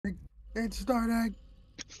It's starting.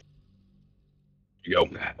 Yo.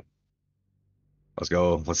 Let's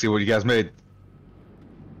go. Let's see what you guys made.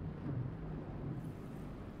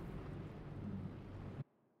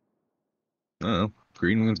 Oh,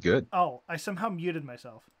 green one's good. Oh, I somehow muted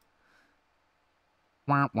myself.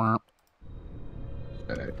 Womp womp.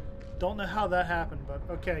 Alright. Don't know how that happened, but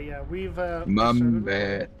okay, yeah, we've My started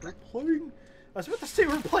bad. we're playing. I was about to say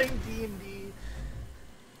we're playing D&D.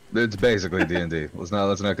 It's basically D&D. Let's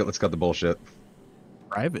cut the bullshit.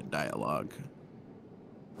 Private dialogue.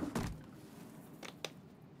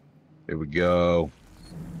 Here we go.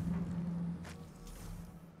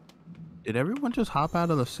 Did everyone just hop out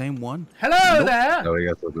of the same one? Hello Nope. there. Oh, we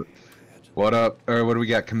got something. What up? Or what do we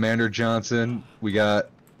got? Commander Johnson. We got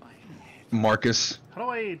Marcus How do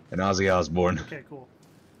I? and Ozzy Osbourne. Okay, cool.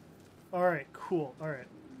 All right, cool. All right.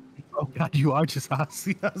 Oh god, you are just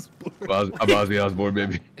Ozzy Osbourne. I'm Ozzy Osbourne,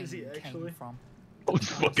 baby. Is he actually? From I'm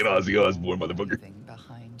fucking Ozzy Osbourne, motherfucker.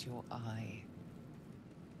 behind your eye.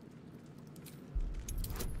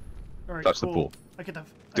 All right, Touch the cool. pool. I get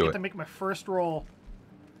Do it. to make my first roll.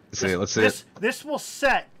 Let's see it. This will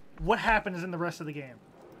set what happens in the rest of the game.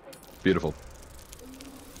 Beautiful.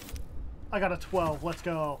 I got a 12. Let's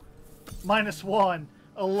go. -1,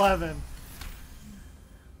 11.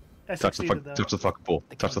 I Touch the succeeded, though. fucking pool.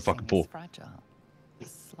 The Touch the fucking casing pool. is fragile. The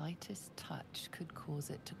slightest touch could cause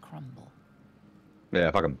it to crumble.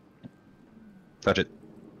 Yeah, fuck him. Touch it.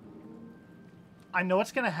 I know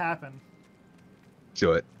what's gonna happen.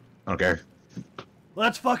 Do it. I don't care.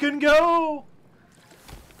 Let's fucking go!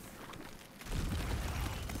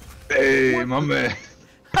 Hey, my man.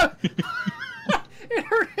 It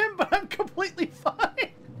hurt him, but I'm completely fine.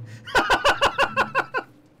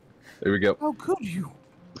 There we go. How could you?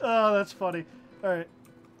 Oh, that's funny. All right.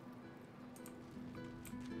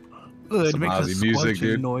 It Some makes a Ozzy music, squelching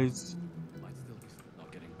dude. noise. Might still be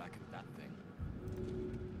not getting back at that thing.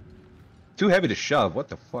 Too heavy to shove. What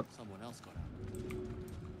the fuck? Someone else got out.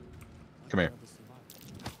 Come here.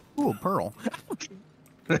 Ooh, a pearl.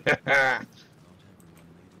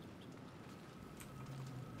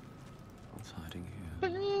 What's hiding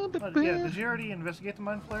here? Yeah, did you already investigate the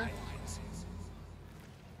mind flare?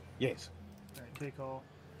 Yes. All right, take all.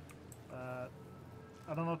 I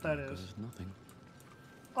don't know what that is. There's nothing.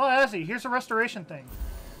 Oh, Azzy, here's a restoration thing.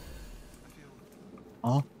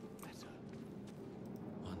 Oh.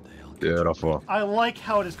 One day I'll get Beautiful. I like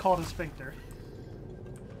how it is called a sphincter.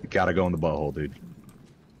 You gotta go in the butthole, dude.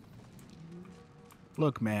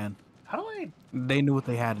 Look, man. How do I? They knew what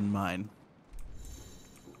they had in mind.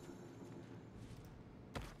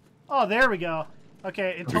 Oh, there we go.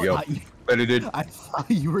 Okay, it Here we told go. Better did. I thought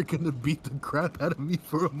you were gonna beat the crap out of me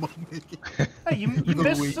for a moment. Hey, you The way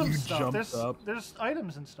missed some you stuff. jumped up. There's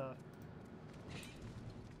items and stuff.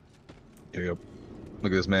 Here we go.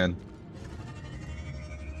 Look at this man.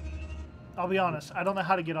 I'll be honest, I don't know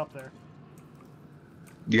how to get up there.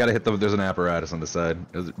 You gotta hit the. There's an apparatus on the side.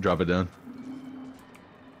 Drop it down.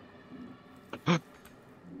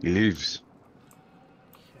 He leaves.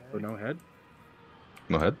 Okay. no head?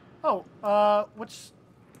 No head. Oh, what's...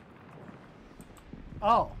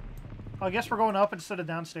 Oh. I guess we're going up instead of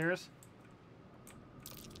downstairs.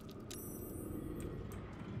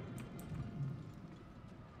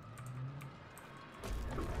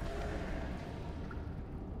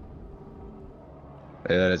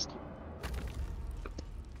 Hey, that is.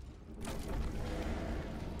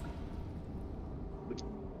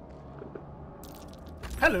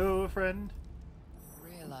 Hello, friend.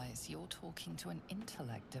 Realize you're talking to an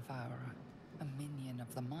intellect devourer, a minion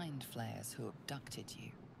of the mind flayers who abducted you.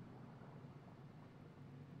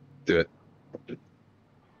 Do it. The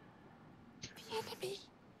enemy.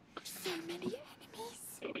 So many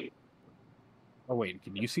enemies. Oh wait,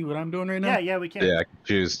 can you see what I'm doing right now? Yeah, yeah, we can. Yeah, I can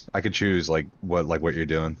choose. I could choose like what you're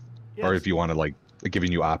doing, Yeah, or it's- if you wanted like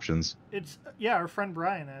giving you options. It's yeah, our friend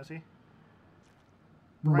Brian, Azzy.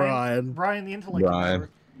 Brian. Brian the intellect Brian. devourer.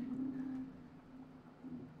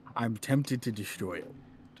 I'm tempted to destroy it.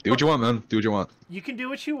 Do what you want, man. Do what you want. You can do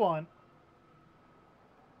what you want,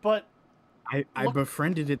 but I Look-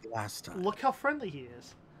 befriended it last time. look how friendly he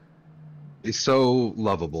is. He's so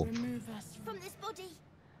lovable. Remove us from this body.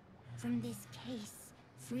 From this case.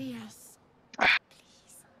 Free us. Ah.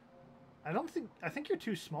 Please. I think you're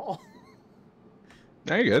too small.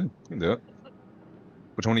 Yeah, you're good. You can do it.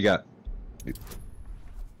 Which one you got?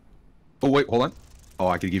 Oh wait, hold on. Oh,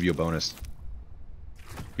 I could give you a bonus.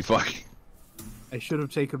 You fuck. I should have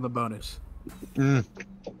taken the bonus. You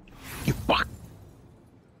fuck.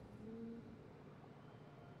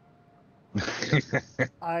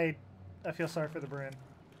 I feel sorry for the brand.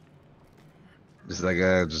 Just like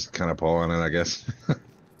just kind of pulling it, I guess.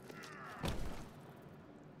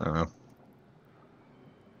 I don't know.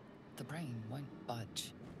 The brain won't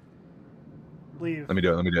budge. Leave. Let me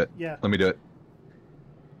do it. Let me do it. Yeah. Let me do it.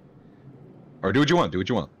 Or do what you want. Do what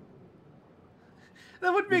you want.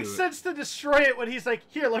 That would make Do it. sense to destroy it when he's like,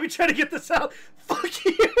 here, let me try to get this out. Fuck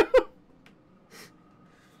you.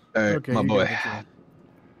 All right, Okay, my you boy. got it,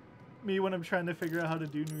 Me when I'm trying to figure out how to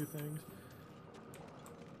do new things.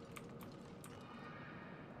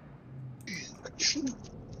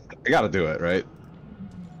 I gotta do it, right?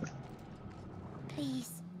 Please.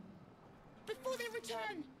 Before they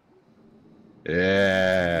return.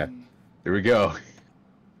 Yeah. Here we go.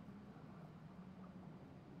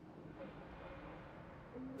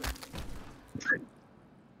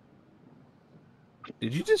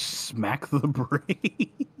 Did you just smack the brain?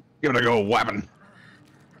 Give it a go, weapon.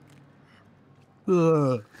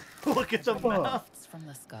 Ugh. Look at the mouth. Shifts from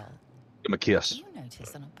the skull. Give him a kiss. You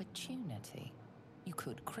notice an opportunity. You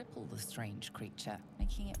could cripple the strange creature,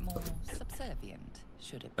 making it more subservient,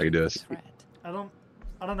 should it How you be do a this? threat. I don't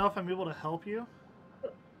know if I'm able to help you.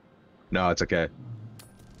 No, it's okay.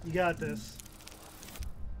 You got this.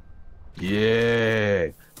 Yeah.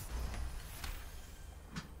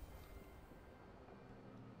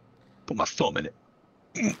 Put my thumb in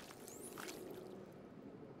it.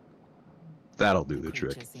 That'll do the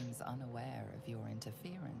trick. Creature seems unaware of your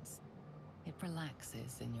interference. It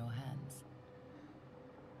relaxes in your hands.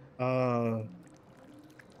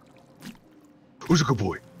 Who's a good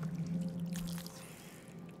boy?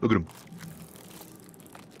 Look at him.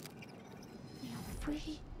 You're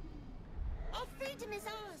free. Our freedom is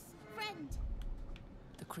ours, friend.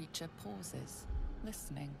 The creature pauses,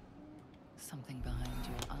 listening. Something behind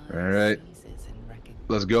your eyes All right. seizes in recognition.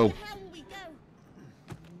 Let's go. Where the hell will we go?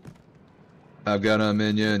 I've got a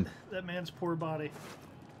minion. That man's poor body.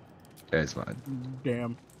 Yeah, it's fine.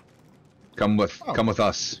 Damn. Come with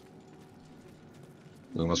us.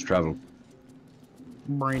 We must travel.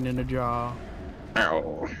 Brain in a jar.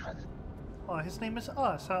 Ow. Oh, his name is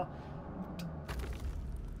Us, huh?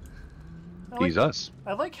 He's us.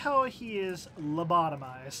 I like how he is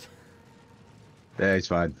lobotomized. Yeah, he's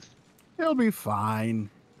fine. He'll be fine.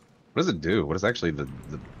 What does it do? What is actually the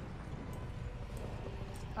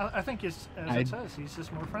I think it's, as it says, he's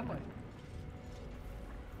just more friendly.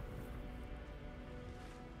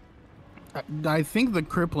 I think the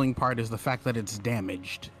crippling part is the fact that it's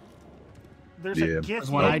damaged. There's Yeah. a gift. Because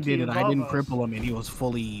when I did it, I didn't cripple him, and he was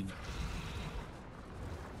fully.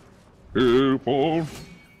 people?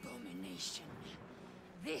 Abomination.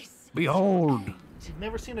 This. Behold! You've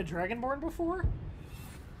never seen a dragonborn before?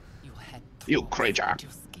 Your head You throbs, creature. and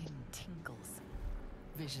your skin tingles.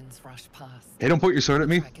 Visions rush past. Hey, don't point your sword at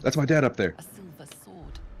me. That's my dad up there. A silver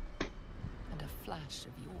sword. And a flash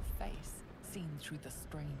of your face seen through the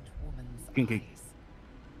strange woman's Kinky.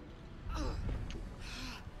 eyes.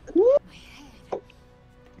 My head.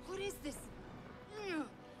 What is this?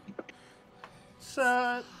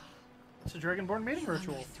 It's a dragonborn mating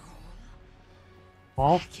ritual.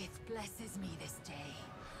 Paul? Kith blesses me this day.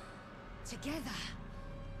 Together,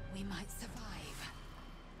 we might survive.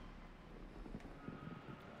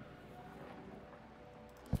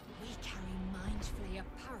 We carry mind flayer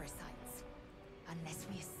parasites. Unless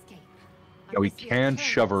we escape. Yeah, we unless can are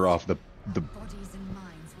shove her off the bodies and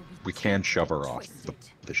minds will be we can shove her off twisted.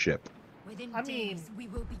 the ship. Within I mean- days, we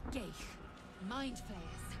will be gay. Mind flayers.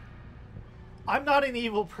 I'm not an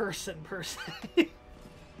evil person, per se.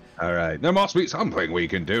 All right, there must be something we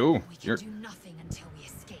can do. We can You're, do nothing until we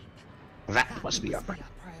escape. that must be a our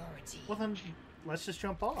priority. Well, then, let's just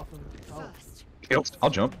jump off. First,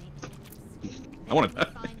 I'll jump. I want we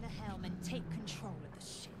to. find the helm and take control of the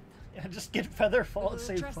ship. Yeah, just get Featherfall We'll and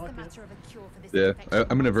say address the fuck it. matter of a cure for this Yeah, infection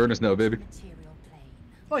I'm in Avernus now, baby. material plane.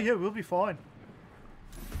 Oh yeah, we'll be fine.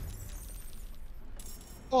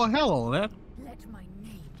 Oh, hello there. Let my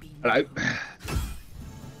name be I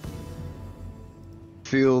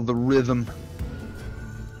feel the rhythm.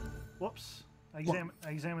 Whoops. I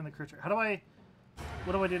examine the creature. How do I...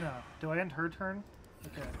 What do I do now? Do I end her turn?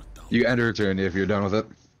 Okay. You end her turn if you're done with it.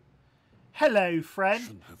 Hello,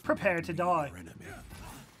 friend. Prepare to die.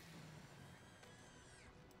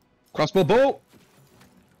 Crossbow bolt.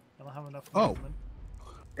 I don't have enough Oh. movement.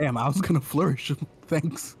 Damn, I was gonna flourish.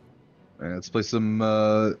 Thanks. All right, let's play some.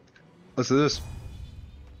 Let's do this.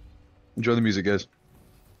 Enjoy the music, guys.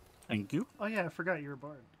 Thank you. Oh yeah, I forgot you're a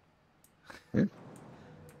bard. Yeah.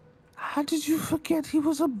 How did you forget he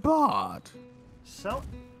was a bard? So,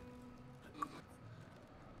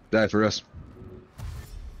 Die for us.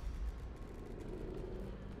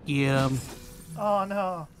 Yeah. oh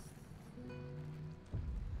no.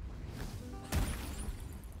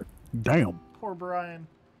 Damn. Poor Brian.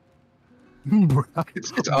 Brian.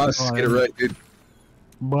 It's us. Get it right, dude.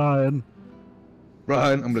 Brian.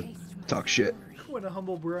 Brian, I'm gonna talk shit. What a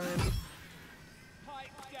humble Brian.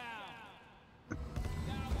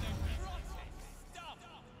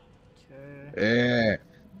 Okay. Yeah.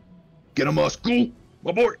 Get him, Muscle.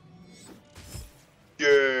 My boy.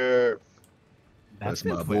 Yeah. That's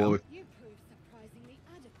my boy. You proved surprisingly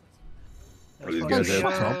adequate. What do these Let's guys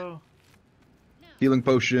fucking have? go. Healing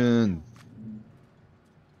potion.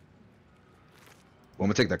 Well, I'm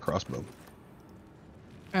gonna take that crossbow.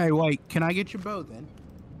 Hey, wait. Can I get your bow then?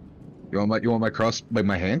 You want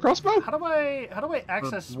my hand crossbow? How do I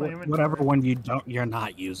access my inventory? Whatever one you're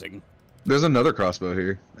not using. There's another crossbow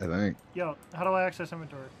here, I think. Yo, how do I access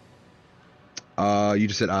inventory? You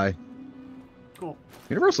just said I. Cool.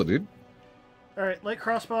 Universal, dude. Alright, light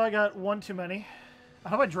crossbow, I got one too many.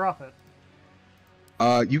 How do I drop it?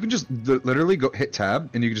 You can just literally go hit tab,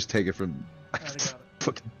 and you can just take it from. Alright, I got it.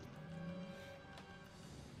 Fucking.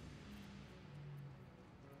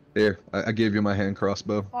 Here, I gave you my hand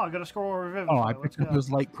crossbow. Oh, I got a scroll of revive. Oh, I Let's picked up go.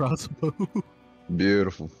 his light crossbow.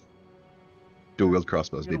 Beautiful. Dual wield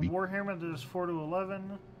crossbows, We got a baby. warhammer that is 4 to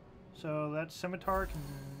 11, so that scimitar can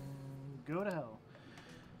go to hell.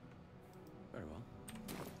 Very well.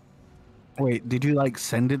 Wait, did you like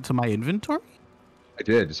send it to my inventory? I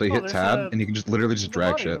did. So you Oh, hit there's tab, a- and you can just literally just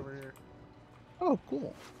drag Body shit. over here. Oh,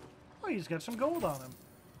 cool. Oh, he's got some gold on him.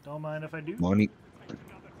 Don't mind if I do. Money.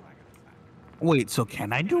 Wait, so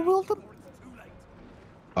can I dual wield them?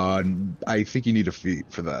 I think you need a feat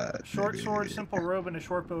for that. Short maybe. sword, simple robe, and a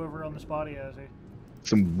short bow over on this body, Azzy.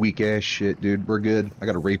 Some weak ass shit, dude. We're good. I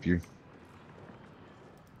got a rapier.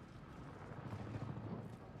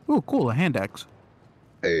 Oh, cool, a hand axe.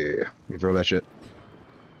 Hey, you throw that shit.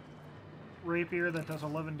 Rapier that does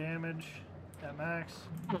 11 damage at max.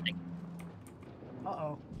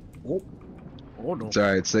 Uh-oh. Oh no. It's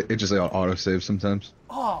alright. It just like auto save sometimes.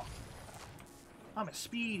 Oh! I'm a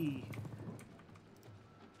speedy.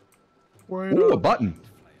 Ooh, a button.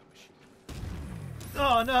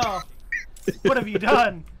 Oh no! What have you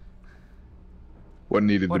done? What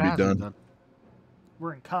needed What to be hasn't done?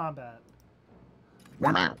 We're in combat.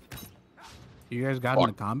 You guys got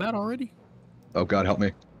into combat already? Oh God, help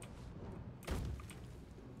me.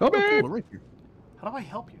 Help me! Cool, a rapier. How do I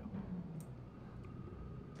help you?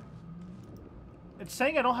 It's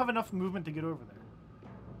saying I don't have enough movement to get over there.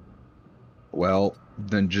 Well,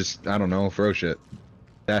 then just I don't know, throw shit.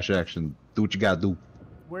 Dash action. Do what you gotta do.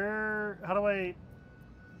 Where? How do I?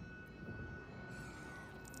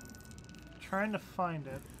 Trying to find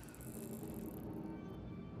it.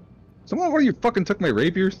 Someone, what you fucking took my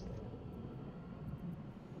rapiers?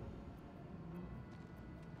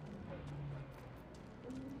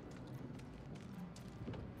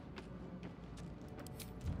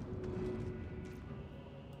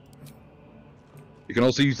 You can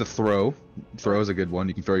also use the throw. Throw is a good one.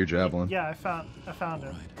 You can throw your javelin. Yeah, I found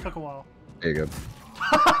it. Took a while. There you go.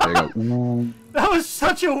 There you go. Ooh. That was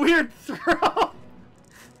such a weird throw.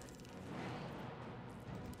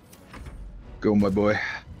 Go, my boy.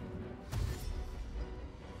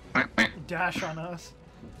 Dash on us.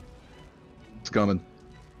 It's coming.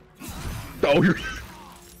 Oh, you're.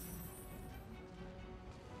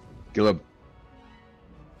 Kill him.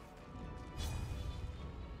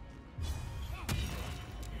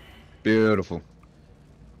 Beautiful.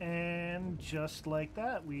 And just like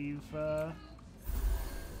that, we've.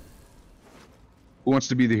 Who wants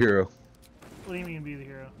to be the hero What do you mean, be the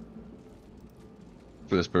hero?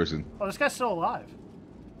 for this person? Oh, this guy's still alive.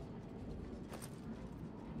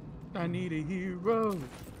 I need a hero.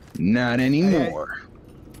 Not anymore.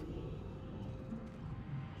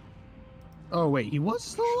 Oh wait, he was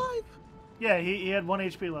still alive? Yeah, he had 1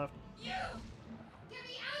 HP left.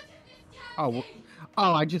 Oh,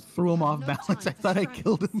 oh, I just threw him off balance. I thought I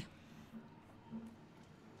killed him.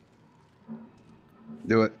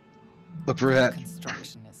 Do it. Look for a hat.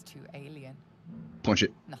 Construction is too alien. Punch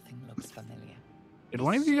it. Nothing looks familiar. Did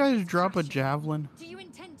one of you guys drop a javelin? Do you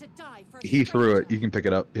intend to die for a He threw it. stranger? You can pick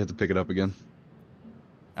it up. You have to pick it up again.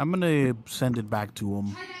 I'm gonna send it back to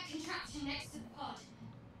him. Try that contraption next to the pod.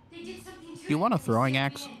 They did something to You it want a that was throwing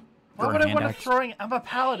sent axe? in. Why Or would a I hand want a axe? throwing? I'm a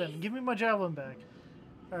paladin. Give me my javelin back.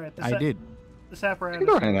 All right. I did. This apparatus. You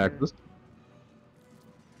can throw hand here. axes.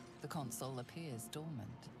 The console appears dormant.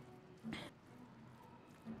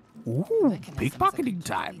 Ooh, Mechanisms are pickpocketing completely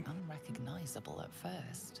time. Unrecognizable at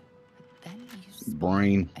first, but then you spawn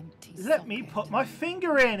Brain. an empty Let me socket. put my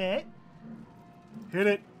finger in it. Hit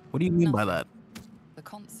it. What do you mean by that? The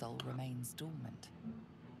console remains dormant.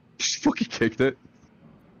 Just fucking kicked it.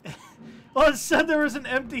 Well, it said there was an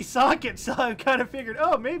empty socket, so I kind of figured,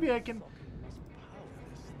 oh, maybe I can.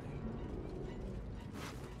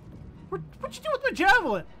 What'd you do with my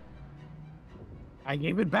javelin? I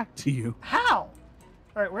gave it back to you. How?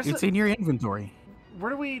 All right, where's It's in your inventory.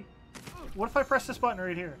 Where do we? What if I press this button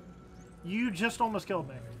right here? You just almost killed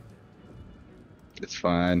me. It's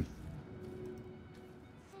fine.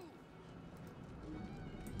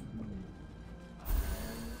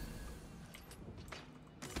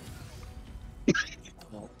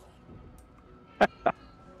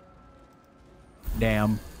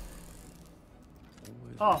 Damn.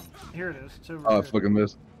 Oh, here it is. It's over Oh, I here. fucking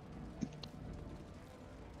missed.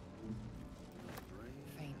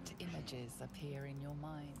 Faint images appear in your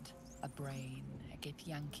mind. A brain, a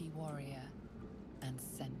Githyanki warrior, and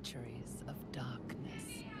centuries of darkness.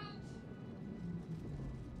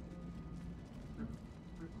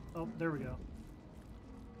 Oh, there we go.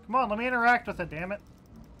 Come on, let me interact with it, damn it.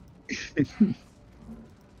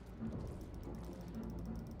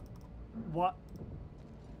 What?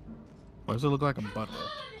 Why does it look like a butler?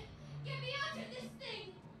 Get me out of this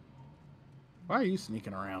thing! Why are you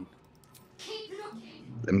sneaking around? Keep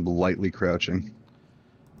looking! And lightly crouching.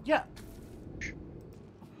 Yeah.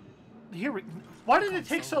 Here we. Why did it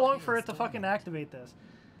take so long for it to fucking activate this?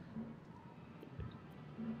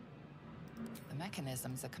 The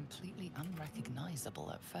mechanisms are completely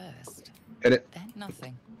unrecognizable at first. And it. Then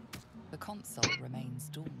nothing. The console remains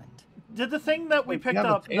dormant. Did the thing that we Wait, you picked have a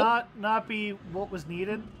up tail? not be what was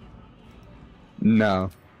needed? No.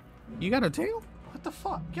 You got a tail? What the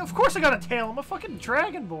fuck? Yeah, of course I got a tail. I'm a fucking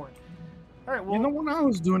dragonborn. All right, well, You know when I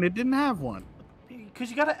was doing it, didn't have one. because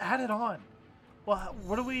you got to add it on. Well,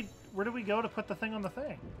 where do we go to put the thing on the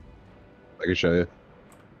thing? I can show you.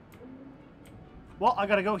 Well, I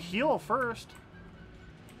got to go heal first.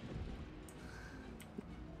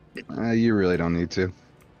 You really don't need to.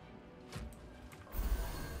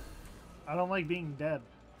 I don't like being dead.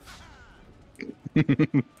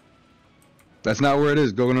 That's not where it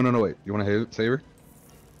is. Go, no, wait. You want to save her?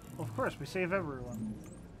 Well, of course, we save everyone.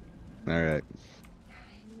 Alright.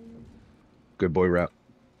 Good boy route.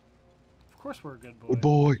 Of course we're a good boy. Good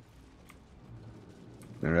boy.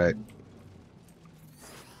 Alright.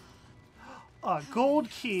 A gold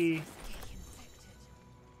key.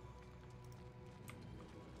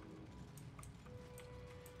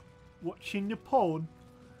 What's in your pod?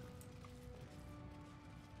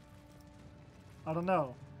 I don't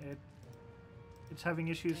know. It's having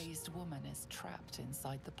The issues. dazed woman is trapped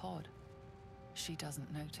inside the pod. She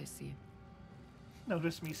doesn't notice you.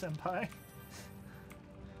 Notice me, senpai.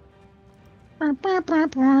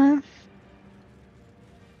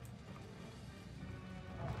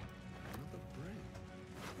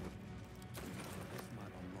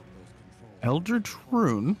 Eldritch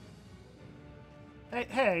Rune.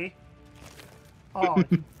 Hey. Oh,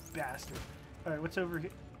 you bastard. Alright, what's over here?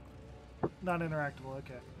 Not interactable,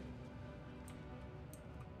 okay.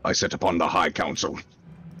 I sit upon the High Council.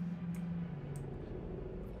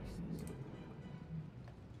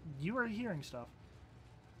 You are hearing stuff.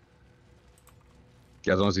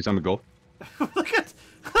 You guys want to see something cool? look at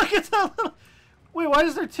that little... Wait, why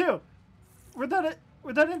is there two? Where'd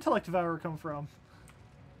that intellect devourer come from?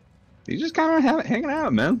 He's just kind of hanging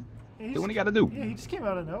out, man. Yeah, he's- Do what you gotta do. Yeah, he just came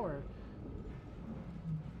out of nowhere.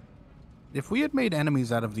 If we had made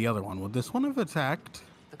enemies out of the other one, would this one have attacked?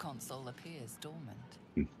 The console appears dormant.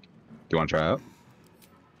 Do you want to try out?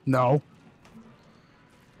 No.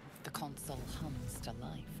 The console hums to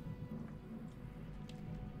life.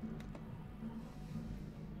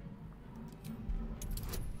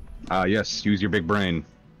 Yes. Use your big brain.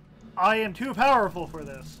 I am too powerful for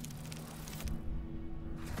this.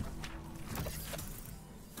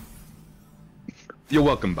 You're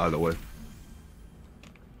welcome, by the way.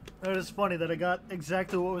 It is funny that I got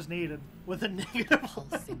exactly what was needed with a negative.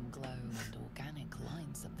 Pulsing glow and organic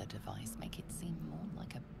lines of the device make it seem more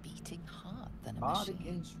like a beating heart than a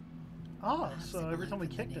machine. Oh, Perhaps so it every time we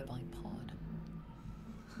opened the kicked it. nearby pod.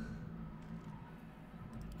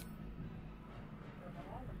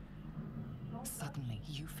 Suddenly,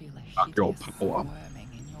 you feel a Knock your hideous power up. worming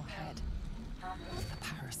in your head. The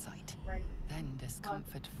parasite. Then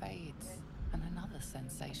discomfort fades, and another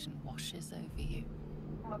sensation washes over you.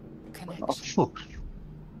 Oh, Connection. fuck.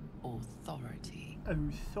 Authority.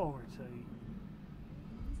 Authority.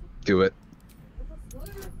 Do it.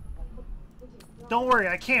 Don't worry,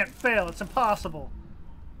 I can't fail. It's impossible.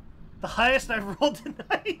 The highest I've rolled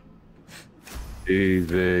tonight.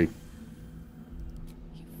 Easy.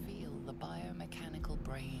 You feel the biomechanical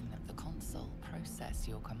brain of the console process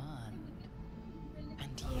your command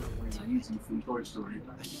and yield to it.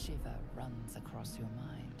 A shiver runs across your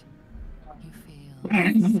mind. You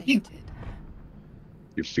feel sated.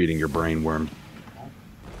 You're feeding your brain worm.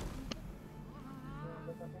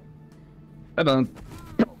 I don't.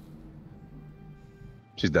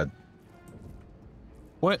 She's dead.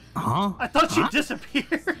 What? Huh? I thought she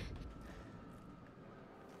disappeared.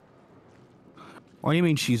 What do you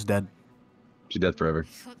mean she's dead? She's dead forever.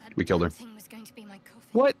 We killed her. Thing was going to be my coffin.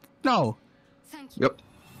 What? No. Thank you. Yep.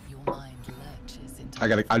 Your mind lurches into I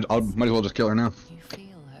gotta. I might as well just kill her now. You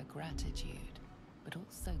feel her gratitude, but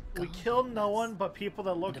also We killed no guardedness one but people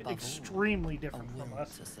that look and above all, extremely a different from will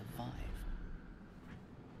us. to survive.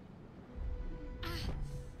 My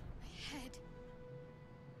head.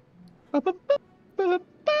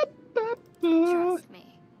 Trust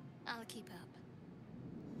me. I'll keep up.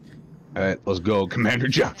 All right, let's go, Commander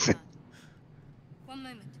Johnson. One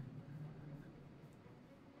moment.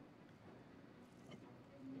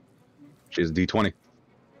 She's a D20.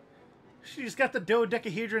 She's got the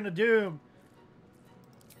dodecahedron of doom.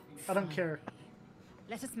 I don't care.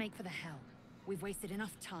 Let us make for the helm. We've wasted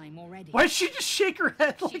enough time already. Why did she just shake her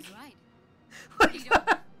head like? She's right. Like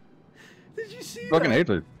that? Did you see Fucking that? hate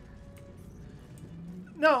her.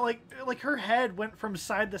 No, like her head went from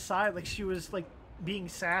side to side, like she was like being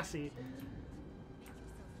sassy.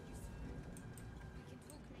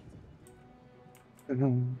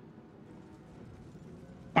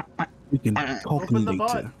 We can talk Open the later.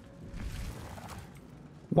 butt.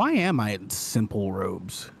 Why am I in simple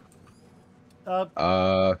robes?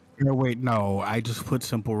 Uh, No, wait, no. I just put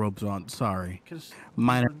simple robes on. Sorry. Because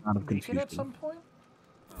Minor we're amount of naked at confusion. some point.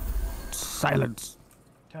 Silence.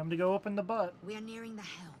 Time to go open the butt. We are nearing the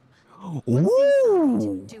helm.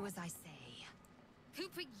 Ooh. Do as I say. Who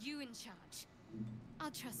put you in charge?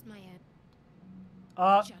 I'll trust my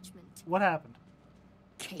own judgment. What happened?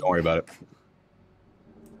 don't worry about it.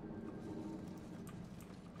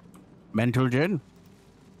 Mental gen.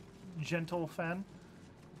 Gentle fan.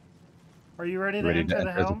 Are you ready to Ready to enter the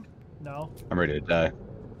enter the- helm? No. I'm ready to die.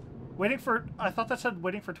 Waiting for. I thought that said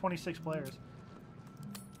waiting for 26 players.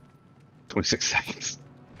 26 seconds.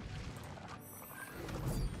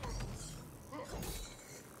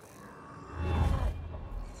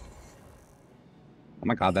 Oh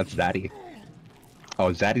my god, that's Zaddy. Oh,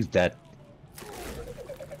 Zaddy's dead.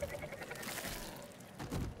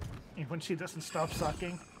 When she doesn't stop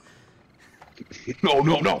sucking. No,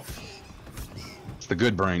 no, no! It's the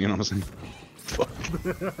good brain, you know what I'm saying? Fuck.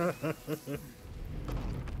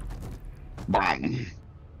 Bang.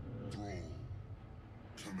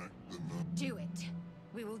 Do it.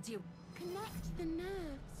 We will do. Connect the nerves.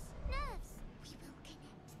 Nerves. We will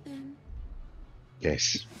connect them.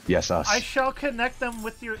 Yes. Yes, us. I shall connect them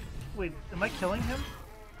with your. Wait, am I killing him?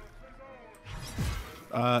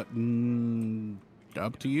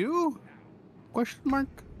 Up to you? Question mark.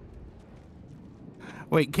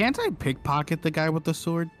 Wait, can't I pickpocket the guy with the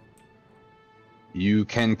sword? You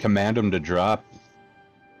can command him to drop,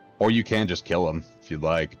 or you can just kill him if you'd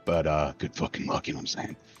like, but good fucking luck, you know what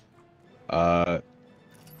I'm saying?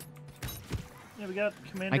 Yeah, we got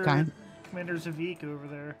Commander Zavik over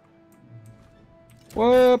there.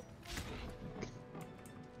 What?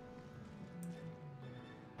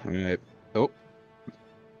 Alright. Oh.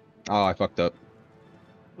 Oh, I fucked up.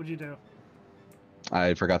 What'd you do?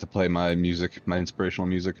 I forgot to play my music, my inspirational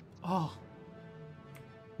music. Oh.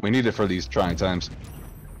 We need it for these trying times.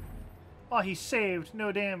 Oh, he saved.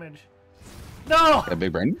 No damage. No! That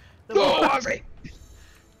big brain? The Go, one- Azzy!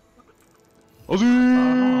 Oh,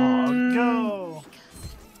 Azzy! go!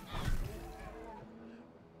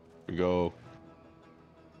 We go.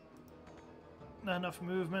 Not enough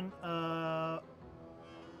movement. I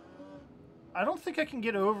don't think I can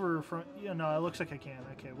get over from. Yeah, no, it looks like I can.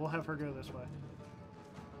 Okay, we'll have her go this way.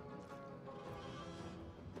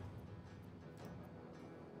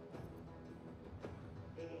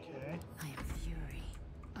 Okay. I am fury.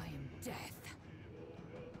 I am death.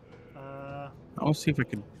 I'll see if I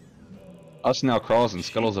can. Us now crawls and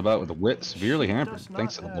scuttles about with a wit severely hampered, Does not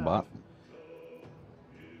thanks to the have- bot.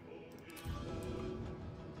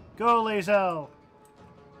 Go, Lazel.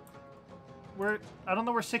 I don't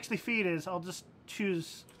know where 60 feet is. I'll just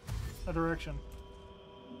choose a direction.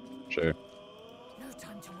 Sure. No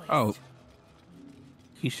time to waste. Oh.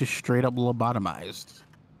 He's just straight up lobotomized.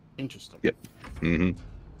 Interesting. Yep. Mm-hmm.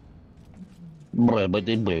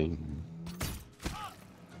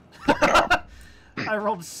 I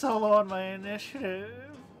rolled solo on my initiative.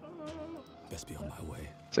 Best be on my way.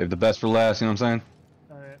 Save the best for last, you know what I'm saying?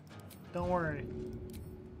 Alright. Don't worry.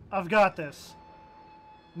 I've got this.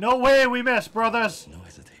 No way we miss, brothers! No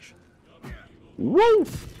hesitation. Woo!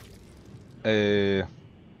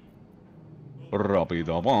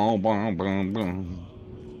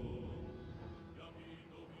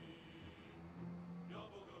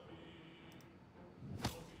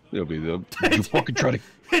 It'll be the. You fucking try to.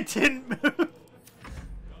 It didn't move.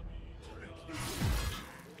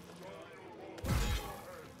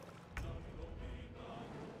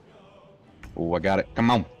 Oh, I got it.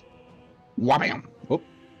 Come on. Wham! Oh.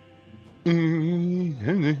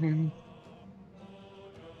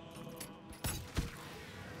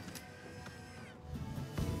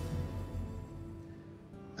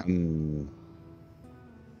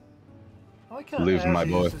 I like how Losing my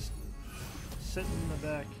Azzy boy. is just sitting in the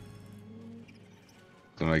back.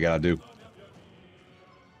 That's what I gotta do.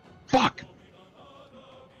 Fuck!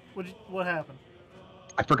 What happened?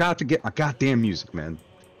 I forgot to get my goddamn music, man.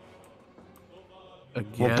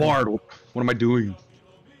 Again. Well, Bard, what am I doing?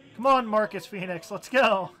 Come on, Marcus Phoenix, let's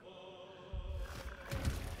go.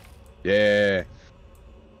 Yeah.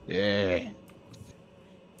 Yeah.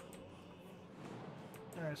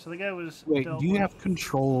 Alright, so the guy was. Wait, dealt do you with. have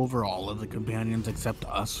control over all of the companions except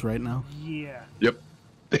us right now? Yeah. Yep.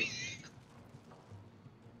 Okay,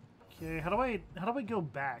 how do I go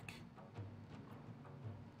back?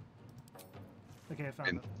 Okay, I found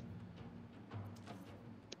And- it.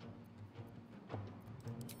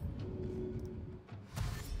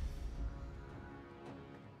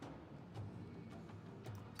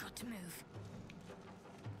 Got to move.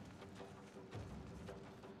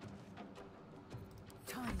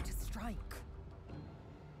 Time to strike.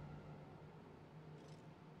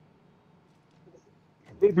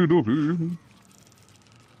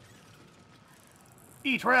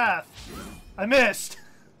 Eat wrath! I missed!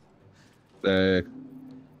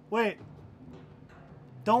 Wait.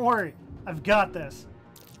 Don't worry. I've got this.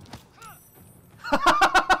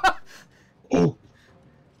 Oh.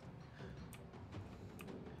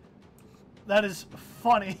 That is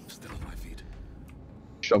funny. Still on my feet.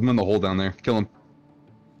 Shove him in the hole down there. Kill him.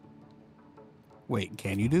 Wait,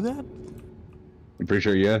 can you do that? I'm pretty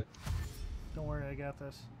sure, yeah. Don't worry, I got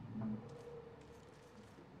this.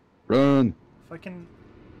 Run. If I can...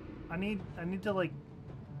 I need to, like,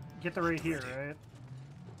 get the right here, right?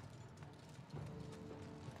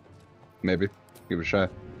 Maybe. Give it a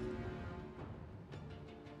shot.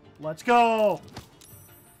 Let's go!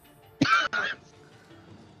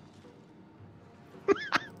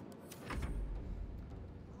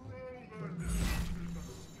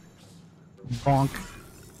 Bonk.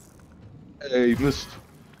 Hey, you missed.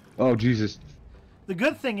 Oh, Jesus. The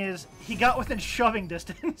good thing is, he got within shoving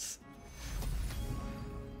distance.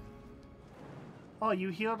 Oh, you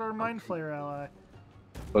healed our Mind Flayer ally.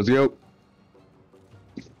 Let's go.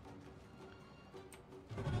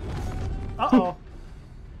 Uh-oh.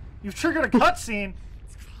 You've triggered a cutscene.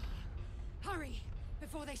 Hurry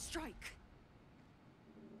before they strike.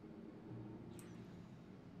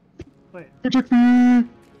 Wait. Protect me.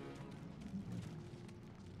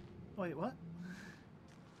 Wait, what?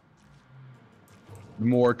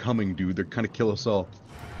 More coming, dude. They're gonna kill us all.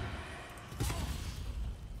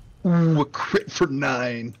 Ooh, a crit for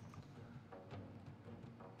 9.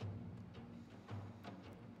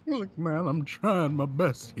 Look, man, I'm trying my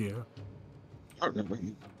best here.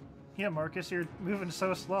 Yeah, Marcus, you're moving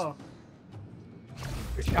so slow.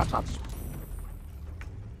 Shut up.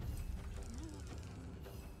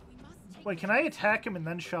 Wait, can I attack him and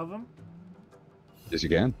then shove him? Yes, you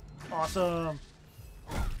can. Awesome.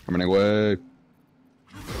 Coming away.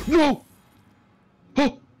 No!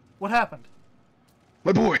 Oh, What happened?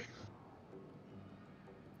 my boy.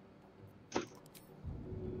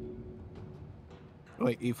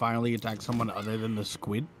 Wait, you finally attacked someone other than the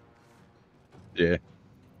squid? Yeah.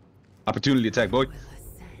 Opportunity attack, boy. Will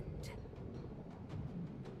ascend.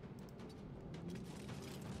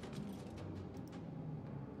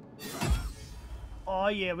 Oh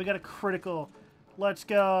yeah, we got a critical. Let's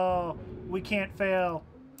go. We can't fail.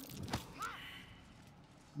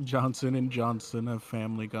 Johnson and Johnson, a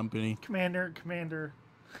family company. Commander.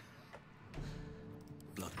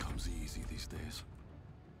 Blood comes easy these days.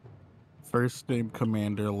 First name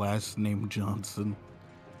Commander, last name Johnson.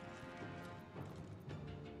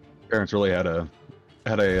 Parents really had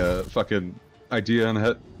a fucking idea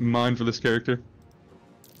in mind for this character.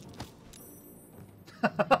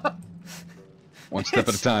 One step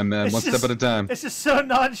at a time, man. It's One just- step at a time. It's just so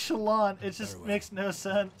nonchalant. It just makes no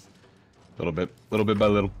sense. Little bit by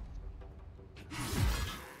little.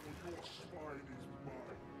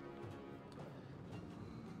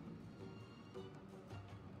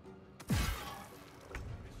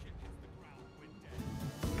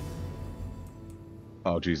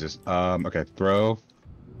 Oh Jesus. Okay.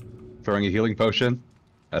 Throwing a healing potion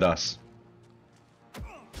at us.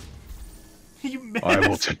 You missed. I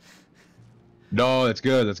will. No, that's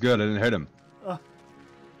good. That's good. I didn't hit him.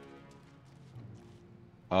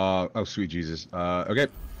 Oh, sweet Jesus. Okay,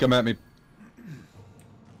 come at me.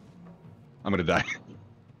 I'm gonna die.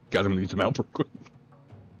 Guys, I'm gonna need some help real quick.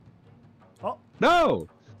 Oh, No!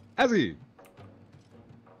 Azzy!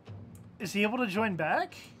 is he able to join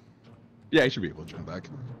back? Yeah, he should be able to jump back.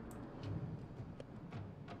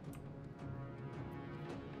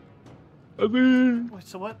 Azzy! Wait,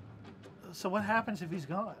 so what? So what happens if he's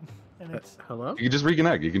gone? And it's Hello? You can just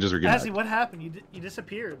reconnect. You can just reconnect. Azzy, what happened? You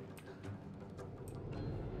disappeared.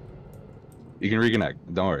 You can reconnect.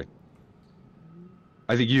 Don't worry.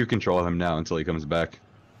 I think you control him now until he comes back.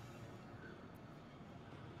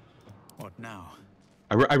 What now?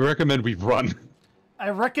 I recommend we run. I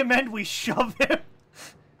recommend we shove him.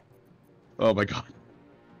 Oh my god.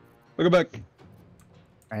 Look back.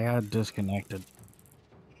 I got disconnected.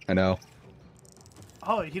 I know.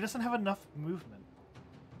 Oh, he doesn't have enough movement.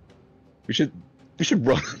 We should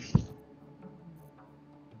run.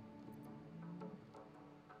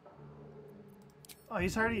 Oh,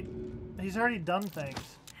 he's already done things.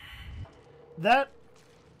 That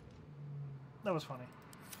was funny.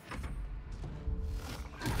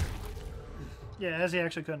 Yeah, as he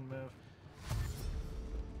actually couldn't move.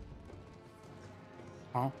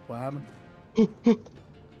 Oh, what happened?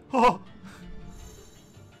 Oh,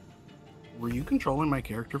 Were you controlling my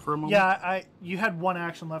character for a moment? yeah, you had one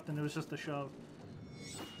action left and it was just the shove.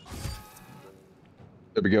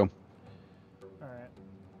 There we go. Alright.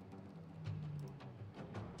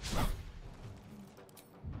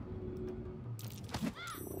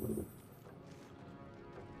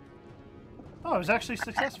 Oh, it was actually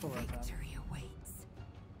successful that time. Victory awaits.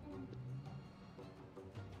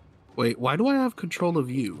 Wait, why do I have control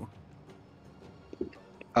of you?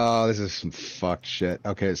 Oh, this is some fucked shit.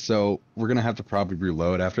 Okay, so we're gonna have to probably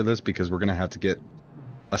reload after this because we're gonna have to get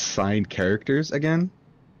assigned characters again.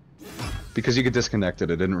 Because you get disconnected,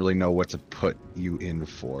 I didn't really know what to put you in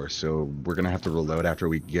for, so we're gonna have to reload after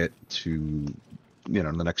we get to, the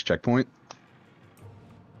next checkpoint.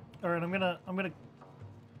 Alright, I'm gonna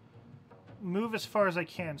move as far as I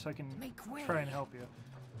can so I can Make way. try and help you.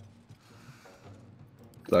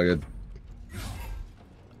 It's all good.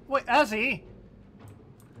 Wait, Azzy!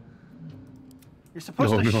 You're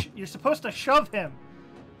supposed No, to no. you're supposed to shove him.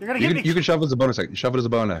 You're gonna You give can, me you can shove it as a bonus action. Shove it as a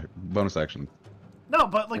bonus action. no,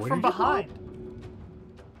 but like Where from did you go? behind.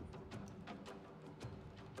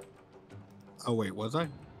 Oh wait, was I?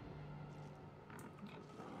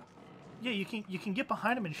 Yeah, you can get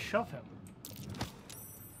behind him and shove him.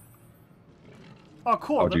 Oh,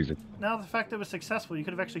 cool. Oh, Jesus. Now the fact that it was successful, you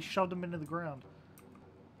could have actually shoved him into the ground.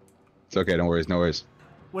 It's okay, don't worry, no worries.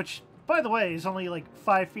 Which, by the way, is only like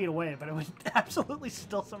 5 feet away, but it would absolutely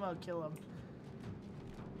still somehow kill him.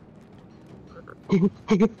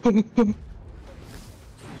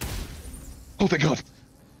 Oh, thank God.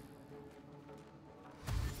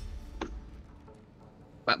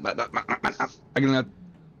 I can not.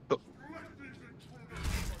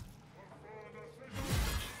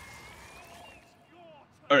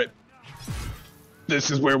 All right. This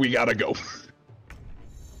is where we gotta go.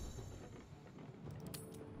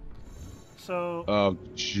 So, Oh,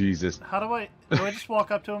 Jesus. how do I just walk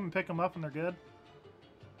up to him and pick him up and they're good?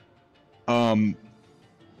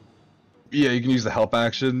 Yeah, you can use the help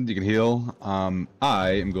action. You can heal.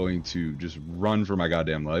 I am going to just run for my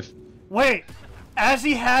goddamn life. Wait! As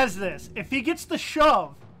he has this, if he gets the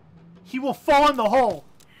shove, he will fall in the hole.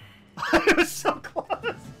 It was so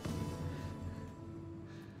close.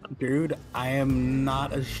 Dude, I am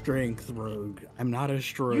not a strength rogue. I'm not a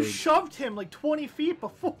strength. You shoved him like 20 feet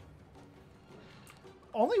before.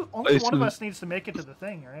 Only It's- one of us needs to make it to the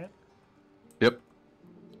thing, right? Yep.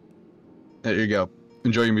 There you go.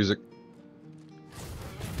 Enjoy your music.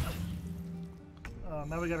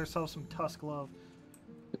 Now we got ourselves some Tusk Love.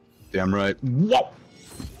 Damn right. Whoa!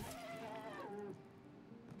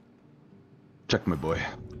 Check my boy.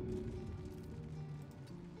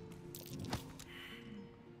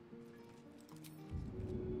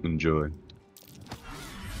 Enjoy.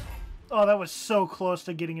 Oh, that was so close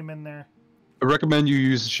to getting him in there. I recommend you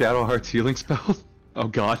use Shadow Heart's healing spell. Oh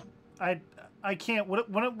God. I can't.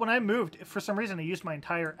 When I moved, for some reason, I used my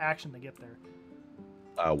entire action to get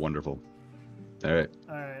there. Wonderful. All right.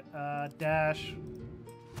 All right, dash.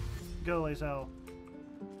 Go, Lazel.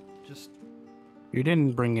 Just. You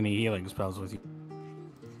didn't bring any healing spells with you.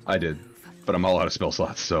 I did, but I'm all out of spell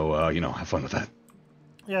slots, so have fun with that.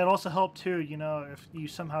 Yeah, it also helped too. If you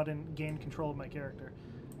somehow didn't gain control of my character.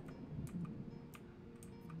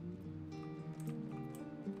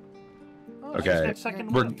 Oh, I just Okay, got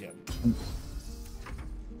second we're- wind.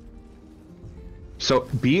 So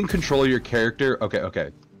be in control of your character.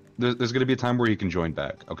 Okay. There's gonna be a time where you can join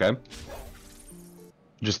back. Okay.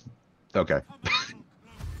 Just okay.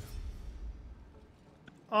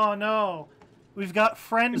 Oh no, we've got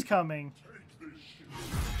friends coming.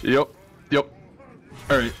 Yep. Yep.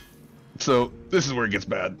 All right. So this is where it gets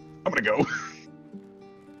bad. I'm gonna go.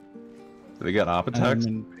 They got op attacks.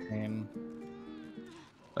 I'm in pain.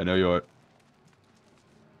 I know you are.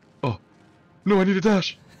 Oh no! I need a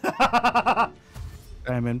dash.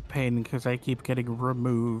 I'm in pain because I keep getting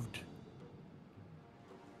removed.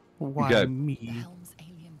 Why Okay. The me? Helm's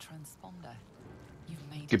alien transponder. You've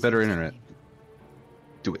made Get it better in internet. time.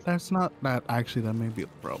 Do it. That's not that. Actually, that may be a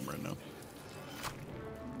problem right now.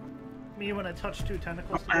 Me when I touch two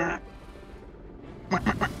tentacles together.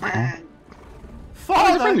 Oh,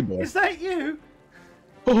 Father, friendly boy. is that you?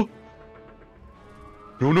 oh.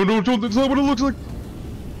 No, no, no! Don't. That's not what it looks like.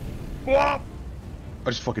 Ah! I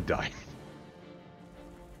just fucking died.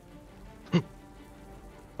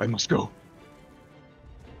 I must go.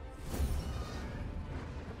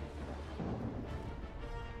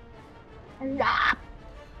 Ah!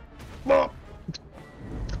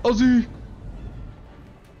 Azzy!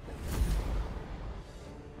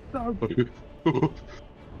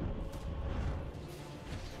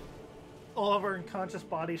 All of our unconscious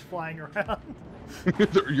bodies flying around.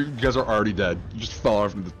 You guys are already dead. You just fell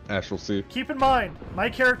off into the astral sea. Keep in mind, my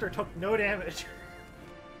character took no damage.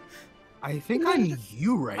 I think I'm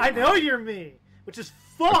you right I now. know you're me, which is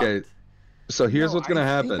fucked. Okay, so here's No, what's gonna I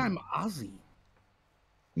happen. think I'm Azzy.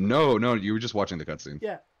 No, no, you were just watching the cutscene.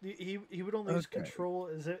 Yeah, he would only use Okay. control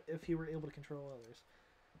as if he were able to control others.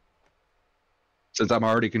 Since I'm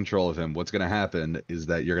already in control of him, what's gonna happen is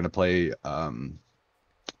that you're gonna play.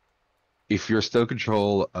 If you're still in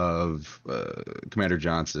control of Commander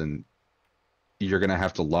Johnson, you're gonna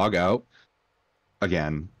have to log out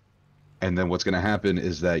again, and then what's gonna happen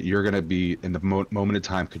is that you're gonna be in the moment of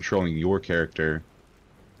time controlling your character,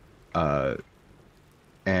 and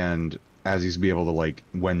Azzy's be able to, like,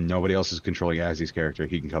 when nobody else is controlling Azzy's character,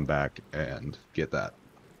 he can come back and get that.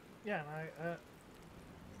 Yeah, and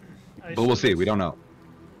I But we'll see. We don't know.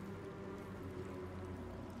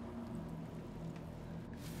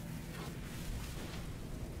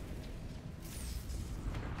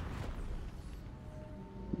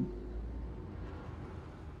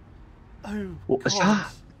 Oh, What's God.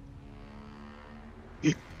 that?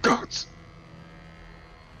 It goes.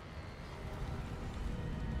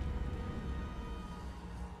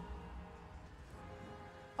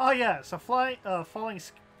 Oh yeah, it's a falling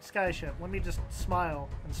sky ship. Let me just smile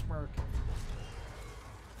and smirk.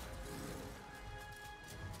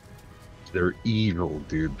 They're evil,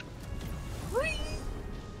 dude.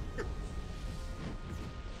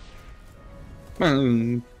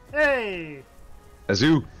 Hey,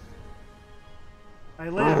 Azu, I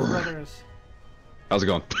live, brothers. how's it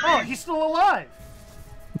going? Oh, he's still alive.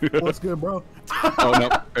 What's good, bro? Oh no,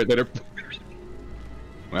 right there.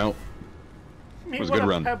 Well, Me was a when good a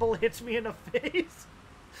run. pebble hits me in the face.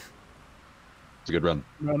 it's a good run.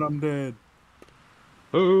 Man, I'm dead.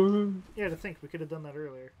 Oh, Yeah, to think we could have done that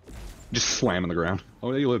earlier. just slam on the ground.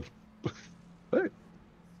 Oh, there you live. Hey.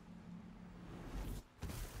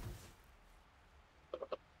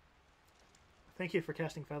 Thank you for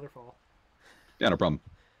casting Featherfall. Yeah, no problem.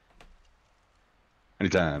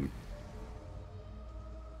 Anytime.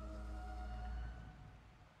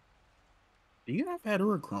 Do you have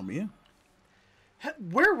heterochromia?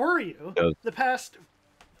 Where were you Yeah. the past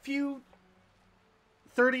few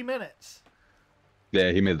 30 minutes?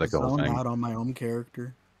 Yeah, he made like the whole Zoned thing. out on my own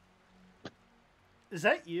character. Is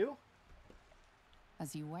that you?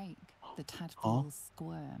 As you wake, the tadpole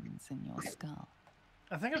squirms in your skull.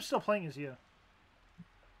 I think I'm still playing as you.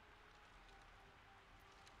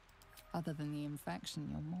 Other than the infection,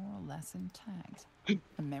 you're more or less intact.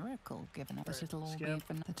 A miracle, given that Right, it'll all be skip,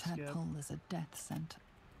 for the tadpole is a death sentence.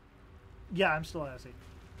 Yeah, I'm still Azzy.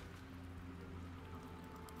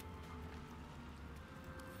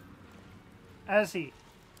 Azzy,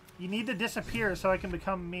 you need to disappear so I can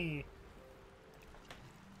become me.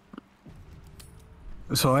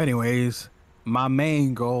 So, anyways, my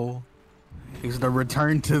main goal is to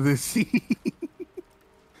return to the sea.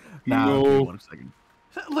 Nah, No. okay, 1 second.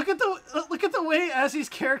 Look at the way Azzy's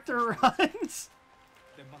character runs.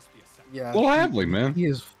 There must be a second. Yeah, Lively, man. he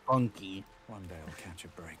is funky. One day I'll catch a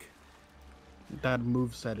break. That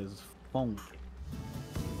moveset is funky.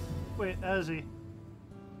 Wait, Azzy.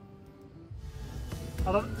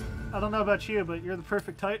 I don't know about you, but you're the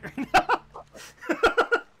perfect type right now.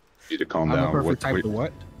 You need to calm I'm down. a perfect What- type wait, of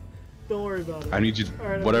what? Don't worry about it. I need you.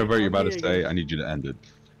 Alright, Whatever I'll you're about be to again. say, I need you to end it.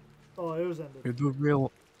 Oh, it was ended.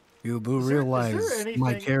 You do Is there realize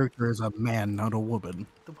my anything- character is a man, not a woman.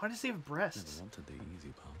 Then why does he have breasts? Never wanted the easy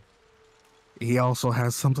path. he also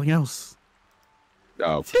has something else.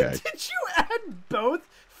 Okay. Did you add both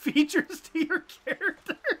features to your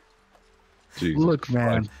character? Jesus Look,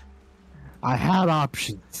 man, Christ. I had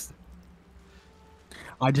options.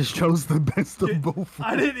 I just chose the best of both.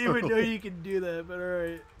 I didn't even know you could do that, but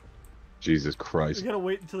alright. Jesus We Christ. gotta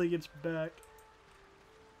wait until he gets back.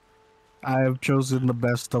 I have chosen the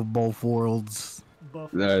best of both worlds.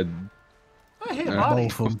 Buff. Uh, I hate body.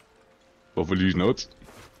 Both of them. both of these notes?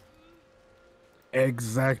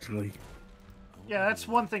 Exactly. Yeah, that's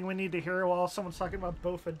one thing we need to hear while someone's talking about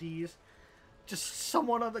both of these. Just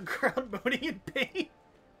someone on the ground moaning in pain.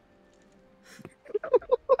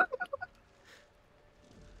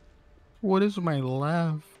 What is my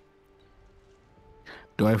laugh?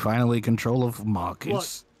 Do I finally control of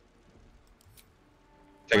Marcus?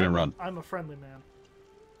 Taking a run. I'm a friendly man.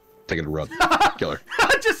 Taking a run. Killer.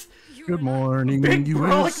 Just Good morning, big brolic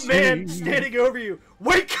USA. man standing over you.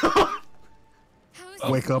 Wake up! How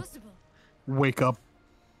is Wake this up. possible? Wake up.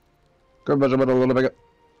 Go back a little bit.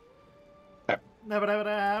 No, but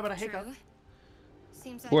I hate that. True.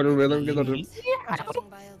 Seems like What are we looking judging at?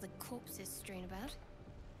 by all the corpses strewn about.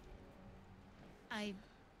 I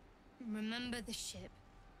remember the ship.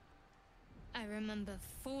 I remember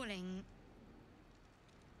falling.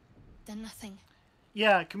 Then nothing.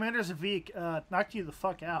 Yeah, Commander Zavik knocked you the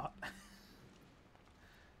fuck out.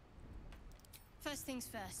 First things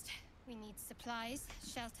first. We need supplies,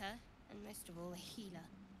 shelter, and most of all, a healer.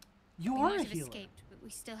 You We are might a have healer. escaped, but we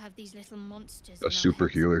still have these little monsters. A in our super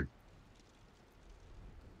heads. healer.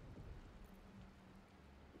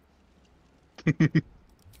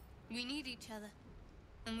 We need each other,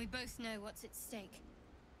 and we both know what's at stake.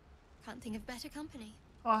 Can't think of better company.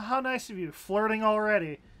 Oh, how nice of you. Flirting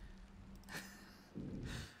already.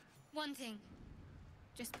 One thing,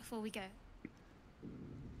 just before we go.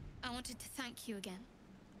 I wanted to thank you again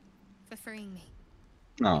for freeing me.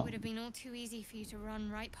 It Oh, would have been all too easy for you to run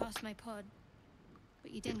right past my pod,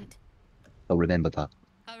 but you didn't. I'll remember that.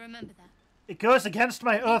 I'll remember that. It goes against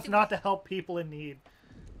my oath not to help people in need.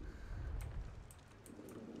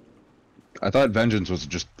 I thought vengeance was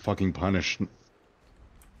just fucking punish.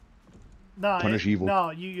 No, Punish evil. No,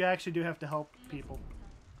 you actually do have to help people.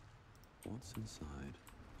 What's inside?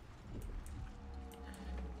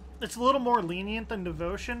 It's a little more lenient than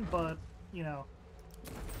devotion, but, you know.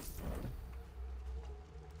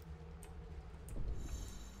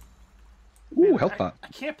 Ooh, Man, health pot. I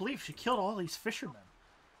can't believe she killed all these fishermen.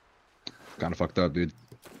 Kinda fucked up, dude.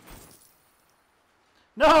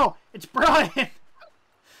 No! It's Brian!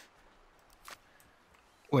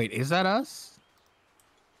 Wait, is that us?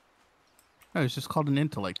 No, it's just called an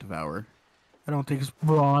intellect devourer. I don't think it's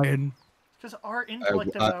Brian. Because our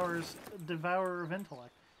intellect I- devours devourer of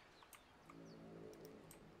intellect.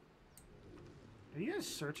 Are you guys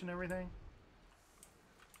searching everything?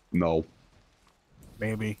 No.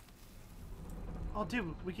 Maybe. Oh,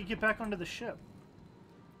 dude, we could get back onto the ship.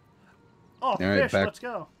 Oh, right, fish, back. let's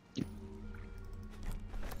go.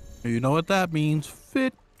 You know what that means?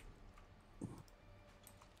 Fit.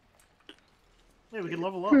 Hey, we can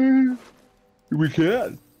level up. We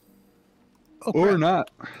can. Oh, Or crap.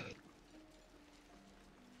 not.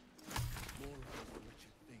 More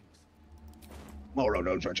wretched things. More of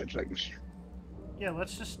those wretched things. Yeah,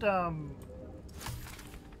 let's just, So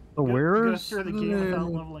go where's through the game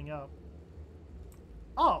without leveling up.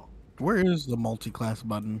 Oh, where is the multi-class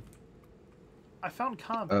button? I found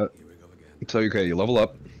combat. Here we go again. So, okay, you level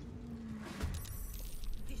up.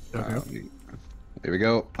 Okay. There we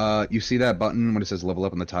go. You see that button when it says level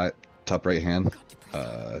up in the top right hand?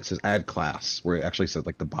 It says add class, where it actually says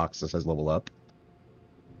like the box that says level up.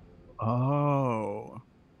 Oh.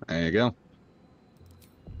 There you go.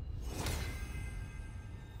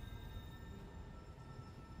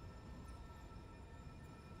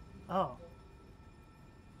 Oh.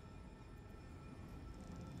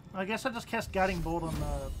 I guess I just cast Guiding Bolt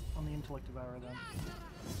on the Intellect Devourer then.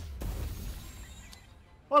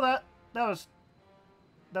 Well, that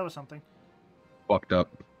was something. Fucked up.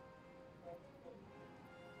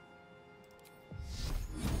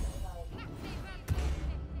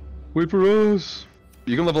 Wait for us.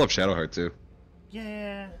 You can level up Shadowheart too.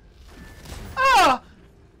 Yeah. Ah!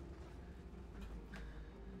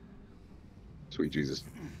 Sweet Jesus.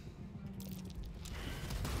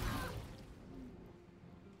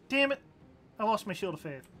 Damn it! I lost my Shield of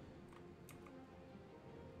Faith.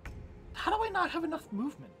 How do I not have enough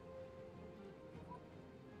movement?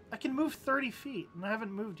 I can move 30 feet, and I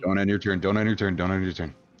haven't moved yet. Don't end your turn. Don't end your turn. Don't end your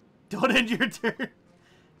turn. Don't end your turn.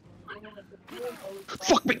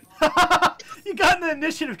 Fuck me. You got an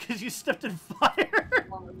initiative because you stepped in fire.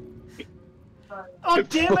 Oh,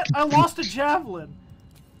 damn it! I lost a javelin.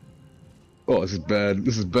 Oh, this is bad.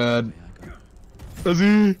 This is bad. Yeah, I got it.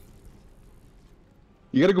 Azzy!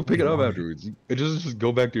 You gotta go pick it up afterwards. It just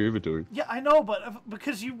go back to your inventory. Yeah, I know, but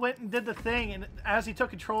because you went and did the thing, and as he took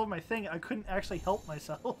control of my thing, I couldn't actually help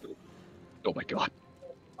myself. Oh my god.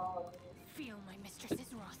 Feel my mistress's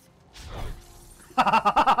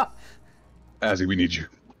wrath. Azzy, we need you.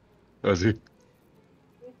 Azzy.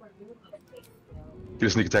 Get a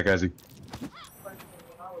sneak attack, Azzy.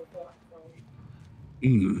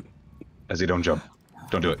 Azzy, don't jump.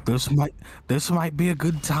 Don't do it. This might be a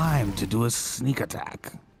good time to do a sneak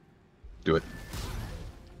attack. Do it.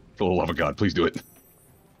 For the love of God, please do it.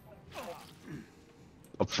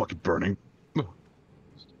 I'm fucking burning.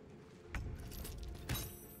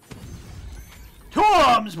 Two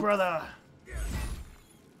arms, brother!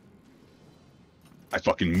 I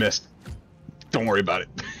fucking missed. Don't worry about it.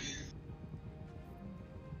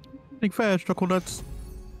 Think fast, chuckle nuts.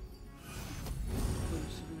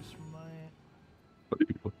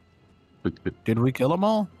 Did we kill them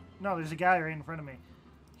all? No, there's a guy right in front of me.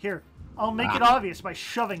 Here, I'll make it obvious by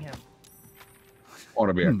shoving him. Want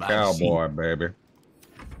to be a I cowboy, baby.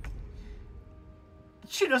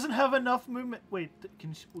 She doesn't have enough movement. Wait,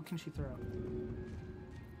 what can she throw?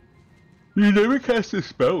 You never cast a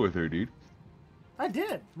spell with her, dude. I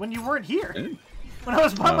did, when you weren't here. Eh? When I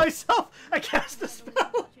was by Oh. myself, I cast a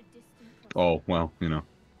spell. Oh, well, you know.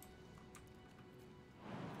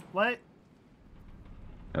 What?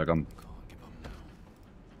 Like I'm... Can't give up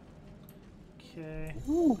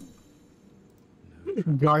now. Okay.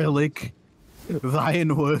 Garlic,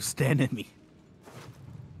 thine worst enemy.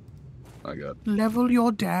 My god. Level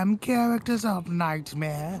your damn characters up,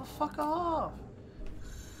 Nightmare. Oh, fuck off.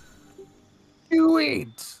 Do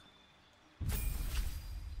it.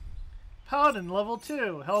 Paladin, level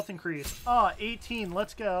 2. Health increase. Ah, 18.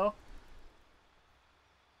 Let's go.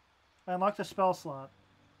 I unlocked a spell slot.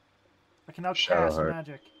 I can now Shadow cast Heart.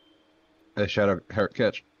 magic. Hey, Shadow Heart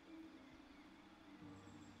catch.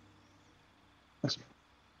 Nice.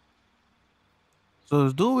 So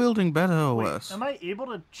is dual wielding better or Wait, worse? am I able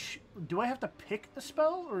to... do I have to pick the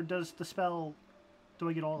spell, or does the spell... do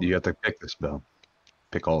I get all of You them? have to pick the spell.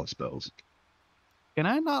 Pick all the spells. Can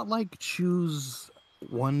I not like choose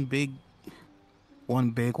one big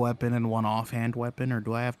weapon and one offhand weapon, or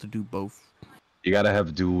do I have to do both? You gotta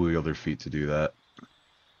have dual wielder feet to do that.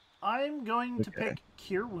 I'm going to pick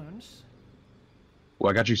Cure Wounds.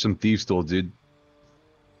 Well, I got you some Thieves' Tool, dude.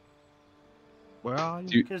 Where are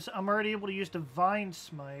Do you- Because I'm already able to use Divine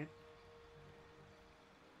Smite.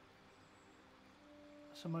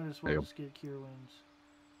 So might as well Hey. just get Cure Wounds.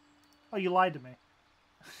 Oh, you lied to me.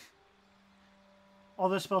 All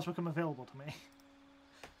those spells become available to me.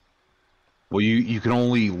 Well, you can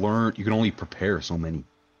only learn, you can only prepare so many.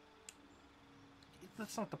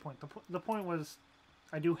 That's not the point. The point was,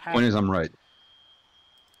 I do have... Point is, I'm right.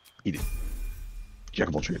 Eat it. Jack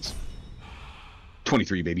of all trades.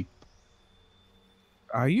 23, baby.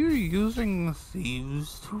 Are you using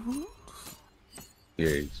thieves' tools?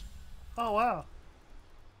 Yeah. Oh, wow.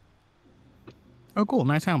 Oh, cool.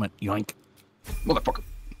 Nice helmet. Yoink. Motherfucker.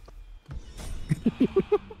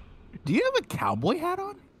 Do you have a cowboy hat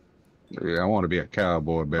on? Yeah, I want to be a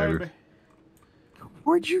cowboy, baby. Baby.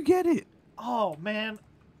 Where'd you get it? Oh, man.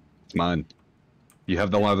 It's mine. You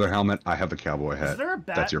have the leather helmet, I have the cowboy hat. Is there a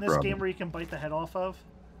bat That's in your this problem. game where you can bite the head off of?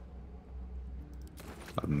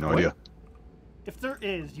 I have no What? idea. If there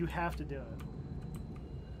is, you have to do it.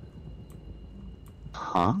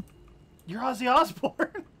 Huh? You're Ozzy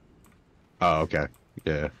Osbourne. Oh, okay.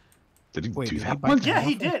 Yeah. Did he Wait, do did he that bite one? the Yeah, head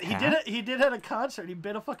he off a did. He did cat? it. He did at a concert. He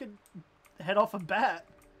bit a fucking head off a bat.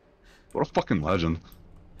 What a fucking legend.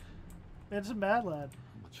 It's a mad lad.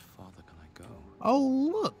 How much farther can I go? Oh,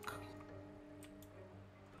 look.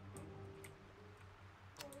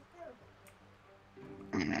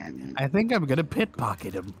 I think I'm gonna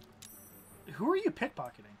pickpocket him. Who are you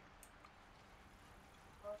pickpocketing?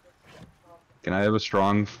 Can I have a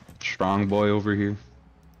strong boy over here?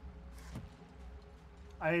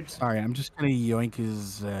 Sorry, I'm just gonna yoink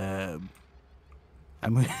his. I'm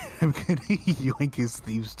gonna yoink his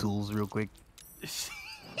thieves' tools real quick. It's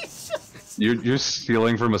just... You're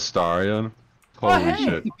stealing from Astarion? Oh, Holy hey!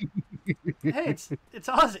 shit. Hey, it's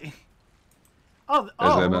Ozzy. Oh, that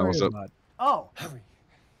oh, man? Don't what's worry up? about it. oh. Harry,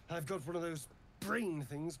 I've got one of those brain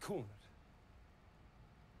things cornered.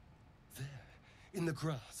 There, in the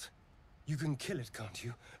grass. You can kill it, can't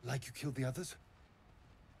you? Like you killed the others?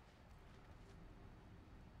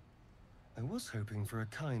 I was hoping for a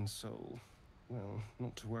kind soul. Well,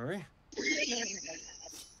 not to worry.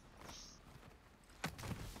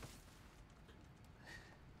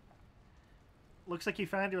 Looks like you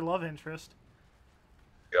found your love interest.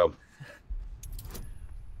 Go.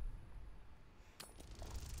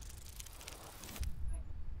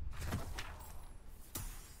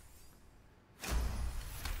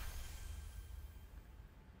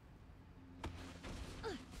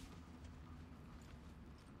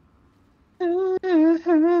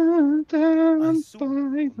 I saw by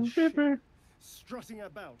the the ship river. strutting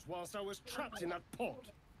about whilst I was trapped in that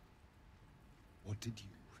pod. What did you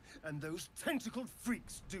and those tentacled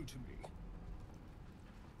freaks do to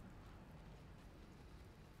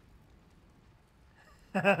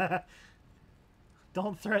me?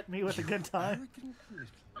 Don't threaten me with a good time.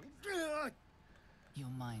 Your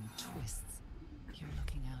mind twists. You're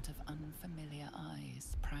looking out of unfamiliar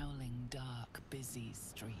eyes, prowling dark, busy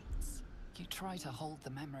streets. You try to hold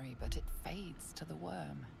the memory, but it fades to the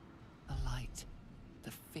worm. The light,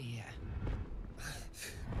 the fear.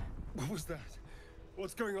 What was that?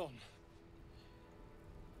 What's going on?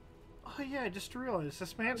 Oh yeah, I just realized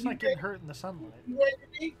this man's not getting hurt in the sunlight.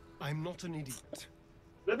 I'm not an idiot.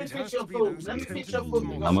 Let me It fix has your to be phone. those Let me fix your tentacled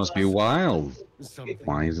phone. That must be wild. Something.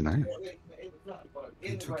 Why is that?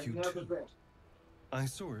 It took you too. I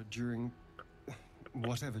saw it during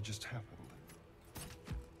whatever just happened.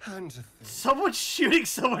 And to think, Someone's shooting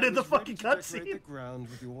someone in the I was ready fucking to decorate cutscene. the ground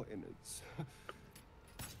with your innards.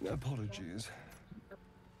 Apologies.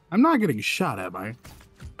 I'm not getting shot at, Mike.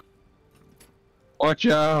 Watch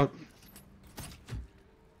out.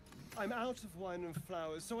 I'm out of wine and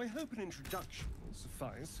flowers, so I hope an introduction will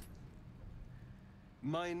suffice.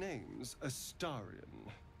 My name's Astarion.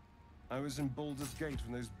 I was in Baldur's Gate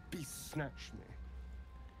when those beasts snatched me.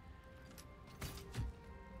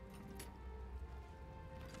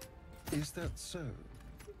 Is that so?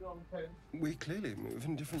 We clearly move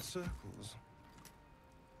in different circles.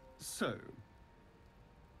 So,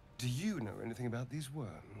 do you know anything about these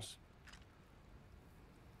worms?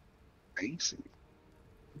 Amazing.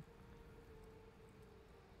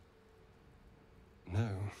 No.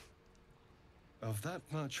 Of that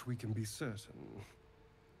much we can be certain.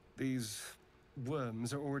 These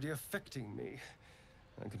worms are already affecting me.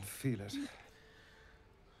 I can feel it.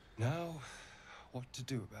 Now, what to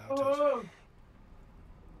do about it?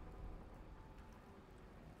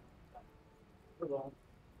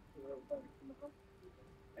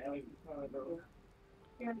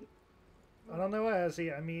 I don't know,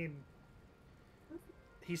 Azzy. I mean,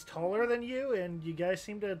 he's taller than you, and you guys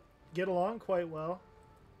seem to get along quite well.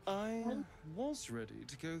 I was ready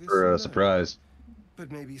to go this For a alone, surprise.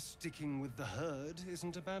 but maybe sticking with the herd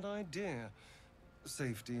isn't a bad idea.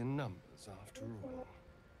 Safety in numbers, after all.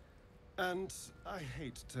 And I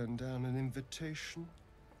hate to turn down an invitation.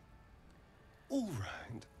 All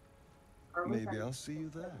right. Maybe I'll see you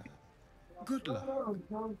there. Good luck.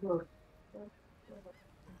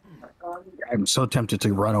 I'm so tempted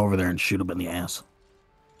to run over there and shoot him in the ass.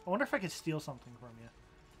 I wonder if I could steal something from you.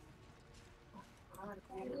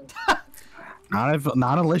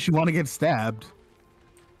 Not unless you want to get stabbed.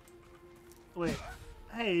 Wait,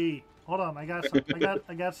 hey, hold on. I got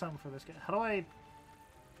something for this guy. How do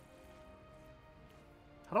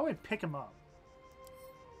I pick him up?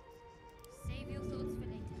 Save your thoughts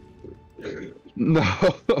for later. No.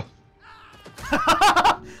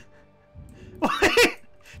 Wait,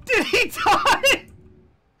 did he die?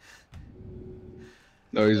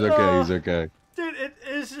 No, he's okay. He's okay. Dude, it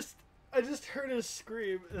is just. I just heard his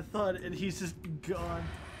scream and thought, and he's just gone.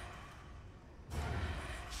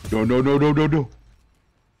 No, no, no, no, no, no.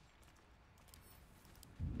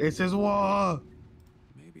 This is war.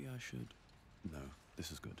 Maybe I should. No,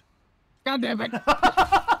 this is good. God damn it.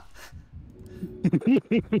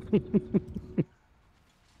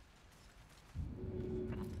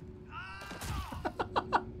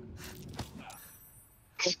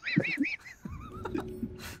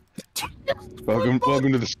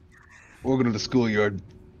 Welcome to the schoolyard.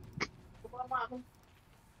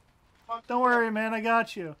 Don't worry, man. I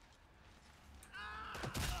got you.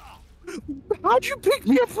 How'd you pick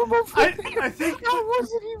me up from over there? I think I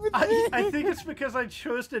wasn't even there. I think it's because I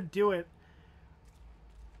chose to do it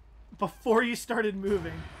before you started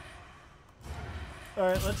moving. All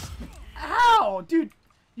right, let's. Ow, dude!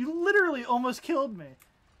 You literally almost killed me.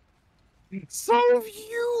 So have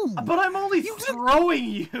you. But I'm only throwing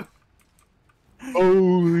you.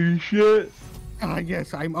 Holy shit. I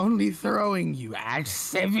guess I'm only throwing you at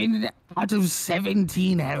 7 out of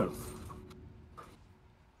 17 health.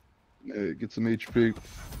 Get some HP.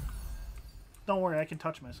 Don't worry, I can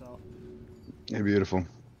touch myself. Hey, beautiful.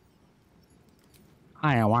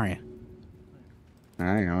 Hi, how are you?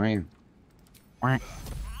 Hi, how are you?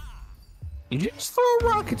 Did you just throw a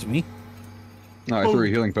rock at me? No, I threw a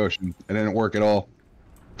healing potion. It didn't work at all.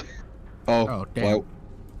 Oh, damn. Well,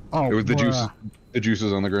 Oh, it was the juice. bruh. The juice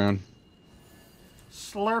was on the ground.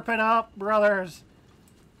 Slurp it up, brothers.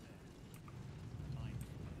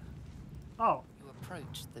 Oh. You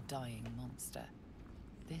approach the dying monster.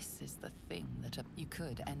 This is the thing that you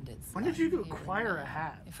could end its When life did you here acquire and a now,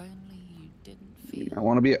 hat? If only you didn't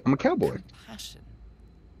feel. I'm a cowboy. Compassion.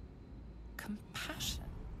 Compassion.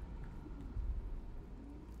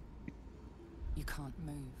 You can't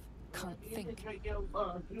move. Can't think.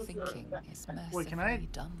 Thinking is mercifully Wait, can I?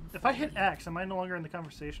 done. If I hit X, am I no longer in the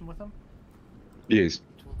conversation with him? Yes.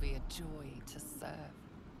 It will be a joy to serve.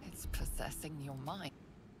 It's possessing your mind.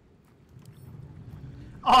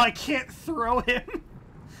 Oh, I can't throw him.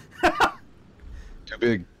 Too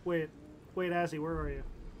big. Wait, Azzy, where are you?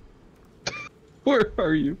 Where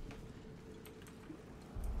are you?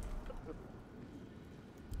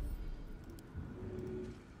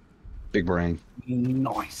 Big brain.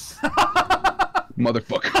 Nice.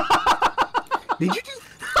 Motherfucker. Did you just...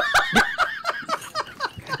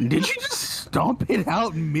 Did you just stomp it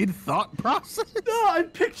out mid-thought process? No, I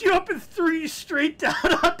picked you up and threw you straight down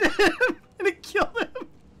onto him, and it killed him.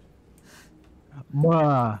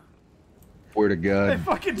 Bruh. Swear to I God.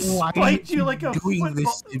 fucking Why spiked are you like a doing football.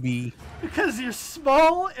 this to me? Because you're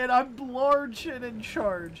small and I'm large and in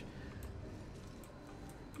charge.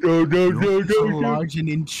 No, You're so large and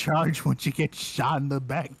in charge once you get shot in the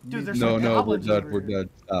back. Dude, there's No, some we're goblins done. over We're here. done.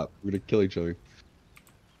 Stop. We're gonna kill each other.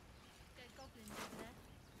 There's goblins over there.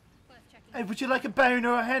 Worth checking. Hey, would you like a bone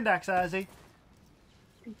or a hand axe, Azzy?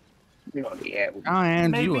 I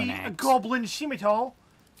hand you Maybe an a axe. goblin scimitar?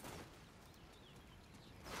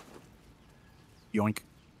 Yoink.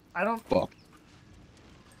 I don't. Fuck.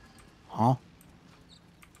 Huh?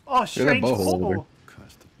 Oh, that strange bowhole over portal.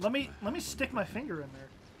 Let me stick my finger in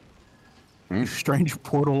there. Strange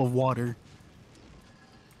portal of water.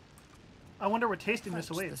 I wonder what tasting this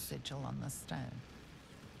Approach the awaits. sigil on the stone.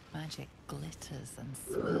 Magic glitters and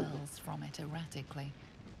swirls from it erratically,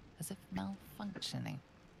 as if malfunctioning.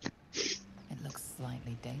 It looks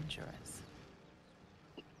slightly dangerous.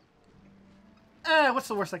 What's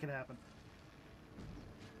the worst that could happen?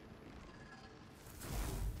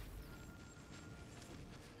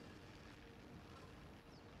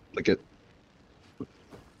 Lick it.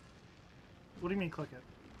 What do you mean, click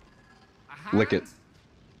it? Lick it.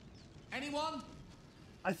 Anyone?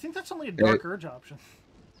 I think that's only a dark urge option.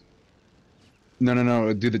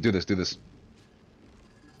 No. Do this.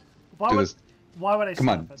 Why Do would? this. Why would I Come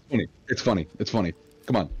on. stop it? It's funny. It's funny.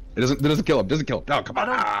 Come on. It doesn't kill him. Doesn't kill him. No, come on.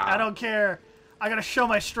 I don't care. I gotta show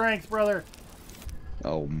my strength, brother.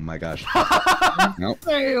 Oh my gosh. Nope.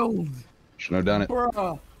 Failed. Shouldn't have done it.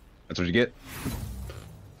 Bruh. That's what you get.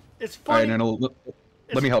 It's All right, funny. no.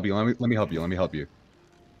 Let me help you. Let me help you.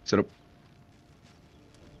 Sit up.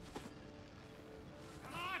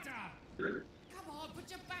 Come on, put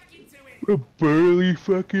your back into it. We're barely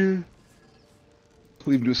fucking.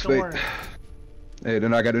 Leave him to his Don't fate. worry. Hey,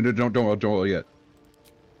 then I got to don't roll yet.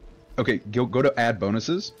 Okay, go to add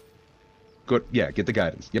bonuses. Get the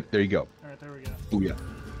guidance. Yep, there you go. All right, there we go. Oh yeah.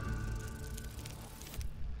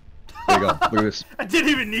 There you go. Look at this. I didn't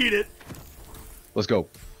even need it. Let's go.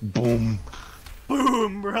 Boom.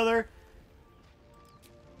 Boom, brother.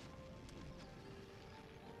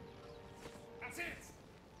 That's it.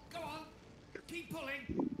 Go on. Keep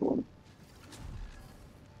pulling.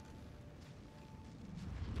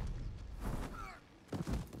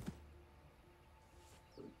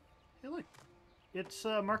 Hey, look. It's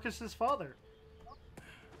Marcus's father.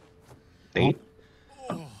 Eight.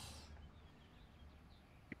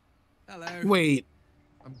 Hello. Wait,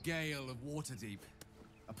 I'm Gale of Waterdeep.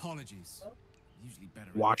 Apologies. Usually better.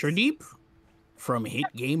 at Waterdeep? From hit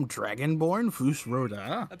game Dragonborn Fus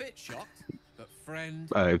Roda? A bit shocked, but friend.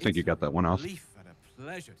 I think you got that one off. Relief and a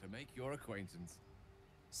pleasure to make your acquaintance.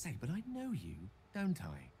 Say, but I know you, don't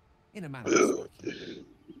I? In a manner of speaking.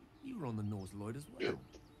 You were on the North Lloyd as well.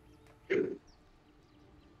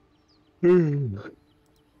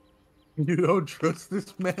 You don't trust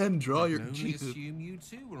this man? Draw I your can only Jesus. assume you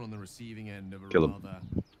too were on the receiving end of a Kill him. rather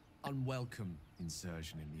unwelcome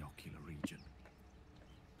insertion in the ocular region.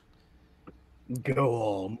 Go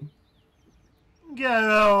on. Get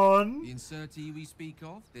on. The insertee we speak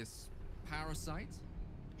of, this parasite,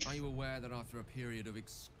 are you aware that after a period of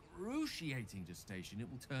excruciating gestation, it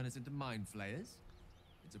will turn us into mind flayers?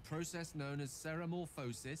 It's a process known as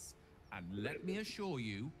ceramorphosis, and let me assure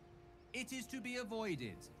you, it is to be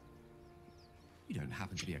avoided. You don't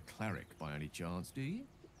happen to be a cleric by any chance, do you?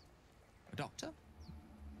 A doctor?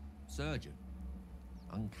 Surgeon?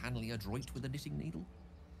 Uncannily adroit with a knitting needle?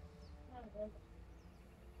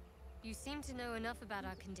 You seem to know enough about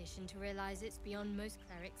our condition to realize it's beyond most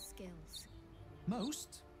clerics' skills.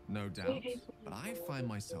 Most? No doubt. But I find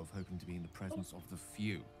myself hoping to be in the presence of the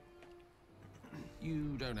few.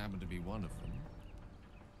 You don't happen to be one of them.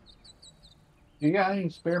 You got any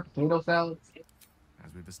spare potato salad?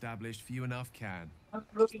 As we've established, few enough can. I'm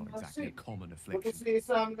It's looking not to exactly a see. common Look affliction. and see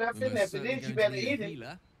something that's We're in there. most If it certainly is, you going better to need eat a it.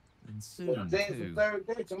 healer, and soon Today's the too. third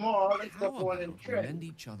day. Tomorrow, let's How go for an about we trip. lend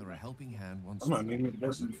each other a helping hand once I'm not more, even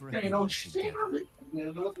listening. for a Ain't healer no shit. together.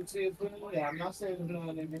 Look and see if I'm not saying there's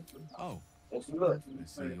nothing in there. Oh, Let's look. I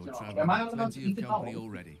see you're Am traveling I with allowed to plenty eat of the company bone?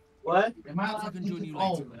 already. What? Am I Perhaps I allowed can to join eat you the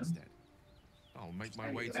later bone? instead. I'll make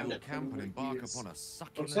my way to your camp and embark upon a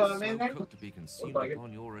succulent So, I slow mean, that- cook to be consumed like it.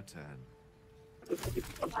 upon your return.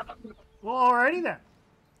 Well, alrighty then.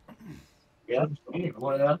 Yeah.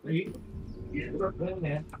 What else to eat? In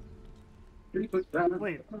there.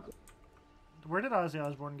 Wait. Where did Ozzy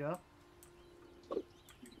Osbourne go?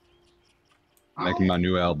 Making my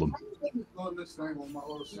new album. On this thing with my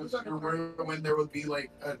little sister, when there would be like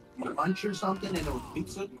a lunch or something and it was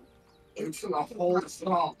pizza, it's a whole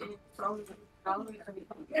song.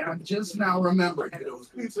 And I'm just now remembering it was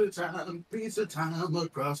pizza time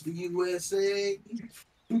across the USA.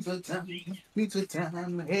 Pizza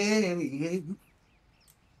time, hey, hey.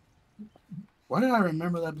 Why did I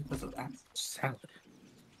remember that? Because of that salad.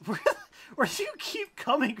 Where do you keep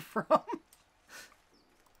coming from?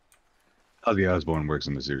 Ozzy Osbourne works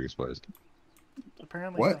in mysterious ways.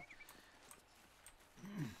 Apparently What? so.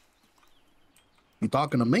 You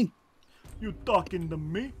talking to me? You talking to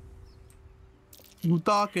me? You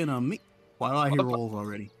talking to me? Why do I hear rolls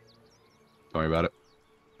already? Don't worry about it.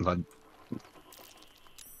 Fine.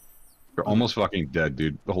 You're almost fucking dead,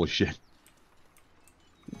 dude. Holy shit.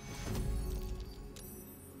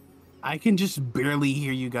 I can just barely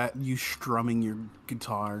hear you strumming your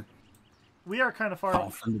guitar. We are kind of far off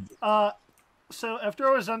off. from the- So after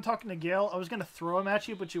I was done talking to Gale, I was gonna throw him at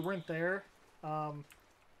you, but you weren't there.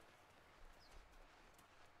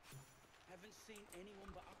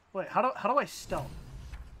 Wait, how do I stealth?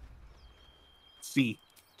 C.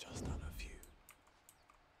 Just on a few.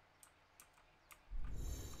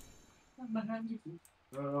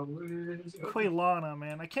 Quaylana,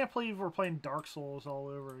 man, I can't believe we're playing Dark Souls all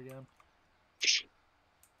over again.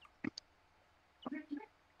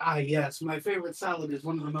 Ah, yes, my favorite salad is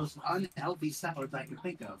one of the most unhealthy salads I can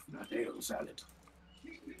think of. Potato salad.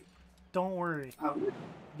 Don't worry, Oh,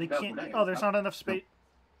 they no, can't. no, Oh, there's no. not enough space.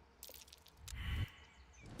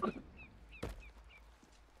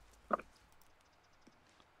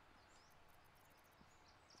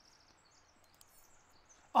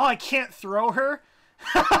 Oh, I can't throw her?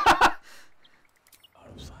 Out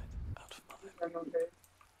of sight, out of mind.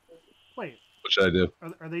 Wait, What should I do?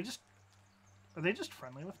 are they just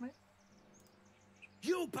friendly with me?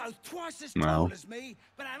 You're both twice as Well. tall as me,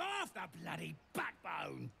 but have half the bloody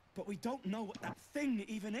backbone. But we don't know what that thing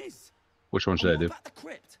even is. Which one should I What do? about the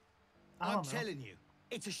crypt? I I'm don't know. telling you,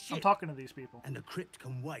 it's a shit. I'm talking to these people. And the crypt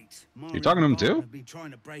can wait. You're talking to him too? I've been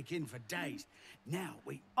trying to break in for days. Now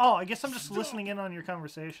we. Oh, I guess I'm just listening in on your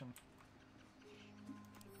conversation.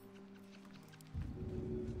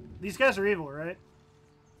 These guys are evil, right?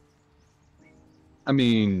 I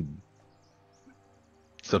mean,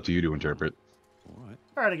 it's up to you to interpret. All right.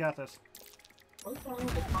 Alright, I got this.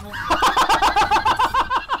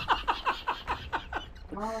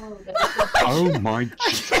 Oh my.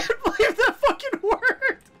 I can't believe that fucking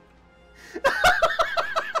worked!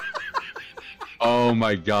 Oh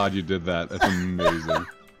my god, you did that. That's amazing.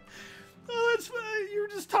 Oh, that's funny. You were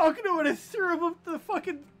just talking to him and I threw him up the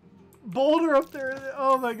fucking boulder up there.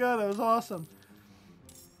 Oh my god, that was awesome.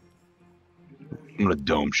 I'm gonna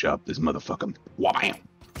dome shop this motherfucker. Wow. I'm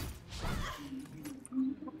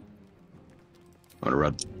gonna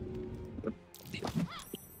run.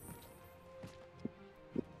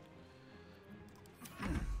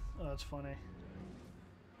 Oh, that's funny.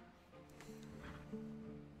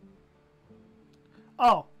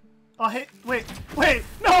 Oh. Oh, hey, wait,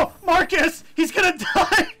 no! Marcus! He's gonna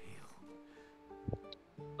die!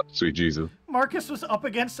 Sweet Jesus. Marcus was up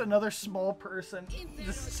against another small person,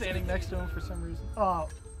 just standing next to him for some reason. Oh,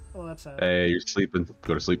 that's sad. Hey, you're sleeping.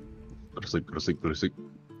 Go to sleep. Go to sleep. Go to sleep. Go to sleep.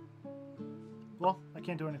 Well, I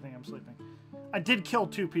can't do anything, I'm sleeping. I did kill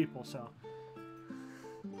 2 people, so.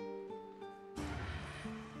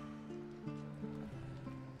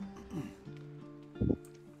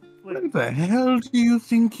 Where the hell do you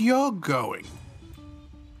think you're going?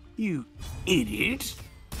 You idiot.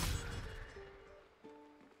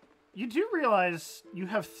 You do realize you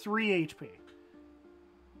have 3 HP.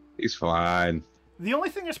 He's fine. The only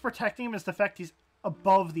thing that's protecting him is the fact he's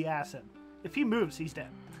above the acid. If he moves, he's dead.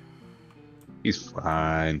 He's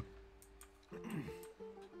fine.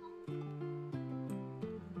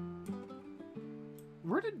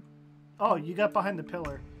 Where did? Oh, you got behind the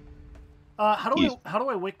pillar. How do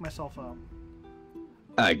I wake myself up?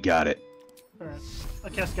 I got it. All right, I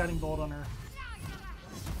cast Guiding Bolt on her.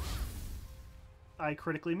 I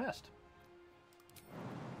critically missed.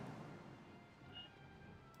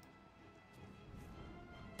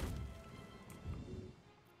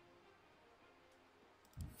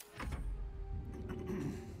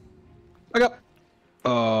 I got.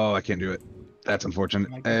 Oh, I can't do it. That's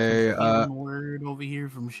unfortunate. I got Hey, some healing word over here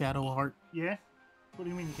from Shadowheart. Yeah? What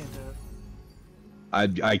do you mean you can't do it?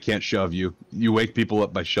 I can't shove you. You wake people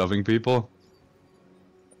up by shoving people.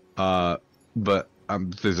 But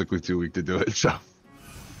I'm physically too weak to do it, so have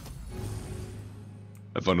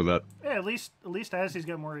fun with that. Yeah, at least Azzy's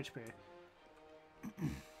got more HP.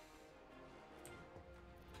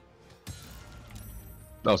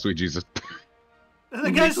 Oh, sweet Jesus.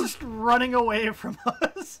 The guy's just running away from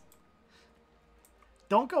us.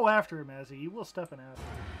 Don't go after him, Azzy. You will step in after.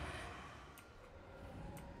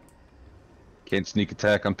 Can't sneak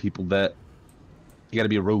attack on people that... You gotta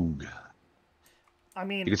be a rogue. I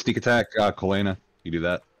mean... You can sneak attack Kalena. You do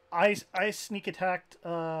that. I sneak attacked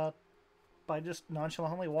by just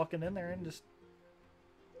nonchalantly walking in there and just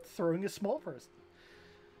throwing a small person.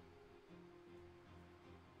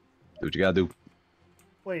 Do what you gotta do.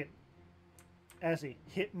 Wait. Azzy,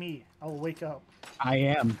 hit me. I'll wake up. I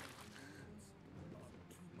am.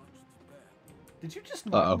 Did you just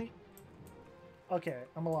knock Uh-oh. me? Okay,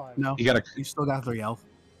 I'm alive. No, you still got 3 health.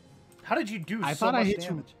 How did you do I so thought much I hit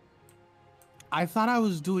damage? you. I thought I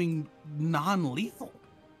was doing non-lethal.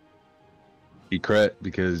 He crit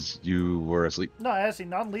because you were asleep. No, Azzy,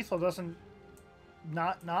 non-lethal doesn't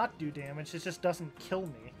not do damage. It just doesn't kill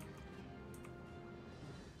me.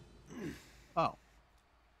 Oh.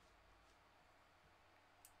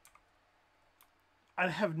 I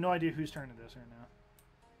have no idea whose turn it is right now.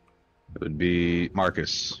 It would be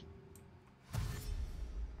Marcus.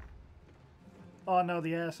 Oh no,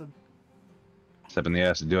 the acid. Step in the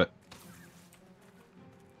ass and do it.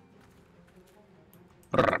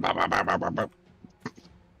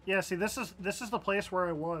 Yeah, see, this is the place where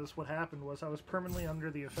I was. What happened was I was permanently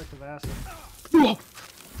under the effect of acid.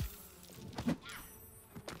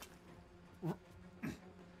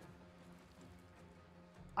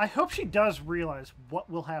 I hope she does realize what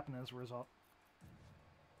will happen as a result.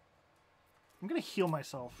 I'm gonna heal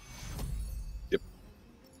myself. Yep.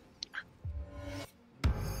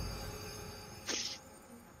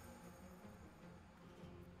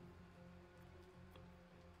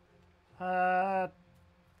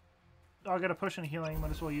 I got a push and healing.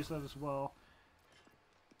 Might as well use that as well.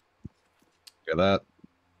 Got that.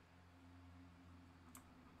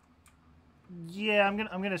 Yeah, I'm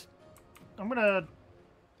gonna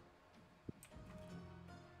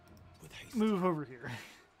move over here.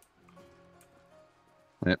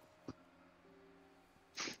 Yep.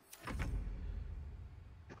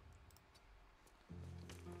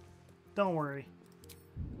 Don't worry.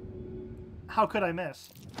 How could I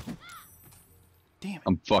miss? Damn it.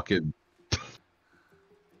 I'm fucking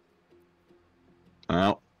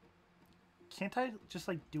out. Can't I just,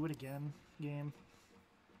 like, do it again, game?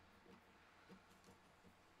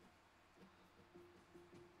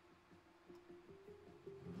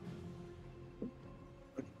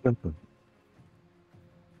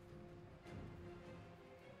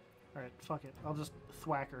 Alright, fuck it. I'll just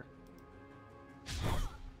thwack her.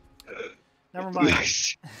 Never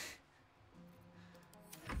mind.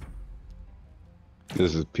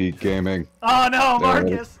 This is Pete Gaming. Oh no,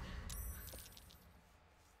 Marcus!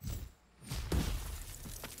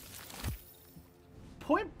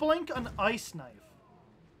 Point blank an ice knife.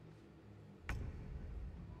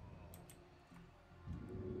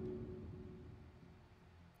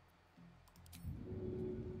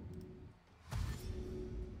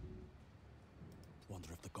 Wonder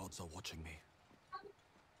if the gods are watching me.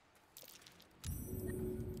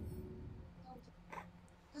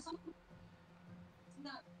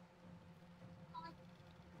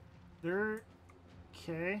 They're...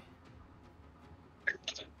 okay.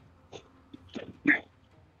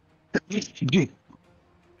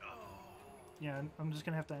 Yeah, I'm just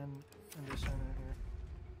gonna have to end this turn right here.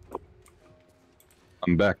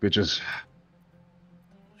 I'm back, bitches.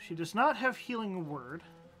 She does not have healing word.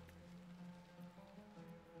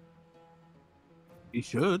 You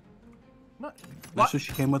should. No, That's what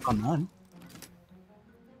she came with on none.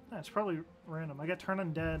 That's probably random. I got turn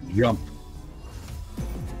undead. Jump.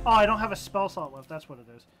 Oh, I don't have a spell slot left. That's what it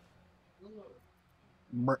is.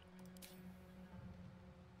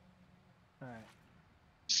 Alright.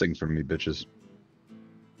 Sing for me, bitches.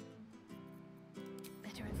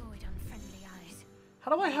 Better avoid unfriendly eyes.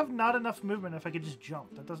 How do I have not enough movement if I could just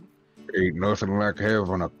jump? That doesn't... Ain't nothing like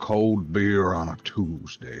having a cold beer on a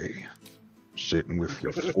Tuesday. Sitting with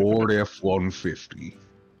your Ford F-150.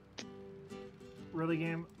 Really,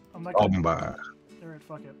 game? I'm not gonna... By. Alright,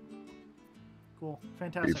 fuck it. Cool.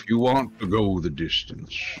 Fantastic. If you want to go the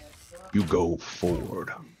distance, you go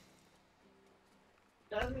Ford.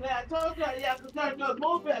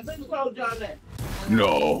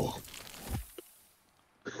 No.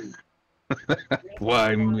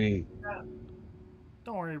 Why me?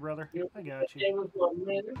 Don't worry, brother. I got you.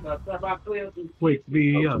 Wake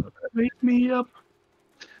me up. Wake me up.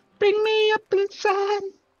 Bring me up inside.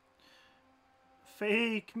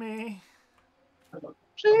 Fake me.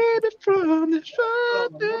 Save it from the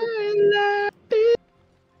light.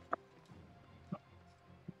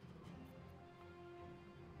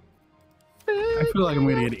 I feel like I'm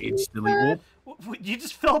gonna get instantly. You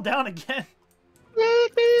just fell down again.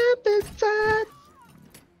 Wake me up inside.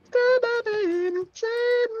 Come up and set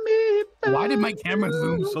me free. Why did my camera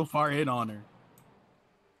zoom so far in on her?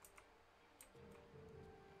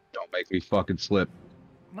 Don't make me fucking slip.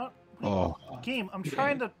 Not. Oh. Game, I'm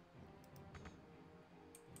trying to.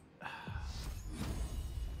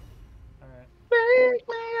 Alright. Wake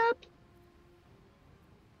me up.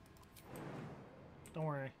 Don't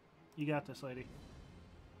worry. You got this, lady.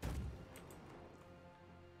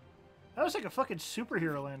 That was like a fucking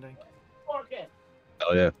superhero landing.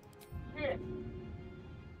 Hell yeah.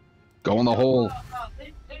 Go in the hole.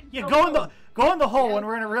 Yeah, go in the hole when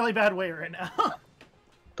we're in a really bad way right now.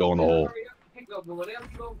 Go in the hole.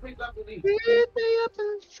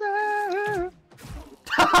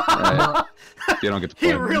 You don't get to play.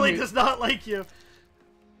 He really does not like you.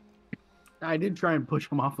 I did try and push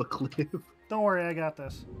him off a cliff. Don't worry, I got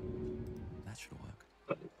this. That should work.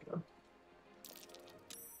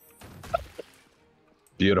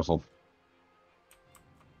 Beautiful.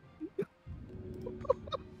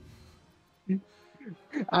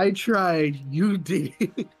 I tried. You did.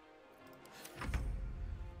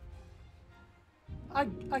 I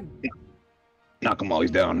Knock them while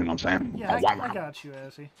he's down, you know what I'm saying? yeah, I got you,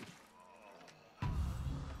 Azzy.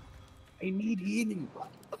 I need healing.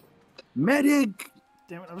 Medic.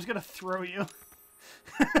 Damn it, I was gonna throw you.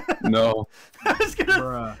 No. I was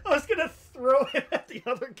gonna throw him at the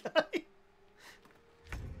other guy.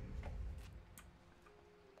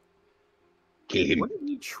 Kill him. What did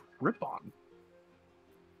he trip on?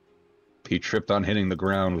 He tripped on hitting the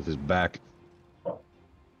ground with his back.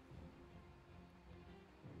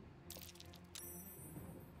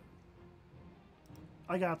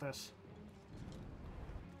 I got this.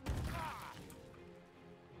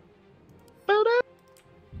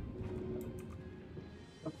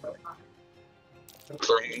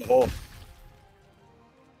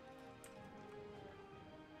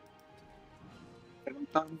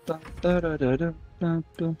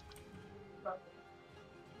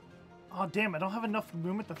 Oh damn, I don't have enough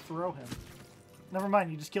movement to throw him. Never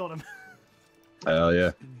mind, you just killed him. Hell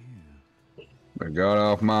yeah. They got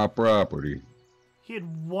off my property. He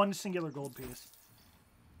had one singular gold piece.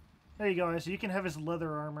 There you go, so you can have his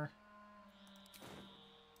leather armor.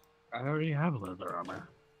 I already have leather armor.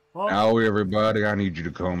 Well, Now everybody, I need you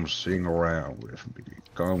to come sing around with me.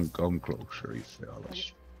 Come closer, you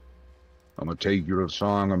fellas. I'm gonna take you to the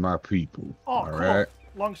song of my people. oh, all cool. right?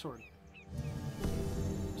 Longsword.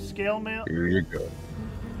 Scale mail. Here you go.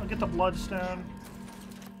 I'll get the bloodstone.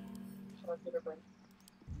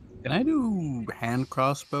 Can I do hand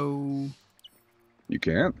crossbow? You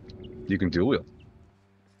can't. You can dual wield.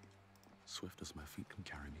 Swift as my feet can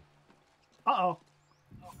carry me. Uh-oh.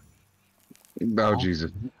 Oh,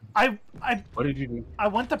 Jesus. What did you do? I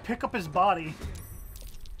went to pick up his body.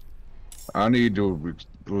 I need to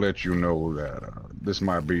let you know that this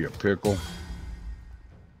might be a pickle.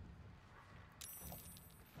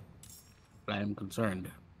 I am concerned.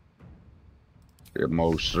 It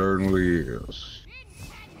most certainly is.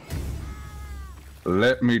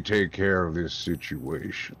 Let me take care of this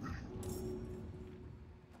situation.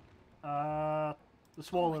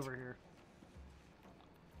 This wall over here.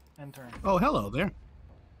 And turn. Oh, hello there.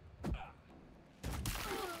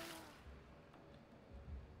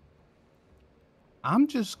 I'm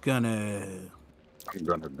gonna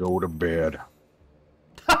go to bed.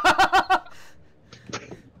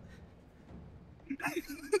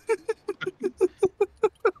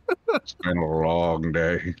 It's been a long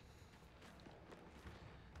day.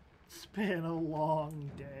 It's been a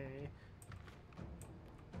long day.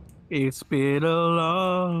 It's been a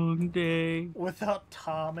long day. Without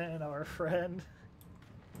Tom and our friend.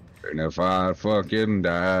 And if I fucking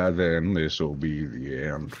die, then this'll be the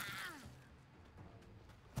end.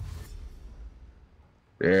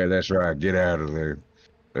 Yeah, that's right. Get out of there.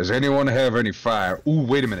 Does anyone have any fire? Ooh,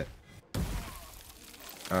 wait a minute.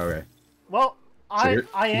 Okay. Well, So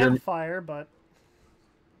I am fire, but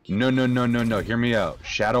no. Hear me out.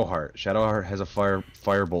 Shadowheart. Shadowheart has a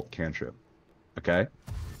firebolt cantrip. Okay.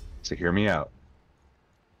 So hear me out.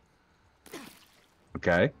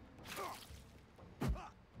 Okay.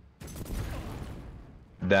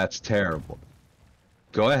 That's terrible.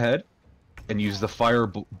 Go ahead and use the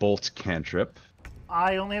firebolt cantrip.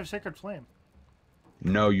 I only have Sacred Flame.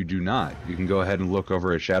 No, you do not. You can go ahead and look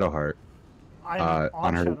over at Shadowheart.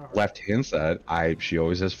 On her left-hand side, she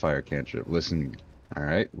always has fire cantrip. Listen, all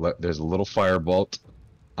right. There's a little firebolt.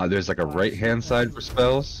 There's like a right-hand side for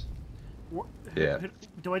spells. Yeah.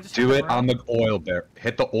 Do I just do it on the oil barrel?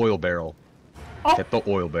 Hit the oil barrel. Oh. Hit the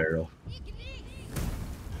oil barrel.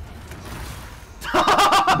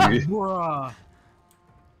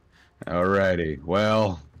 Alrighty.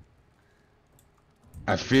 Well,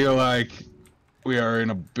 I feel like we are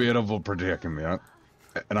in a bit of a predicament,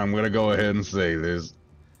 and I'm gonna go ahead and say this.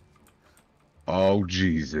 Oh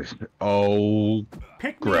Jesus! Oh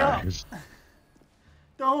Pick me up.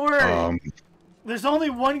 Don't worry. There's only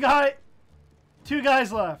one guy, 2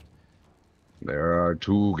 guys left. There are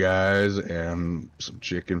 2 guys and some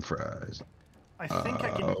chicken fries. I think I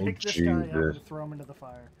can pick this guy up and throw him into the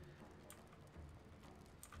fire.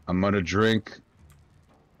 I'm gonna drink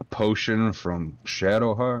a potion from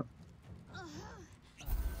Shadowheart.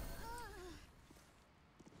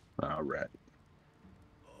 All right.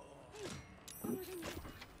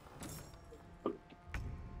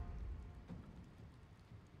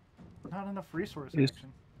 Not enough resource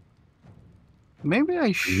action. Maybe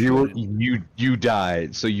I should. You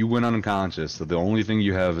died, so you went unconscious. So the only thing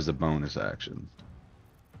you have is a bonus action.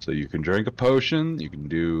 So you can drink a potion. You can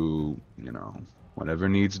do, you know, whatever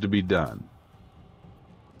needs to be done.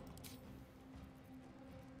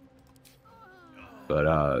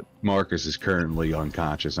 But Marcus is currently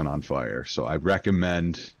unconscious and on fire, so I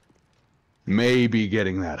recommend maybe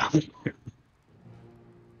getting that up.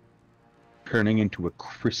 Turning into a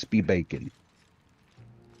crispy bacon.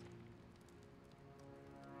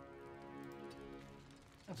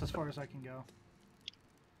 That's as far as I can go.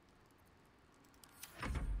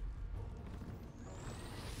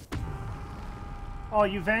 Oh,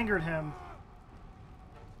 you vanguard him.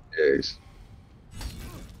 Yes.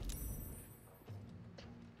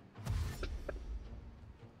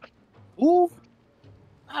 Ooh.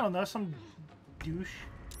 I don't know, some douche.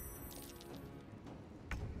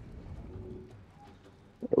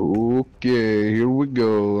 Okay, here we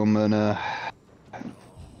go. I'm gonna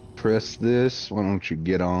press this. Why don't you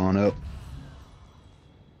get on up?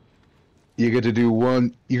 You get to do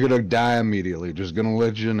one. You're gonna die immediately. Just gonna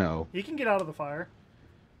let you know. He can get out of the fire.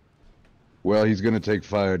 Well, he's gonna take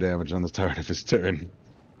fire damage on the start of his turn.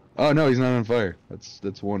 Oh no, he's not on fire.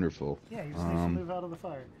 That's wonderful. Yeah, he just needs to move out of the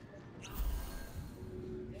fire.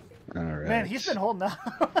 All right. Man, he's been holding out.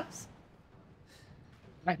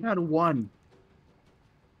 I had 1.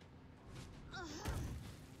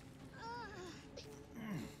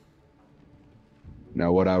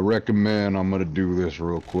 Now, what I recommend, I'm gonna do this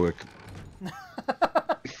real quick.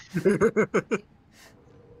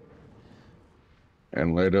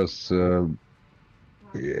 And let us, yeah.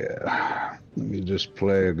 Let me just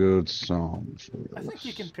play a good song for us. I think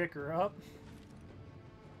you can pick her up.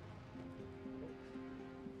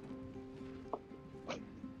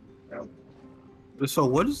 So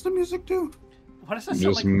what does the music do? What does that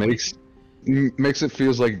sound like? Makes it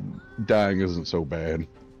feels like dying isn't so bad.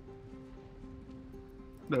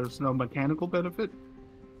 There's no mechanical benefit?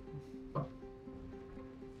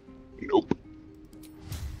 Nope.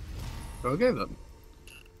 Okay then.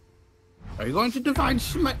 Are you going to Divine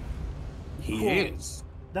Smite? He Cool. is.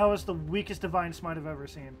 That was the weakest Divine Smite I've ever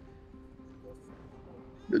seen.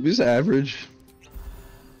 It was average.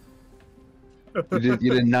 You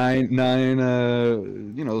did 9,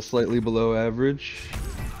 you know, slightly below average.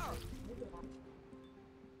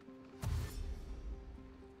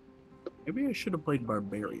 Maybe I should have played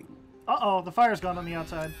Barbarian. Uh-oh, the fire's gone on the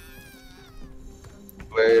outside.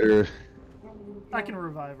 Later. I can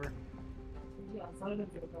revive her. Let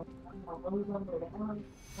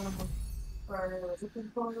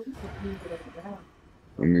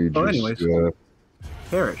me just, anyways.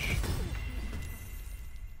 Perish.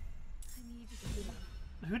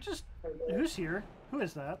 Who's here? Who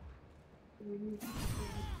is that?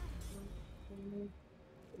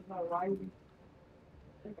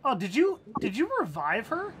 Oh, did you revive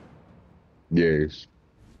her? Yes.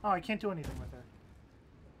 Oh, I can't do anything with her.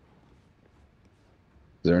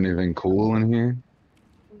 there anything cool in here?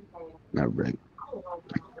 Not right.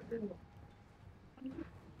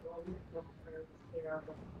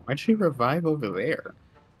 Why'd she revive over there?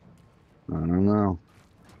 I don't know.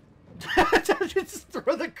 Just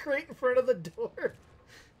throw the crate in front of the door.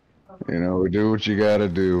 You know, do what you gotta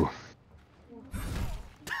do.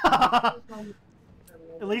 At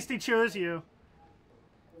least he chose you.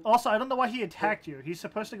 Also, I don't know why he attacked you. He's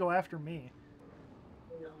supposed to go after me.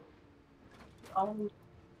 I'm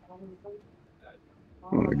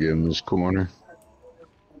gonna get in this corner.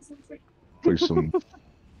 Play some.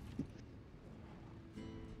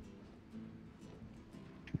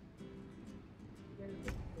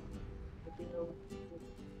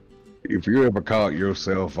 If you ever caught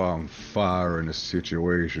yourself on fire in a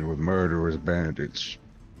situation with murderous bandits,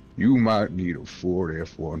 you might need a Ford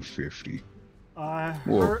F-150. I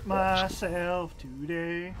hurt myself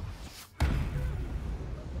today.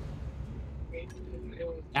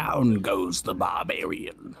 Down goes the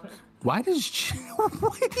barbarian. Why did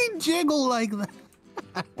he jiggle like that?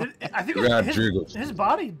 I think his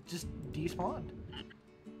body just despawned.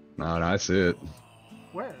 No, that's it.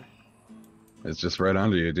 Where? It's just right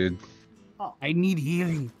under you, dude. Oh. I need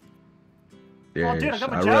healing. Yes, oh, dude, I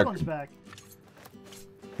got my javelins back.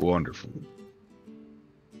 Wonderful.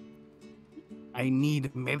 I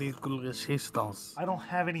need medical assistance. I don't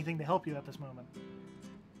have anything to help you at this moment.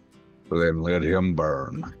 Then let him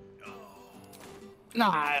burn.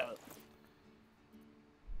 Nah.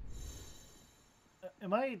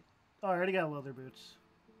 Am I... Oh, I already got leather boots.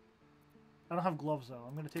 I don't have gloves, though.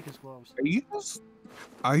 I'm gonna take his gloves.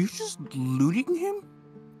 Are you just looting him?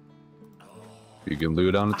 You can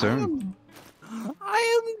loot on a turn.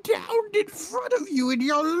 I am down in front of you and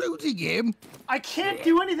you're looting him. I can't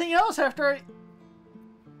do anything else after I...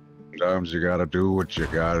 Sometimes you gotta do what you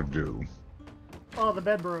gotta do. Oh, the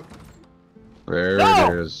bed broke. There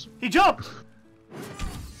it is. He jumped!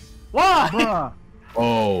 Why? Bruh.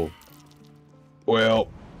 Oh. Well,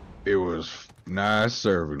 it was nice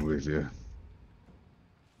serving with you.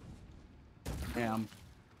 Damn.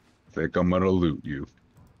 Think I'm gonna loot you.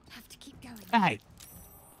 Have to keep going. Hey.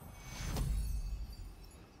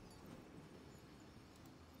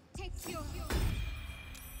 Take your...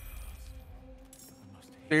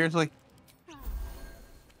 Seriously?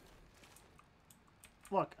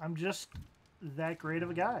 Look, I'm just that great of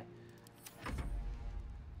a guy.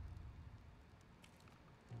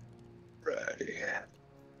 Right.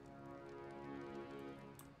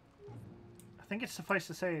 I think it's suffice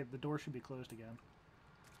to say the door should be closed again.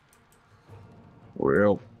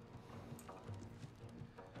 Well.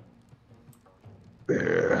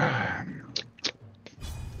 There.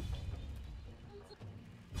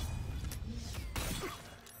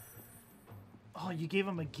 Oh, you gave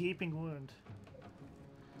him a gaping wound.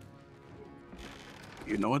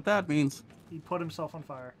 You know what that means. He put himself on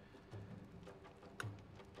fire.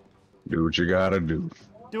 Do what you gotta do.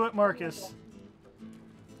 Do it, Marcus.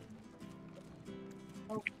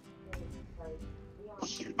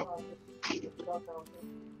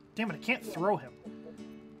 Damn it, I can't throw him.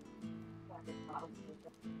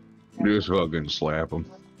 Just fucking slap him.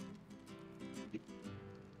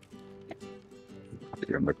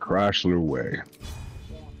 In the Chrysler way.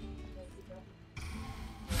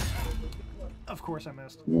 Of course I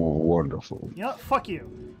missed. Oh, wonderful. You know what? Fuck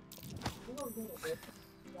you.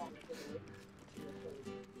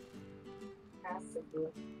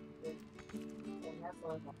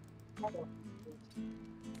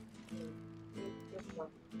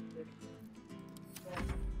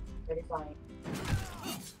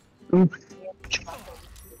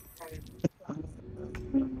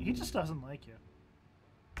 He just doesn't like you.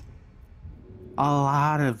 A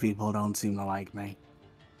lot of people don't seem to like me.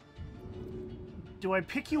 Do I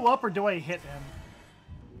pick you up or do I hit him?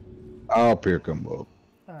 I'll pick him up.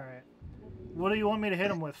 Alright. What do you want me to hit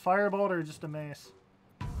him with? Firebolt or just a mace?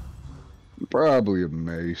 Probably a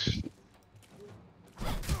mace.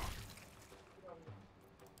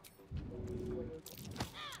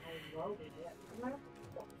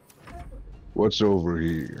 What's over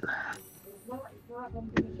here?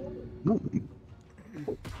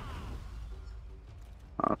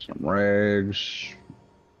 Some rags.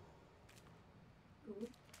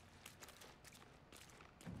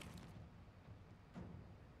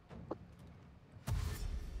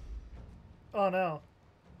 Oh no.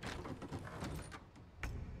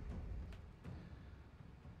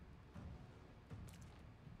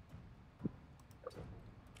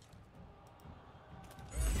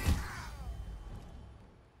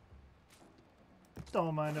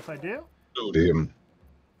 Don't mind if I do. Loot him.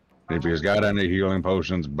 If he's got any healing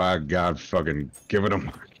potions, by God, fucking give it him.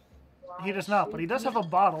 He does not, but he does have a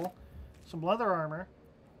bottle, some leather armor,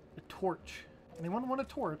 a torch. Anyone want a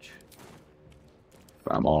torch?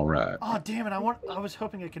 I'm all right. Oh damn it! I was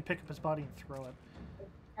hoping I could pick up his body and throw it.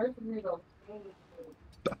 I'm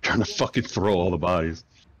trying to fucking throw all the bodies.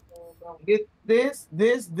 Get this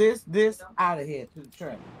out of here to the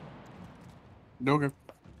train. Okay.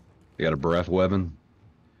 You got a breath weapon?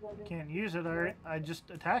 Can't use it. I just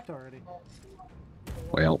attacked already.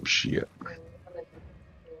 Well, shit.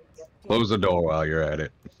 Close the door while you're at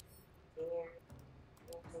it.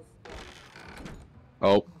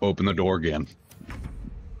 Oh, open the door again.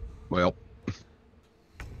 Well.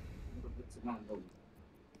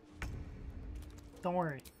 Don't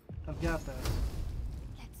worry, I've got this.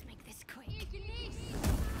 Let's make this quick.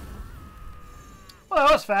 Well,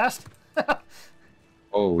 that was fast.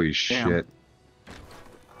 Holy shit.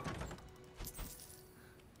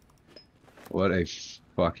 What a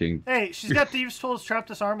fucking... Hey, she's got thieves' tools trapped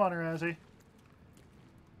this arm on her, Azzy.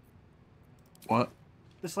 What?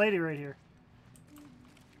 This lady right here.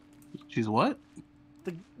 She's what?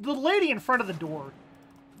 The lady in front of the door.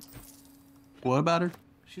 What about her?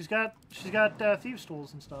 She's got thieves'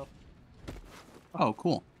 tools and stuff. Oh,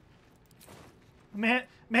 cool. Man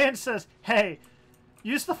says, "Hey,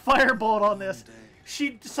 use the firebolt on this."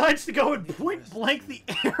 She decides to go and point blank the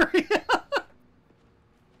area.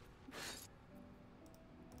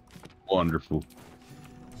 Wonderful.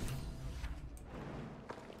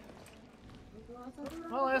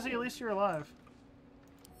 Well, Azzy, at least you're alive.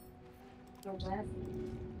 I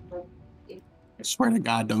swear to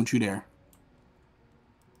God, don't you dare.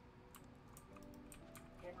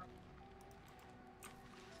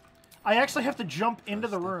 I actually have to jump into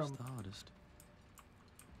the room.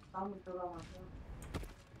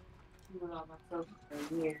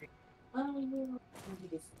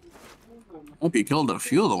 Hope you killed a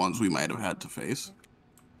few of the ones we might have had to face.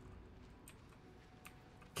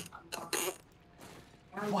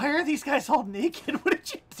 Why are these guys all naked? What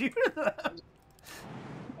did you do to them?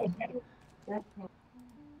 You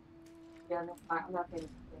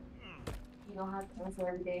don't have to answer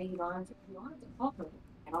every day. You don't have to talk to them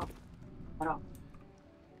at all.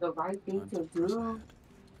 The right thing to do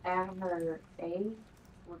at her age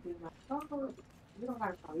would be like, oh, you don't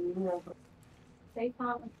have to, you know, stay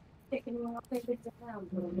calm, taking you out, take it down.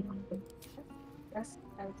 That's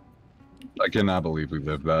I cannot believe we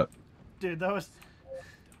lived that. Dude, that was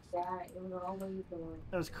it was always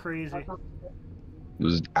that was crazy. It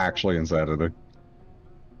was actually insanity.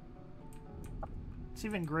 It's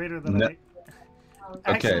even greater than I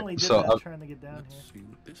Okay, accidentally did so that trying to get down here.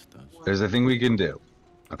 there's a thing we can do,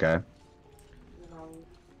 okay?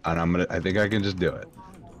 And I think I can just do it.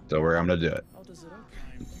 So I'm gonna do it.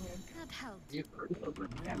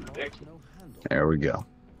 There we go.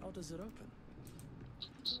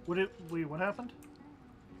 Wait, what happened?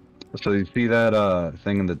 So you see that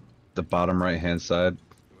thing in the bottom right hand side?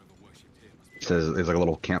 It says there's like a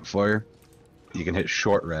little campfire. You can hit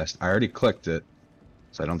short rest. I already clicked it,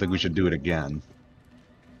 so I don't think we should do it again.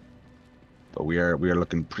 But we are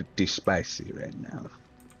looking pretty spicy right now.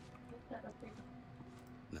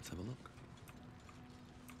 Let's have a look.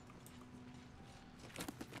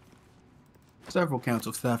 Several counts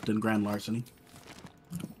of theft and grand larceny.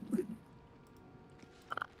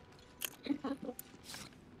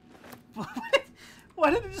 Why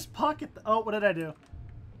did it just pocket? Oh, what did I do?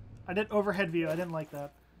 I did overhead view. I didn't like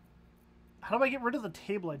that. How do I get rid of the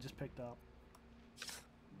table I just picked up?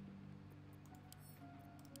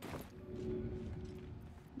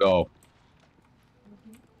 No.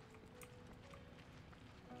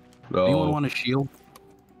 No. Anyone want a shield?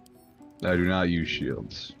 I do not use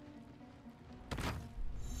shields.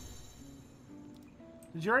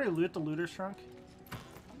 Did you already loot the looter's trunk?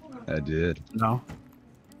 I did. No.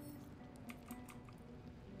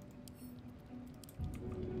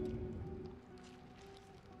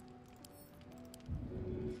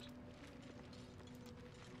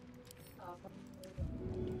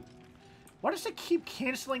 Why does it keep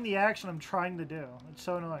canceling the action I'm trying to do? It's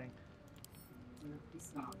so annoying.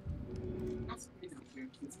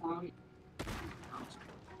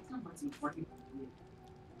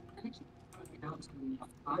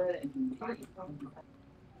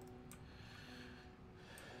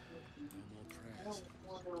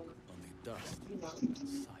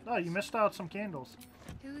 Oh, you missed out some candles.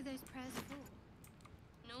 Who are those prayers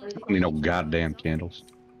for? I need no goddamn candles.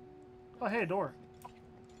 Oh, hey, a door.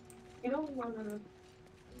 You don't want to.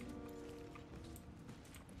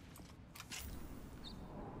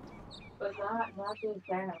 But not just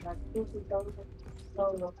that. Like, this is so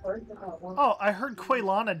the first thing I want. Oh, I heard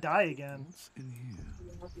Quaylana die again.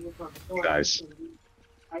 Guys.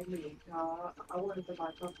 I mean, I wanted to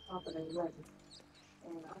buy something and ready.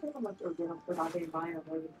 And I think I'm gonna go get them because I didn't buy them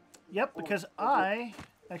already. Yep, because I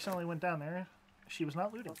accidentally went down there. She was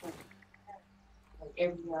not looting. Like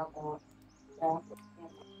every year I bought that.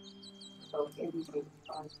 So everything's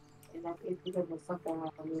fine. And that's it's because it's something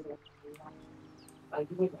I need to like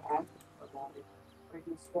you didn't ask about it. Or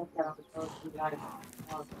you stepped out and told you got it.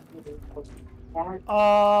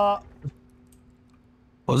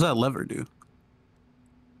 What does that lever do?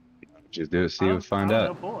 Just do it, see what find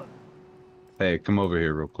out. Hey, come over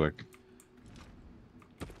here real quick.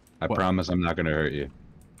 I promise I'm not gonna hurt you.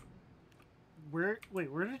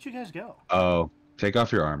 Wait, where did you guys go? Oh, take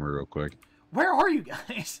off your armor real quick. Where are you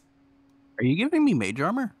guys? Are you giving me mage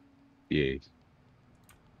armor? Yeah.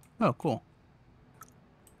 Oh, cool.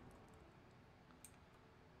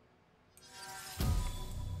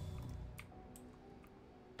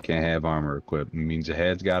 Can't have armor equipped. It means the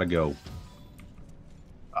head's gotta go.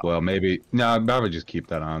 Well, maybe... No, I'd probably just keep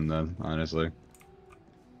that on then, honestly.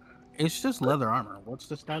 It's just leather armor. What's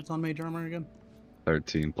the stats on mage armor again?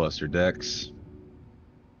 13 plus your dex.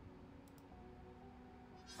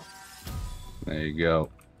 There you go.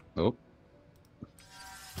 Oh.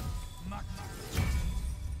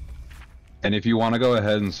 And if you want to go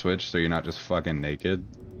ahead and switch so you're not just fucking naked,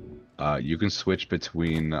 you can switch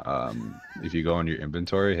between, if you go in your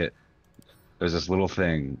inventory, there's this little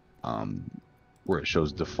thing, where it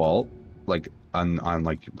shows default, like, on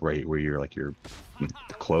like, right where your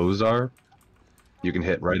clothes are. You can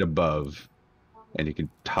hit right above, and you can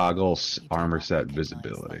toggle armor set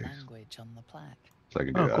visibility. So I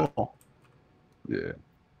can do that. Cool. Yeah.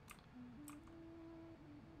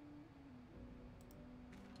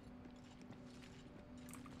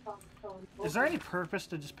 Is there any purpose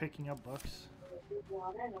to just picking up books?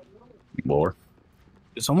 More?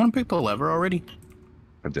 Did someone pick the lever already?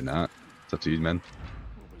 I did not. It's up to you, man.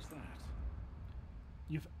 What was that?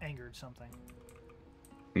 You've angered something.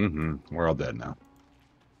 Mm-hmm. We're all dead now.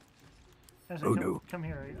 Azzy, Oh, no. Come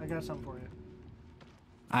here. I got something for you.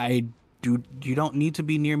 You don't need to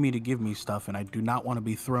be near me to give me stuff, and I do not want to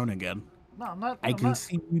be thrown again. No, I'm not. I can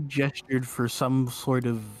see you gestured for some sort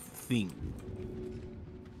of thing.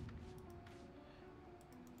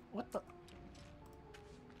 What the?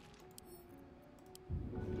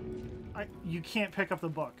 You can't pick up the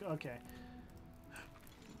book. Okay.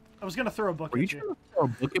 I was gonna throw a book Were you at you. trying to throw a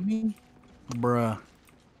book at me? Bruh.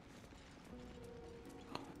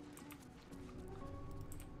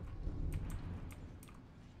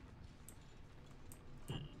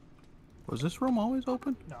 Was this room always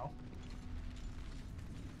open? No.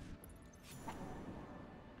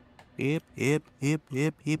 Hip hip hip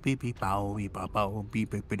hip hip hip hip bow beep bow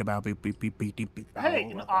beep beep beep bow beep beep beep beep beep. Hey,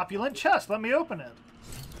 an opulent chest. Let me open it.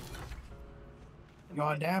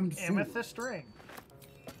 Goddamn amethyst ring.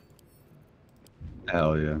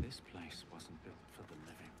 Hell yeah. This place wasn't built for the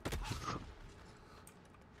living.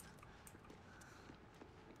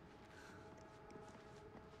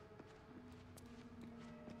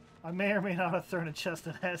 I may or may not have thrown a chest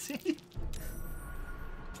at Azzy.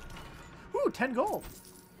 Ooh, 10 gold.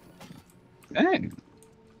 Dang.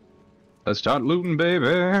 Let's start looting, baby.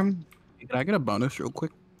 Can I get a bonus real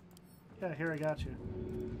quick? Yeah, here I got you.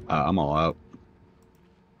 I'm all out.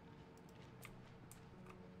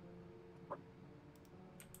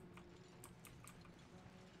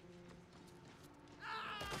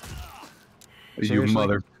 You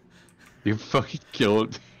mother. You fucking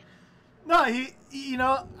killed. No,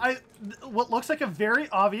 what looks like a very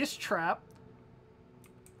obvious trap.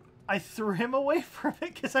 I threw him away from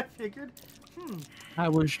it because I figured, I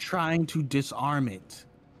was trying to disarm it.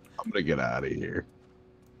 I'm gonna get out of here.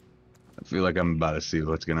 I feel like I'm about to see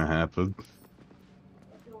what's gonna happen.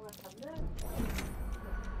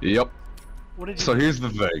 Yep. What did you So do? here's the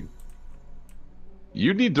thing.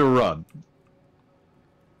 You need to run.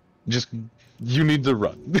 You need to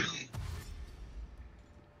run.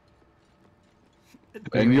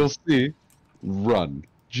 And you'll see. Run.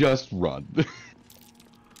 Just run.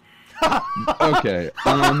 Okay.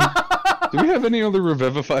 Do we have any other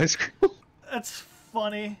Revivify scroll? That's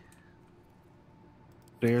funny.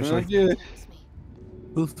 Seriously. Yeah.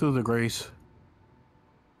 Move through the grace.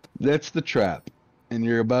 That's the trap. And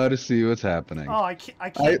you're about to see what's happening. Oh, I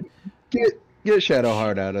can't. Get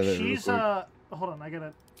Shadowheart out of there. She's real quick. hold on, I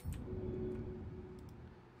gotta.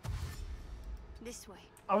 This way.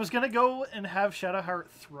 I was gonna go and have Shadowheart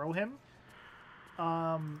throw him.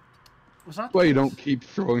 Was not. Well, you don't keep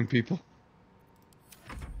throwing people.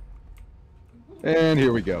 And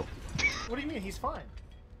here we go. What do you mean? He's fine.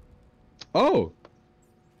 Oh.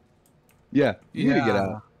 Yeah, you need to get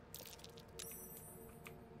out.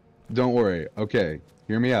 Don't worry. Okay,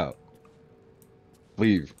 Hear me out.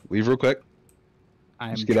 Leave real quick.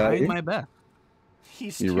 I'm Just get out of trying here. my best.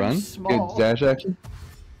 He's You too run. small. Good dash action.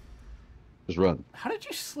 Just run. How did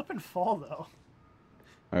you slip and fall though?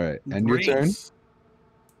 All right, end your turn. Grace.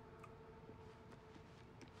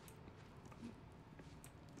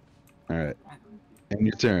 All right, end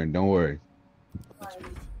your turn. Don't worry.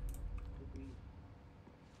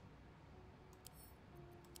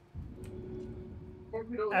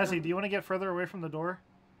 Azzy, do you want to get further away from the door?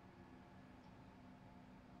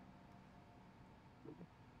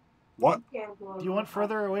 What? Do you want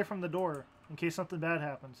further away from the door in case something bad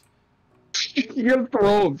happens? You're gonna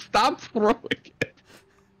throw him. Stop throwing it.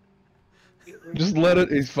 Just let it.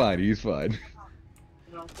 He's fine. He's fine.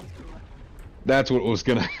 That's what was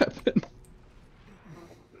gonna happen.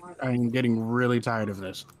 I'm getting really tired of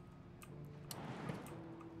this.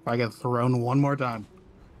 If I get thrown one more time.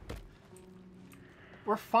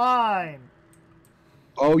 We're fine.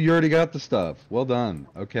 Oh, you already got the stuff. Well done.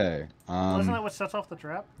 Okay. Wasn't that what sets off the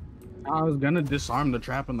trap? I was gonna disarm the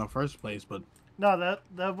trap in the first place, but No,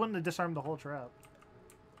 that wouldn't have disarmed the whole trap.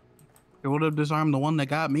 it would have disarmed the one that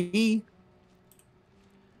got me.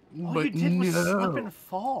 All But you did was slip no. and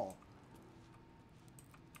fall.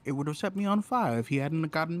 It would have set me on fire if he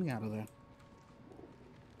hadn't gotten me out of there.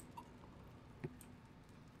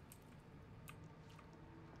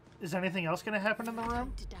 Is anything else going to happen in the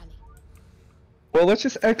room? Well, let's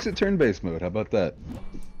just exit turn-based mode. How about that?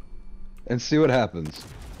 And see what happens.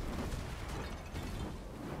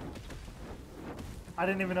 I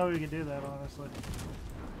didn't even know we could do that, honestly.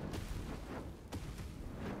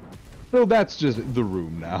 So that's just the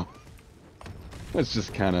room now. That's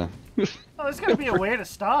just kind of. Oh, there's got to be a way to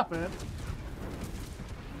stop it.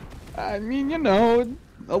 I mean, you know,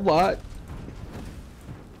 a lot.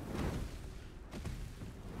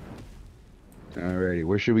 Alrighty,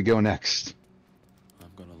 where should we go next?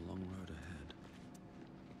 I've got a long road ahead.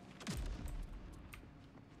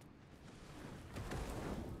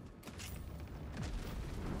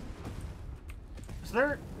 Is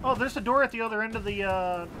there... Oh, there's a door at the other end of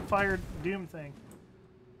the fire doom thing.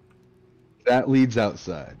 That leads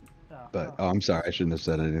outside. Oh, But, oh, I'm sorry, I shouldn't have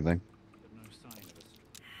said anything.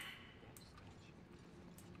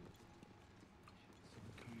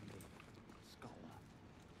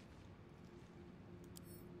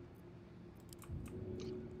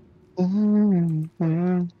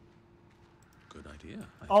 Good idea.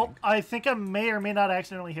 I think I may or may not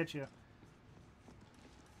accidentally hit you.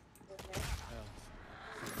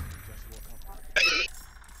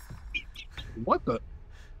 What the?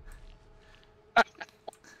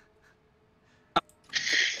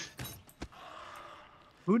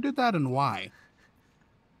 Who did that and why?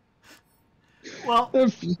 Well...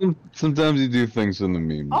 Sometimes you do things in the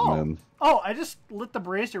memes, man. Oh, I just lit the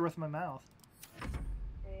brazier with my mouth.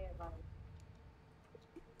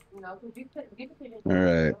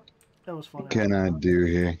 Alright. That was funny. What can I do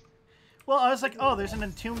here? Well, I was like, oh, there's an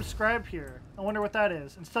entombed scribe here. I wonder what that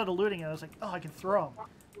is. Instead of looting it, I was like, oh, I can throw him.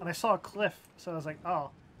 And I saw a cliff, so I was like,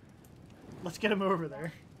 oh, let's get him over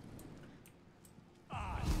there.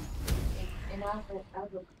 And I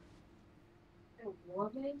was a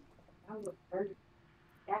woman, I was hurt.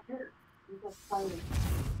 That hurt. You just fighting.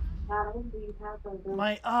 Not only do you have the...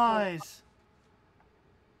 My eyes!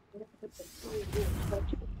 Do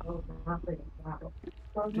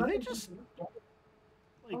they just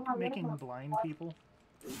like making blind people?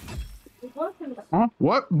 Huh?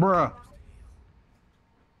 What, bruh?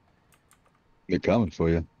 They're coming for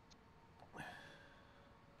you.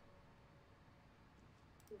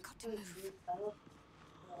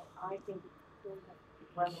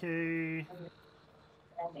 Okay.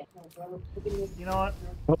 You know what?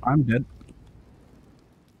 Oh, I'm dead.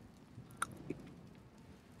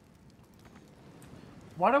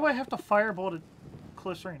 Why do I have to firebolt at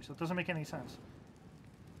close range? That doesn't make any sense.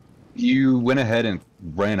 You went ahead and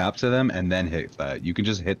ran up to them and then hit that. You can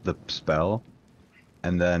just hit the spell,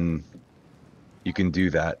 and then you can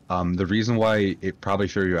do that. The reason why it probably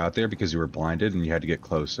threw you out there because you were blinded and you had to get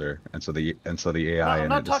closer, and so the AI No, I'm in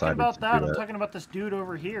not it talking decided about to that. do I'm talking about this dude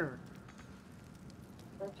over here.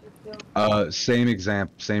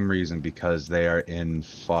 Same reason, because they are in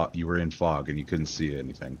fog. You were in fog and you couldn't see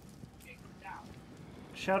anything.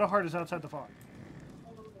 Shadowheart is outside the fog.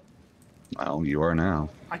 Well, you are now.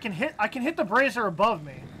 I can hit the brazier above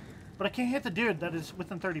me, but I can't hit the dude that is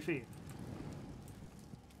within 30 feet.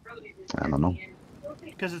 I don't know.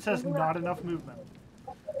 Because it says not enough movement.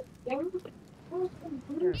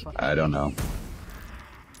 I don't know.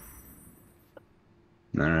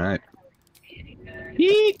 All right.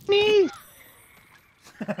 These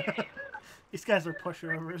guys are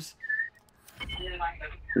pushovers.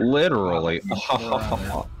 Literally.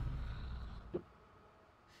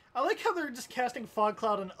 I like how they're just casting Fog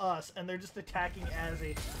Cloud on us, and they're just attacking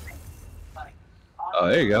Azzy. Oh,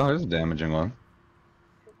 there you go. There's a damaging one.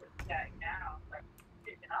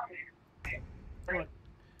 Look,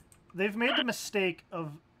 they've made the mistake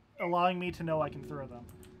of allowing me to know I can throw them.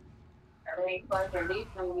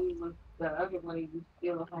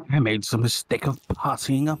 I made some mistake of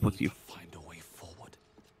partying up with you.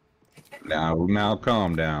 Now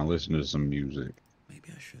calm down. Listen to some music. Maybe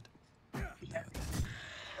I should.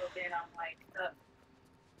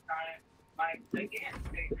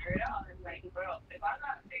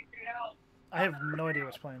 I have no idea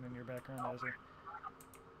what's playing in your background, Azzy.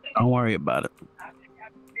 Don't worry about it.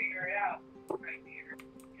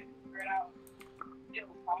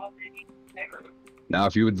 Now,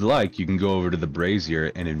 if you would like, you can go over to the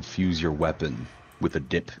brazier and infuse your weapon with a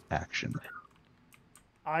dip action.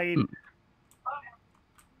 I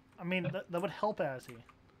mean, that would help Azzy.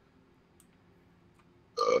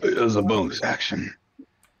 It was a bonus action.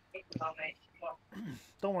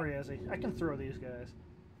 Don't worry, Azzy. I can throw these guys.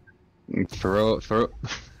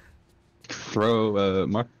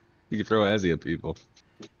 Mark. You can throw Azzy at people.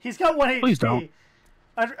 He's got 1 HP. Please don't.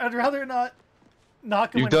 I'd rather not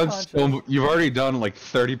knock him unconscious. You've already done like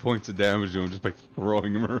 30 points of damage to him just by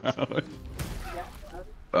throwing him around.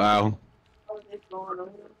 Wow.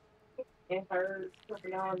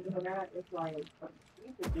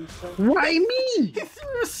 Why me? He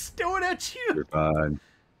threw a stone at you. You're fine.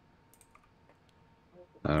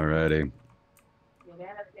 Alrighty.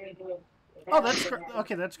 Oh, that's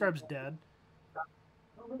okay. That scribe's dead.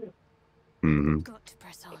 Mm-hmm. Got to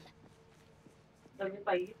press on.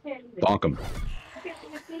 Bonk him.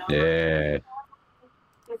 Yeah.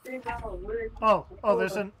 Oh,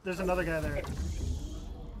 there's another guy there.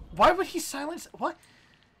 Why would he silence? What?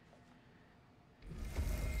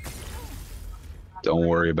 Don't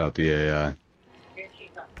worry about the AI.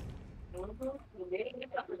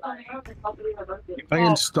 If I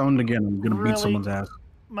get stoned again, I'm gonna Really? beat someone's ass.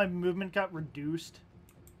 My movement got reduced.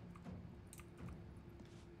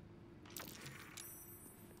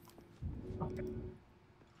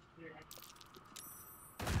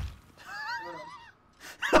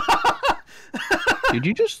 Did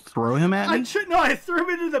you just throw him at me? No, I threw him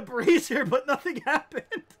into the brazier, but nothing happened.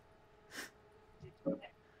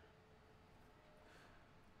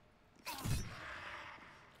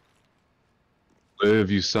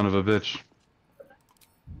 Live, you son of a bitch.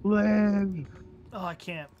 Live. Oh, I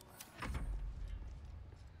can't.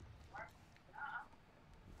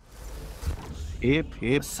 Hip,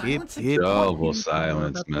 hip, hip, hip. Double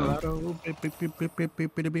silence, man. Oh,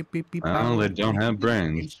 they don't have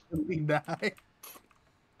brains.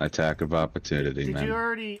 Attack of opportunity, Did man. you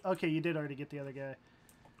already? Okay, you did already get the other guy.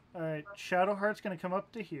 All right, Shadowheart's gonna come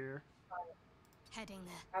up to here. Heading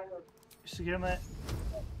there. She's gonna.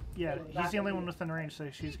 Yeah, he's the only one within range, so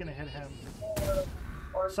she's gonna hit him.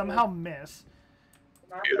 Somehow miss.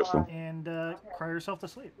 Beautiful. And cry herself to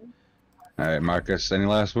sleep. All right, Marcus. Any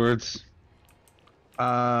last words?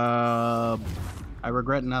 I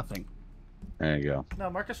regret nothing. There you go. No,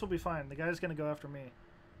 Marcus will be fine. The guy's gonna go after me.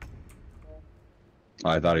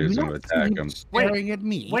 I thought he was going to attack him. Staring at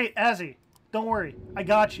me. Wait, Azzy, don't worry. I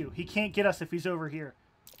got you. He can't get us if he's over here.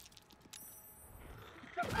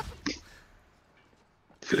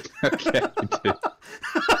 Okay, dude.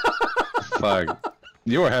 Fuck.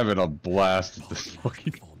 You are having a blast at this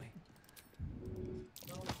fucking...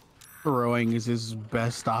 Throwing is his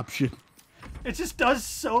best option. It just does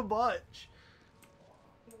so much.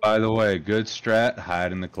 By the way, good strat,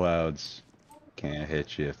 hide in the clouds. Can't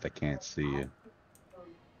hit you if they can't see you.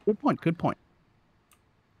 Good point, good point.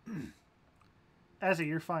 Azzy,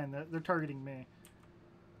 you're fine. They're targeting me.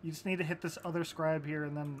 You just need to hit this other scribe here,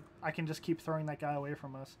 and then I can just keep throwing that guy away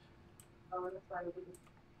from us.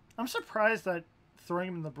 I'm surprised that throwing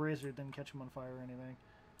him in the brazier didn't catch him on fire or anything.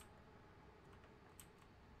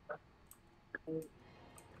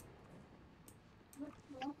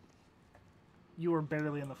 You were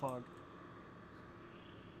barely in the fog.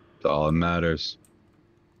 That's all that matters.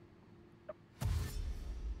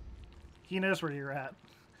 He knows where you're at.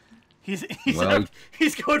 He's Well,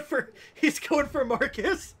 going for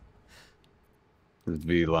Marcus. Just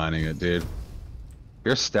V-lining it, dude.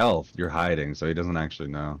 You're stealth. You're hiding, so he doesn't actually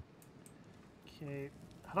know. Okay,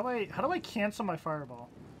 how do I cancel my fireball?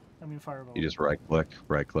 I mean fireball. You just right click.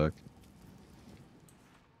 Okay,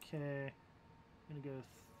 I'm gonna go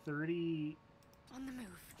 30 on the move.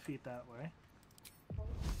 Feet that way.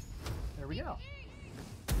 There we go.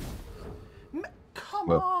 Come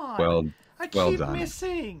on! I keep done.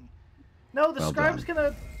 missing. No, the Well scribe's done.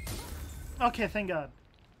 gonna. Okay, thank God.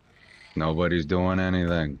 Nobody's doing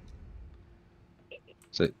anything.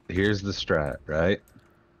 So here's the strat, right?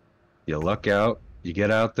 You luck out, you get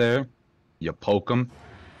out there, you poke them,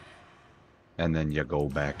 and then you go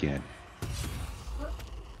back in.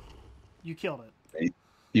 You killed it.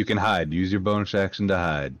 You can hide. Use your bonus action to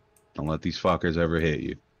hide. Don't let these fuckers ever hit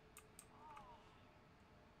you.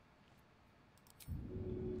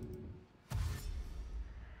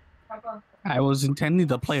 I was intending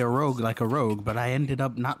to play a rogue like a rogue, but I ended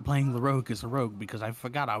up not playing the rogue as a rogue because I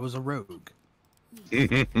forgot I was a rogue.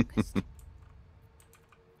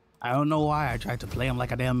 I don't know why I tried to play him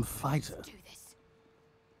like a damn fighter.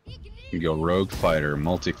 You go rogue fighter,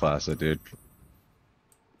 multi-class it, dude.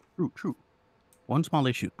 True. One small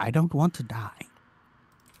issue. I don't want to die.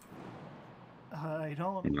 I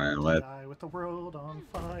don't Man, want to die with the world on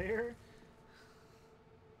fire.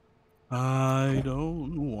 I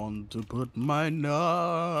don't want to put my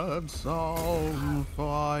nuts on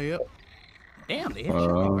fire. Damn, they hit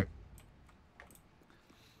you.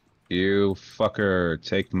 You fucker,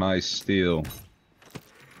 take my steel.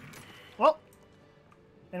 Well,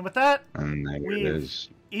 and with that, And there it we've is.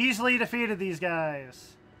 easily defeated these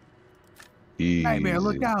guys. Easy. Nightmare,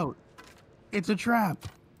 look out. It's a trap.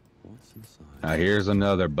 Now here's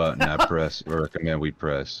another button I press, or recommend we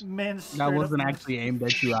press. That wasn't actually aimed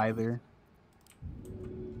at you either.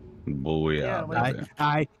 Booyah, Yeah, baby.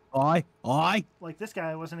 I. Like this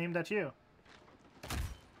guy wasn't aimed at you.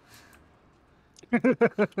 He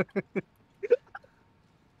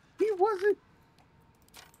wasn't.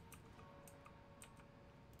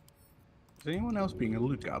 Is anyone else being a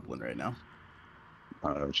loot goblin right now? I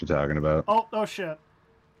don't know what you're talking about. Oh shit.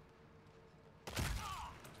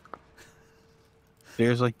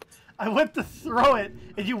 There's like... I went to throw it,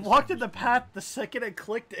 and you walked in the path the second I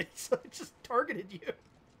clicked it, so it just targeted you.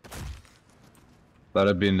 Let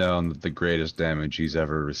it be known that the greatest damage he's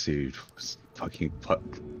ever received was fucking,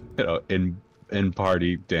 in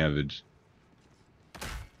party damage.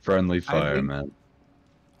 Friendly fire, man.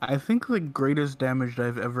 I think the greatest damage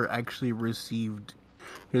I've ever actually received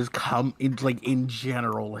has come in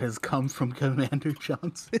general has come from Commander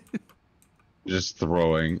Johnson. Just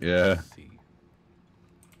throwing, yeah.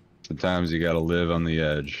 Sometimes you gotta live on the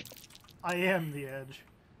edge. I am the edge.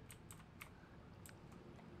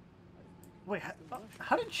 Wait,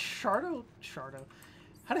 how did Shadow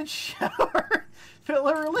how did Shadow fail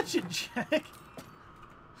a religion check?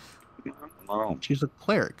 Oh. She's a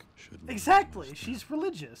cleric. Exactly, she's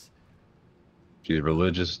religious. She's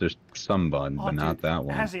religious to some bun, Oh, but not dude, that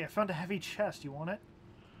one. Azzy, I found a heavy chest. You want it?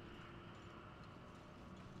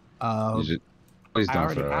 Please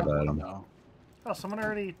don't throw it at him. No. Oh, someone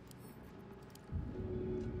already.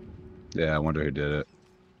 Yeah, I wonder who did it.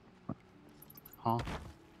 Huh?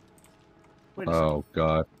 Wait a Oh, second.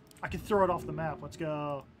 God. I can throw it off the map. Let's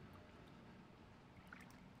go.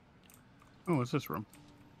 Oh, what's this room?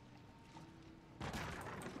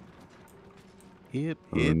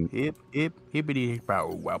 Hippity bow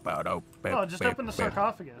wow bow. Oh, just open the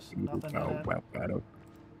sarcophagus. Nothing in it.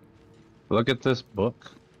 Look at this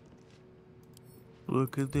book.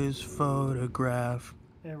 Look at this photograph.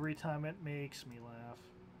 Every time it makes me laugh.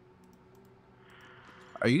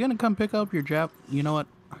 Are you gonna come pick up your Jap? You know what?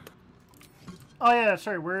 Oh yeah,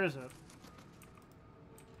 sorry. Where is it?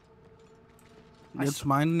 It's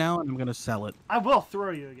mine now, and I'm gonna sell it. I will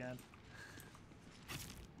throw you again.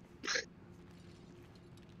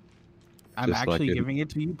 I'm Just actually like giving it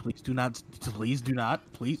to you. Please do not. Please do not.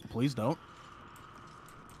 Please don't.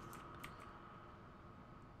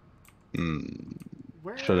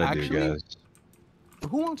 Where? Should I do, Actually, guys?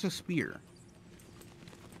 Who wants a spear?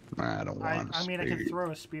 I don't want I mean, I can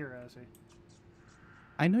throw a spear, Azzy.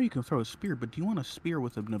 I know you can throw a spear, but do you want a spear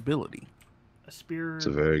with an ability? A spear. It's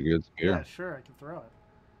a very good spear. Yeah, sure, I can throw it.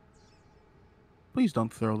 Please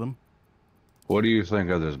don't throw them. What do you think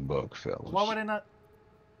of this book, fellas? Why would I not?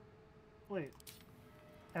 Wait,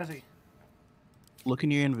 Azzy. Look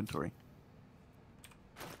in your inventory.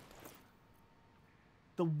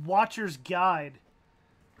 The Watcher's Guide.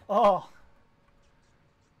 Oh.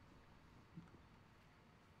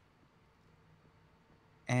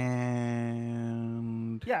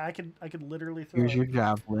 And Yeah, I could literally throw here's it. your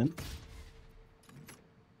javelin.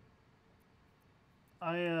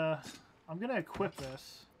 I'm gonna equip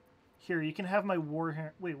this. Here, you can have my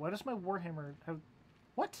warhammer. Wait, why does my warhammer have?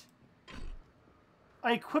 What?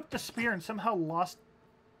 I equipped the spear and somehow lost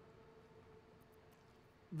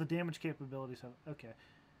the damage capabilities of it. Okay.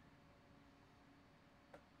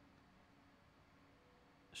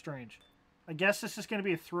 Strange. I guess this is going to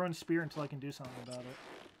be a thrown spear until I can do something about it.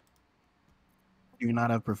 Do you not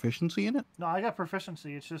have proficiency in it? No, I got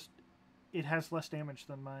proficiency. It's just it has less damage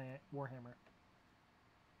than my Warhammer.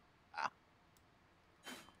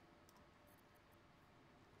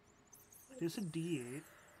 It's a D8.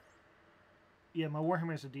 Yeah, my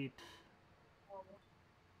Warhammer is a D8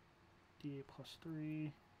 plus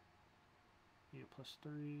 3. D8 plus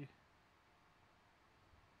 3.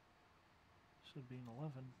 Should be an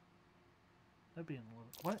 11. That'd be an 11.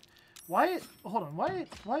 What? Why? Hold on.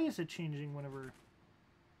 Why is it changing whenever...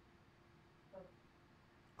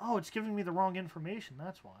 Oh, it's giving me the wrong information.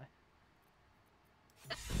 That's why.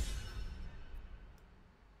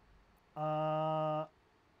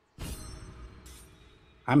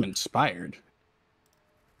 I'm inspired.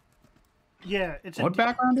 Yeah, it's what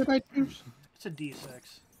background did I choose? It's a D6.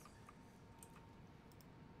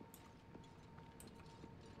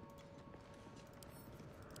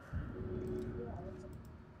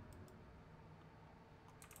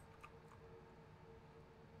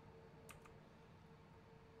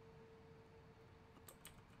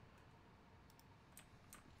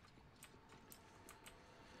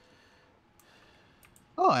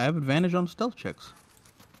 Oh, I have advantage on stealth checks.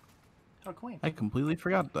 Oh, queen. I completely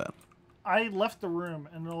forgot that. I left the room,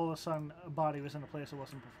 and all of a sudden, a body was in a place it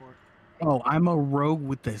wasn't before. Oh, I'm a rogue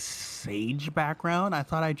with the sage background? I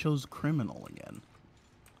thought I chose criminal again.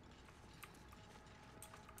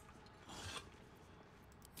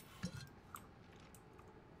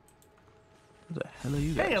 Where the hell are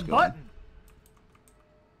you guys Hey, a going? button!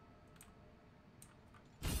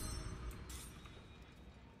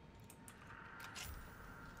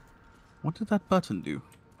 What did that button do?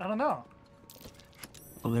 I don't know.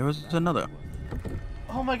 Oh, there was another.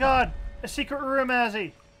 Oh my god! A secret room,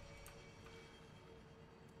 Azzy!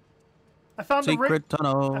 I found Secret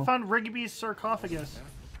tunnel. I found Rigby's sarcophagus.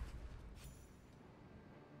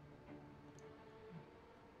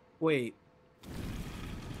 Wait.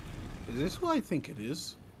 Is this who I think it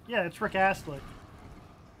is? Yeah, it's Rick Astley.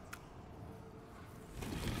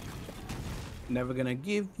 Never gonna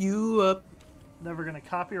give you up. Never gonna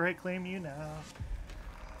copyright claim you now.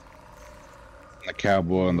 A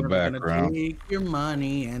cowboy in the Never background. gonna take your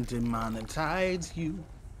money and demonetize you.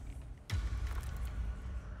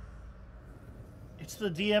 It's the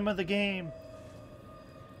DM of the game.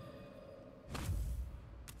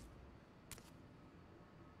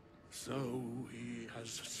 So he has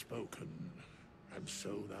spoken, and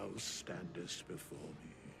so thou standest before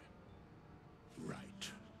me,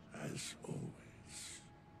 right as always.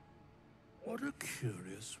 What a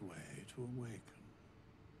curious way to awaken.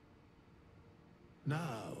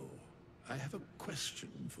 Now, I have a question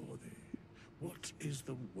for thee. What is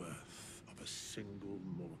the worth of a single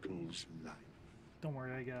mortal's life? Don't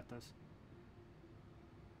worry, I got this.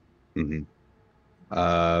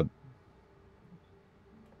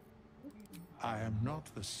 I am not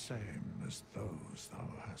the same as those thou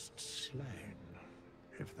hast slain,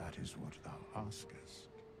 if that is what thou askest.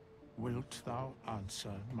 Wilt thou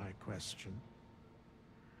answer my question?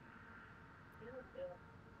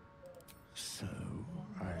 So,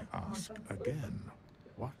 I ask again,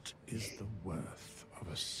 what is the worth of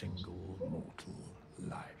a single mortal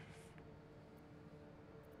life?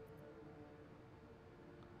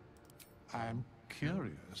 I am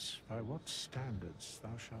curious by what standards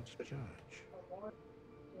thou shalt judge.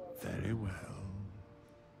 Very well.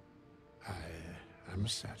 I am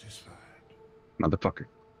satisfied. Motherfucker.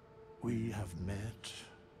 We have met,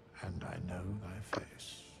 and I know thy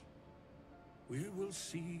face. We will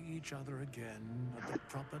see each other again at the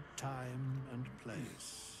proper time and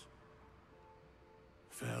place.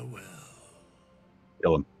 Farewell.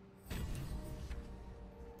 Kill him.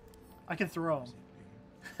 I can throw him.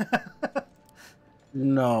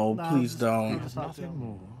 No, Nah, please just- don't. just not Nothing doing it.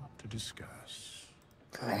 more to discuss.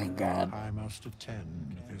 Thank God. I must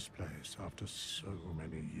attend this place after so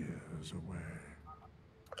many years away.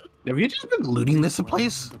 Have you just been looting this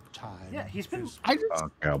place? Yeah, he's been. Oh,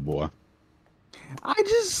 cowboy. I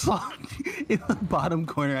just saw in the bottom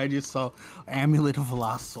corner. I just saw Amulet of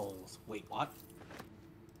Lost Souls. Wait, what?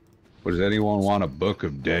 Does anyone want a book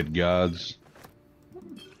of dead gods?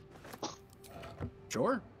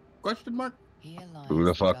 Sure? Question mark? Who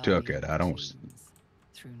the fuck took it? I don't.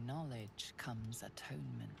 Through knowledge comes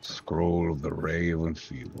atonement. Scroll of the Ray of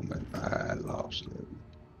Enfeeblement. I lost it.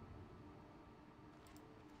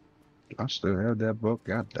 I still have that book.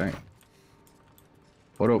 God damn.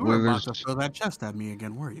 What up, You were about Withers? to throw that chest at me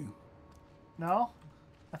again, were you? No,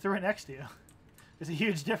 I threw it next to you. There's a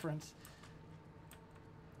huge difference.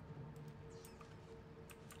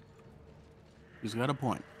 He's got a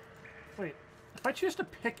point. Wait, if I choose to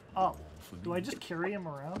pick up, do I just carry him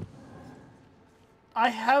around? I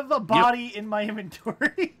have a body in my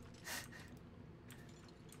inventory.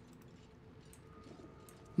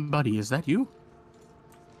 Buddy, is that you?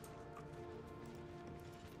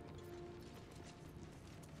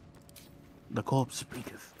 The corpse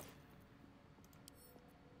speaketh.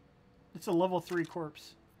 It's a level 3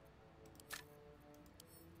 corpse.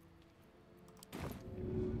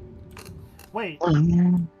 Wait.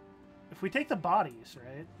 If we take the bodies,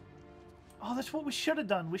 right? Oh, that's what we should have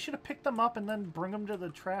done. We should have picked them up and then bring them to the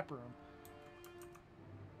trap room.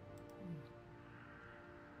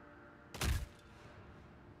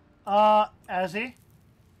 Azzy?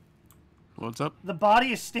 What's up? The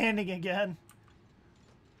body is standing again.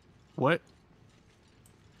 What?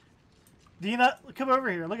 Do you not... Come over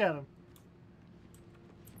here. Look at him.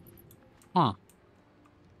 Huh.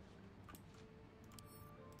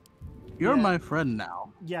 You're my friend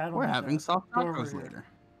now. Yeah, I don't We're want having that. soft Go over tacos here.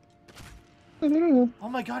 later. Oh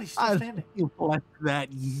my god, he's still standing. You like that.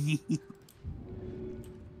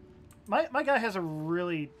 My guy has a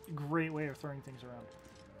really great way of throwing things around.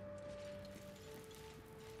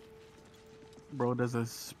 Bro does a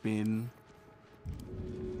spin.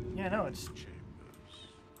 Yeah, no, it's...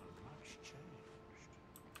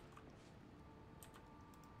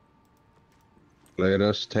 Let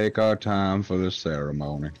us take our time for the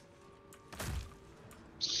ceremony.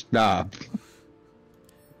 Stop.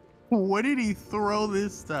 What did he throw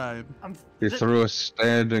this time? He threw a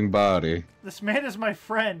standing body. This man is my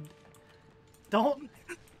friend. Don't...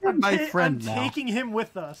 You're my friend I'm now. taking him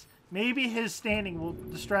with us. Maybe his standing will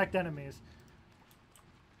distract enemies.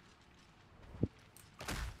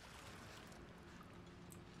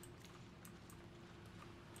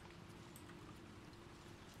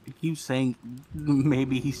 He keeps saying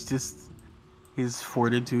maybe he's just... His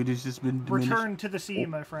fortitude has just been diminished. Return to the sea,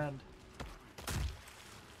 my friend.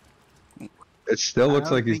 It still looks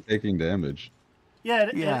like he's taking damage. Yeah,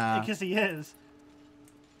 Yeah. because he is.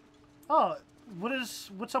 Oh,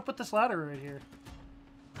 what's up with this ladder right here?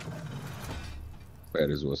 That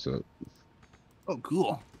is what's up. Oh,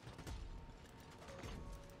 cool.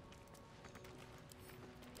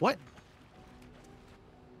 What?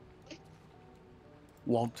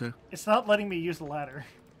 Walter. It's not letting me use the ladder.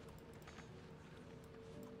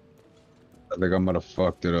 I think I might have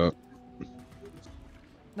fucked it up.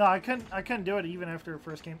 No, I couldn't do it even after it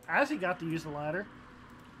first came. Azzy got to use the ladder.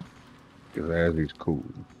 Because Azzy's cool.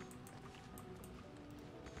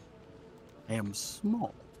 I am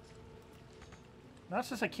small. Not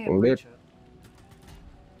since I can't Well, reach it.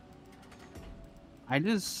 I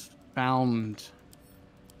just found...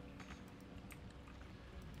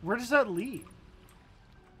 Where does that lead?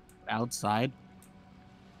 Outside.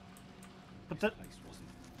 But the...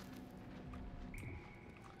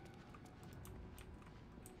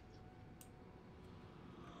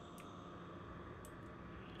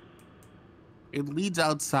 It leads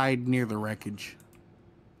outside near the wreckage.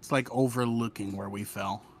 It's like overlooking where we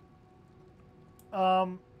fell. I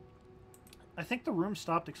think the room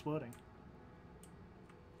stopped exploding.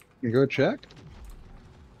 You go check?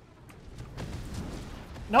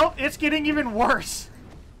 Nope, it's getting even worse.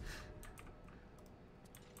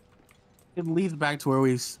 It leads back to where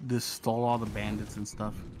we just stole all the bandits and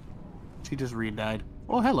stuff. She just re-died.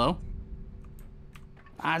 Oh, hello.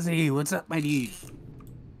 Azzy, what's up, my dude?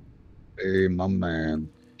 Hey, my man.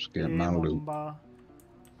 Just getting my loot. Mamba.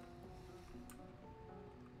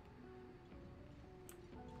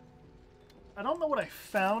 I don't know what I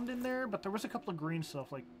found in there, but there was a couple of green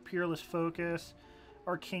stuff, like Peerless Focus,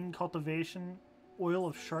 Arcane Cultivation, Oil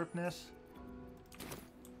of Sharpness.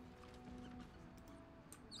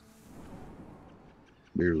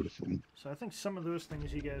 Beautiful. So I think some of those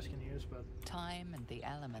things you guys can use, but... Time and the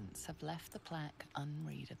elements have left the plaque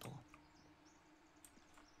unreadable.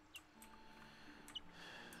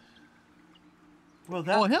 Well,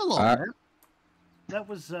 that... Oh, hello. That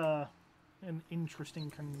was, an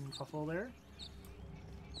interesting kerfuffle there.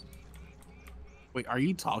 Wait, are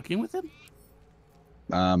you talking with him?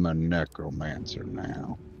 I'm a necromancer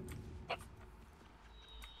now.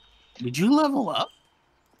 Did you level up?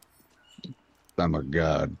 I'm a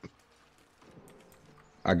god.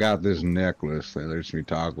 I got this necklace that lets me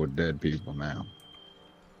talk with dead people now.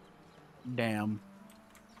 Damn.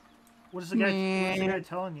 What is the guy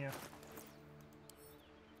telling you?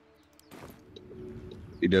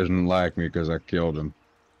 He doesn't like me because I killed him.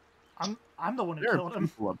 I'm the one who There killed are him.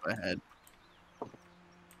 people up ahead.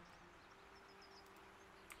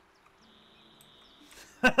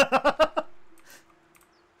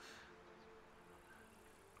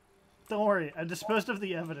 Don't worry, I disposed of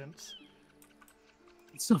the evidence.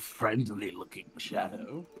 It's a friendly looking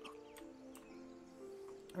shadow.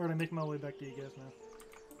 Alright, I make my way back to you guys now.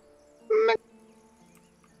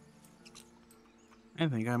 I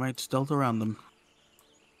think I might stealth around them.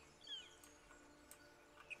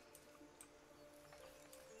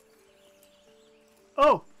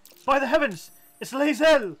 heavens! It's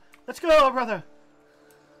Lae'zel! Let's go, brother!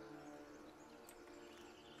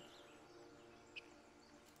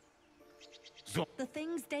 The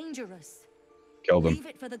thing's dangerous. Kill them. Leave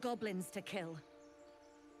it for the goblins to kill.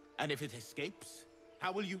 And if it escapes,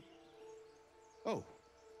 how will you... Oh,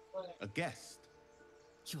 a guest.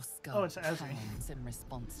 Your skull it's Azzy. pounds in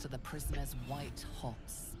response to the prisoner's white-hot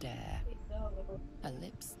stare. Her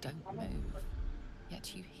lips don't move,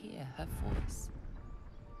 yet you hear her voice.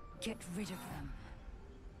 Get rid of them.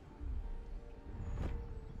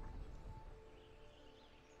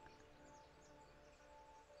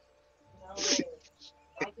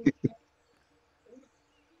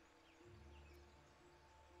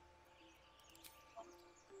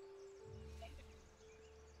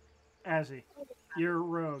 Azzy, you're a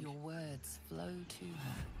rogue. Your words flow to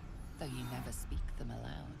her, though you never speak them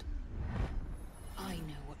aloud. I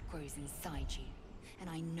know what grows inside you, and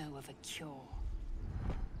I know of a cure.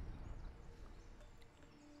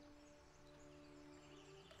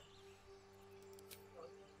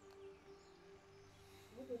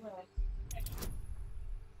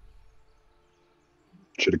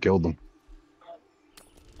 Should have killed them.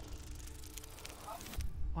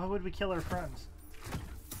 Why would we kill our friends?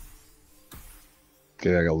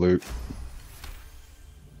 Okay, I got loot.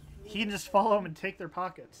 He can just follow them and take their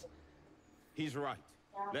pockets. He's right.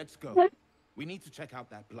 Let's go. We need to check out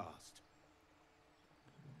that blast.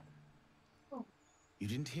 You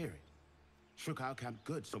didn't hear it? Shook our camp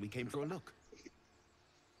good, so we came for a look.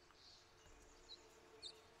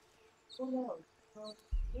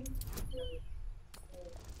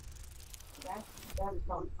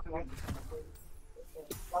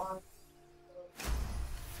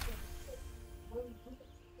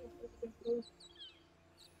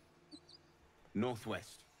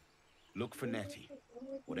 Northwest. Look for Nettie.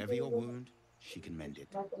 Whatever your wound, she can mend it.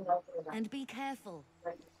 And be careful.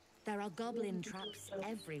 There are goblin traps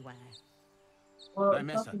everywhere.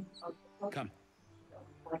 Mesa, come.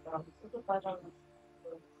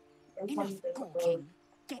 Enough gawking.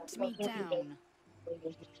 Get me down.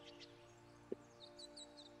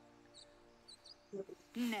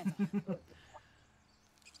 Never.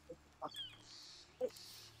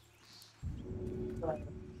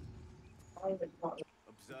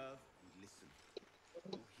 Observe and listen.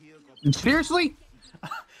 You'll hear goblins. Seriously?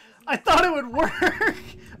 I thought it would work!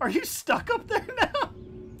 Are you stuck up there now?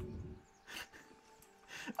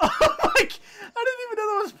 Oh my... I didn't even know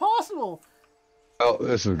that was possible! Oh,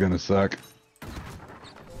 this is gonna suck.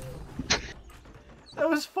 That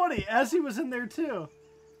was funny. Azzy was in there too.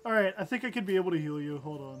 Alright, I think I could be able to heal you.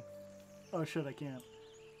 Hold on. Oh shit, I can't.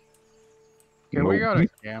 Okay, we gotta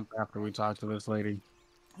camp after we talk to this lady.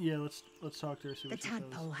 Yeah, let's talk to her, see The what she says.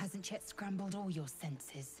 tadpole hasn't yet scrambled all your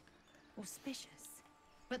senses. Auspicious.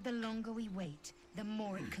 But the longer we wait, the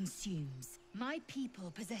more it consumes. My people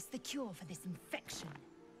possess the cure for this infection.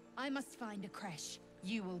 I must find a creche.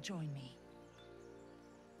 You will join me.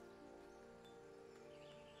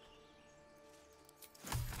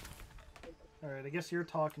 Alright, I guess you're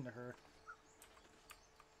talking to her.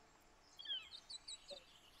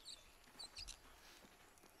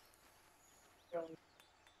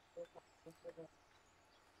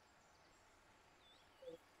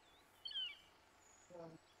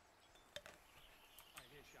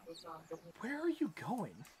 Where are you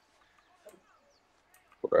going?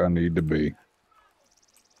 Where I need to be.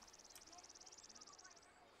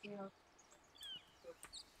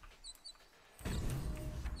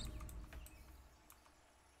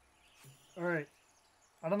 Alright.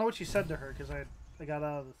 I don't know what she said to her because I got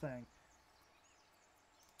out of the thing.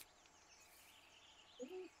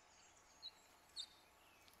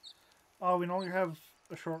 Oh, we no longer have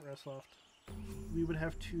a short rest left. We would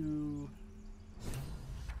have to...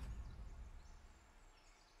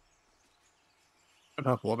 Shut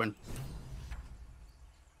up, woman.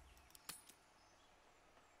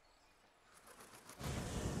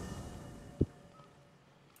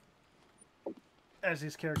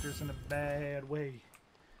 Azzy's character's in a bad way.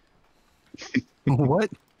 What?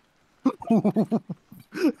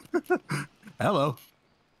 Hello.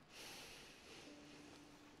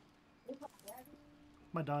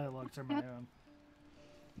 My dialogues are my own.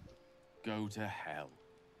 Go to hell.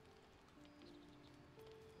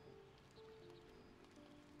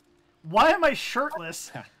 Why am I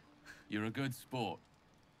shirtless? You're a good sport.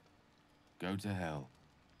 Go to hell.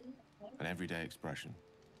 An everyday expression.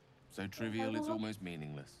 So trivial it's almost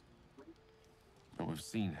meaningless. But we've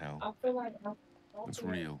seen hell. It's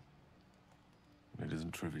real. And it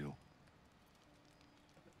isn't trivial.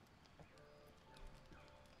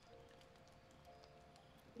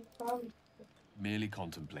 Merely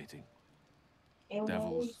contemplating.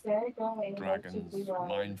 Devils, dragons,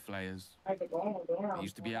 mind flayers. They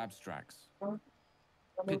used to be abstracts.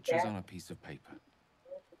 Pictures on a piece of paper.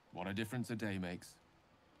 What a difference a day makes.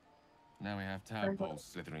 Now we have tadpoles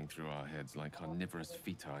slithering through our heads like carnivorous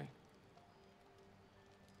feti.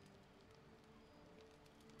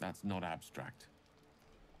 That's not abstract.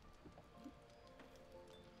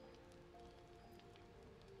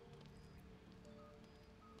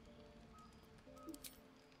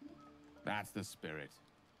 That's the spirit.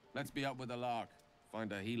 Let's be up with the lark.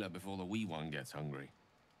 Find a healer before the wee one gets hungry.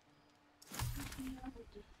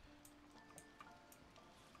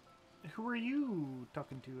 Who are you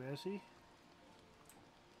talking to, Azzy?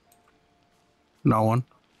 No one.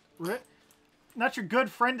 Not your good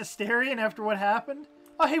friend Asterion after what happened?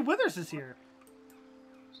 Oh, hey, Withers is here.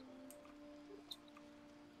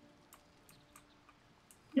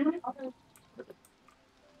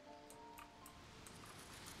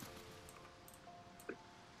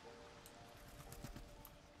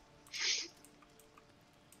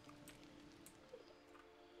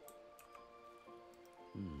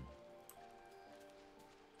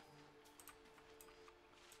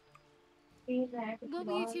 What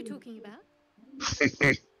were you two talking about?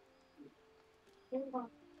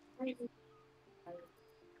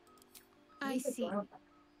 I see.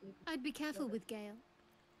 I'd be careful with Gale.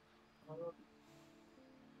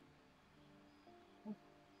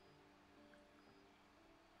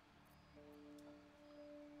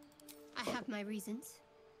 I have my reasons.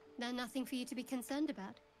 They're nothing for you to be concerned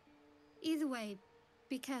about. Either way,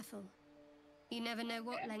 be careful. You never know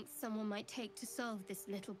what lengths someone might take to solve this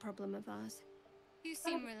little problem of ours. You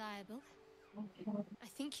seem reliable. I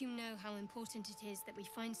think you know how important it is that we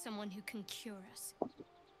find someone who can cure us.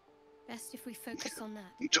 Best if we focus on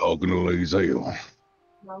that. You talking to Lazelle?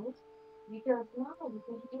 No, because you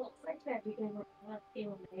don't say that because we're not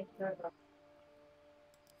feeling it.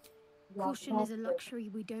 Caution is a luxury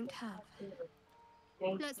we don't have.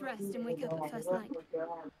 Let's rest and wake up at first light.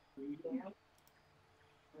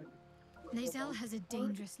 Lazelle has a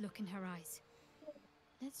dangerous look in her eyes.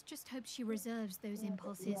 Let's just hope she reserves those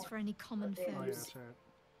impulses for any common foes. Oh, yeah, that's right.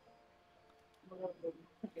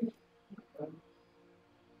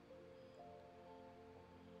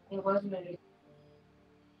 It wasn't a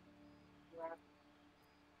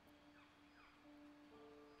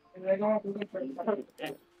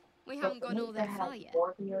We haven't gone all that far yet.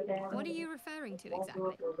 What are you referring to exactly?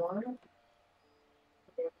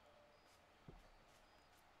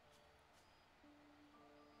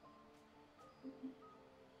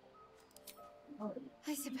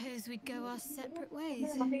 I suppose we'd go our separate ways.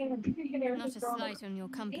 Not a slight on your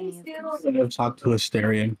company, of course. I've talked to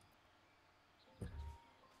Asterion.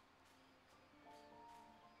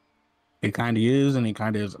 He kind of is, and he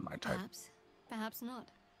kind of isn't my type. Perhaps not.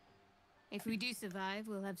 If we do survive,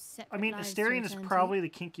 we'll have separate I mean, lives Asterion to is return probably to. the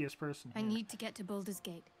kinkiest person. I need to get to Baldur's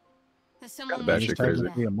Gate. There's someone Bad we shit should crazy.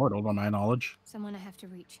 there. Be immortal, to my knowledge. Someone I have to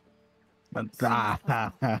reach. But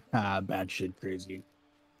bad shit crazy.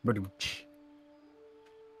 But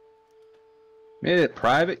Made it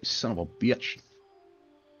private, you son of a bitch.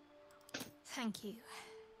 Thank you.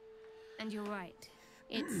 And you're right.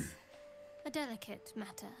 It's a delicate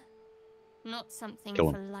matter. Not something Go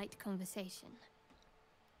on. for light conversation.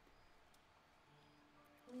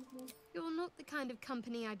 You're not the kind of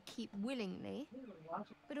company I'd keep willingly,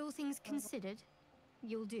 but all things considered,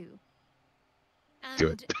 you'll do. And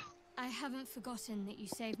Good. I haven't forgotten that you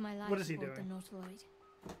saved my life What is he aboard the doing? Nautiloid.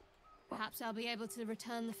 Perhaps I'll be able to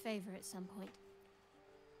return the favor at some point.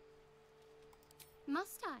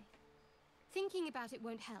 Must I? Thinking about it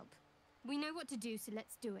won't help. We know what to do, so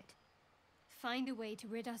let's do it. Find a way to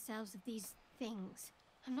rid ourselves of these things.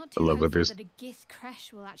 I'm not too hopeful that a Gith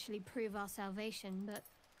crash will actually prove our salvation, but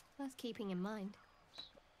worth keeping in mind.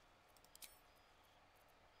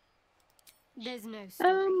 There's no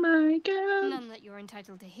story. Oh my god. None that you're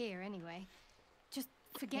entitled to hear, anyway. Just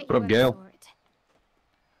forget What you up, ever Gail? saw it.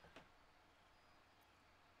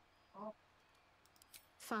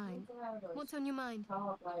 Fine. What's on your mind?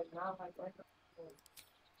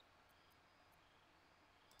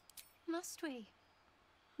 Must we?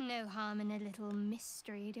 No harm in a little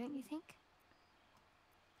mystery, don't you think?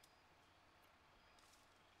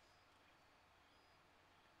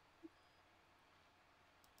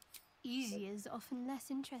 Easier's often less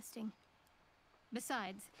interesting.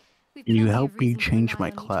 Besides, we've Can you plenty help of me reason to change rely my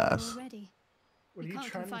on each other class? already. What are You you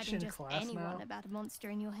can't trying to confide in change just class anyone now? about a monster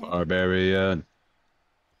in your head. Barbarian.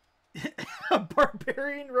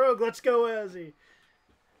 Barbarian rogue, let's go, Azzy.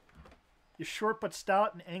 You're short but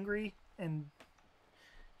stout and angry, and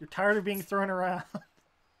you're tired of being thrown around.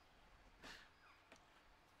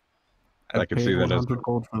 I can see that as 100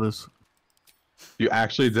 gold for this. you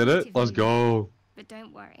actually did it. Let's go. But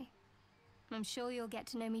don't worry. I'm sure you'll get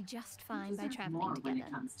to know me just fine by traveling together.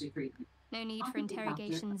 No need for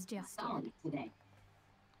interrogations just yet.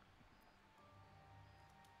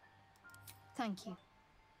 Thank you.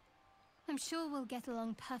 I'm sure we'll get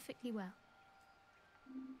along perfectly well.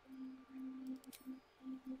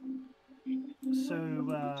 So,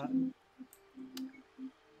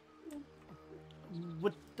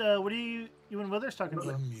 what are you and Withers talking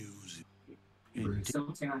about?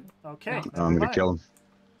 Okay, I'm gonna kill him.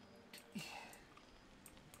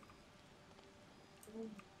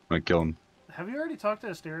 I'm gonna kill him. Have you already talked to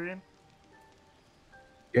Asterion?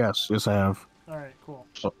 Yes, I have. All right, cool.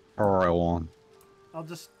 So, alright, on. I'll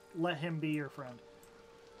just let him be your friend.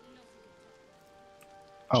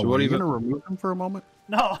 Oh, So what what are you even- gonna remove him for a moment?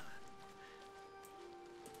 No.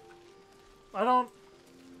 I don't.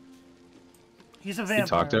 He's a Can you vampire.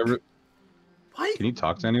 talk to every? Why? Can you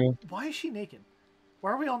talk to anyone? Why is she naked?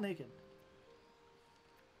 Why are we all naked?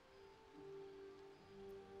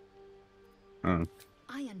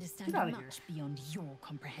 I understand Get outta much beyond your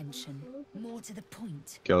comprehension. More to the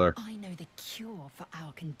point, Kill her. I know the cure for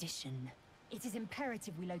our condition. It is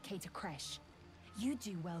imperative we locate a creche. You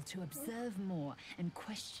do well to observe more and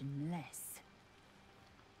question less.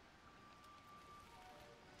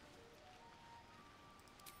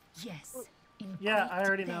 Yes. In Yeah, great I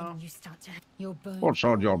already then know. You start to your bones. What's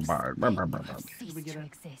on your cease mind? to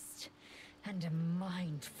exist, and a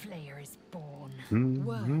mind flayer is born. Mm-hmm.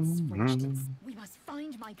 Words reached its. We must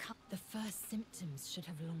find my cup. The first symptoms should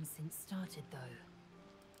have long since started,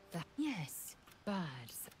 though. Yes,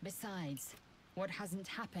 birds. Besides, what hasn't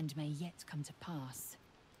happened may yet come to pass.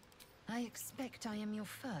 I expect I am your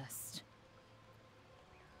first.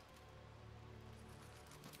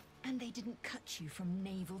 And they didn't cut you from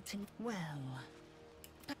navel to... Well...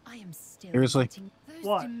 But I am still... Seriously? getting those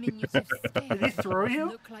What? diminutive Did he throw you?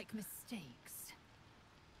 look like mistakes.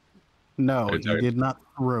 No, Hey, you Derek. did not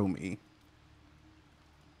throw me.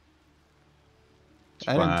 It's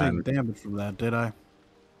I didn't fine. take damage from that, did I?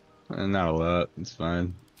 Not a lot. It's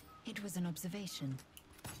fine. It was an observation.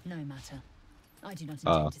 No matter. I do not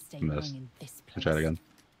intend to stay missed. long in this I'll place. try it again.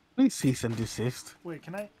 Please cease and desist. Wait,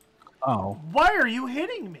 can I? Oh. Why are you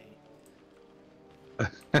hitting me?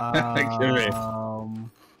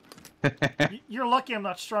 You're lucky I'm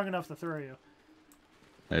not strong enough to throw you.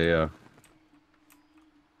 Yeah.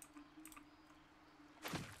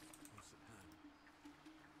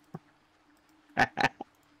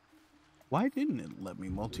 Why didn't it let me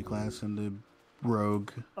multi-class into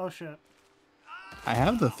rogue? Oh shit. I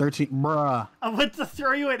have the 13. Bruh. I went to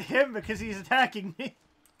throw you at him because he's attacking me.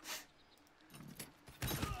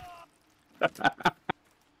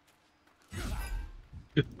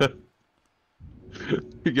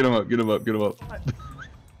 Get him up, get him up, get him up.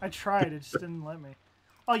 I tried, it just didn't let me.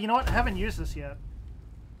 Oh, you know what? I haven't used this yet.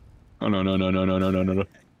 Oh no no no no no no no no no.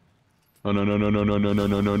 Oh no no no no no no no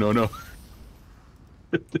no no no no.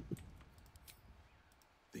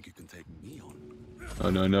 Think you can take me on? Oh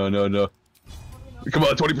no no no no. Come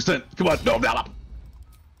on, 20%. Come on, no, no.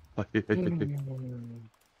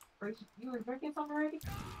 You were drinking something already?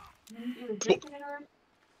 You were drinking it already?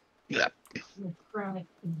 Yeah. Right.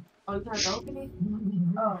 Oh, you tried to open it?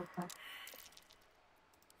 Oh, okay.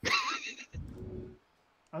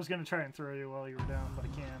 I was gonna try and throw you while you were down, but I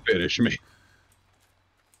can't. Finish me.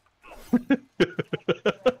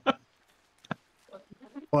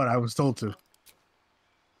 What? I was told to.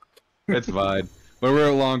 It's fine. When we're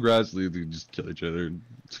at long grass, we just kill each other.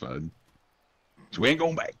 It's fine. So we ain't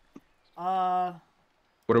going back.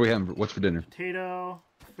 What are we having? What's for dinner? Potato,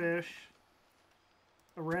 fish,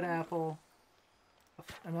 a red apple,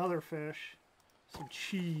 another fish, some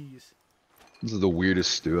cheese, This is the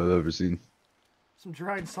weirdest stew I've ever seen. some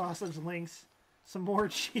dried sausage links, some more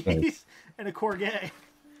cheese, and a Courgette.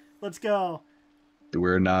 Let's go.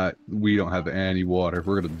 We don't have any water.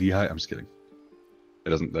 We're gonna dehydrate. I'm just kidding.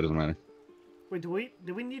 That doesn't matter. Wait, do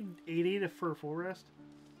we need 80 for a full rest?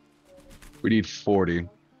 We need 40.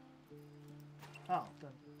 Oh, then.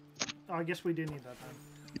 Oh, I guess we do need that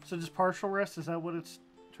then. So just partial rest, is that what it's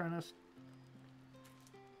trying to...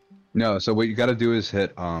 No, so what you gotta do is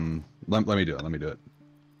hit, let me do it.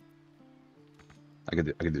 I can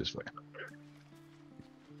do this for you.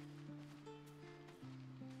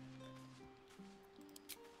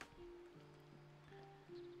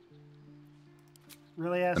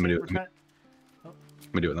 Really ask Let me me do for it. time?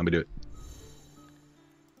 Let me do it.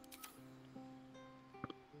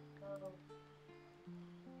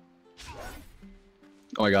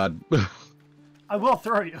 Oh my god. I will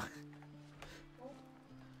throw you.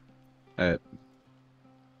 Alright.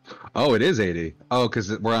 Oh, it is 80. Oh,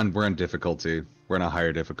 because we're on difficulty. We're on a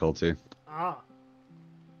higher difficulty. Ah.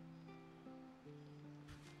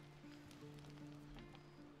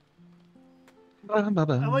 I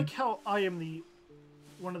like how I am the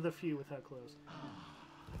one of the few without clothes.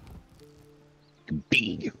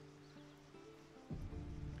 B.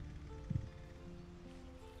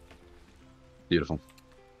 Beautiful.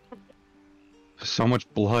 So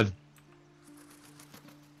much blood.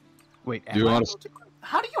 Wait, do you want to?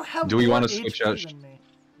 How do you have Do we more want to HP switch out? than me?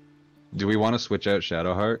 Do we want to switch out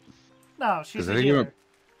Shadowheart? No, she's a I think healer.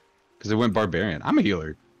 Because it went barbarian. I'm a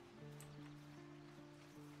healer.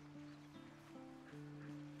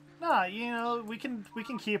 Nah, you know, we can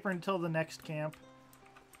keep her until the next camp.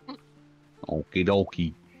 Okie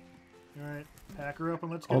dokie. Alright, pack her up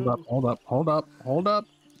and let's go. Hold up, hold up, hold up, hold up.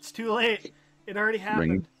 It's too late. It already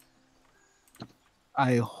happened.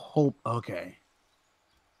 I hope. Okay.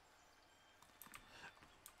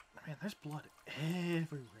 Man, there's blood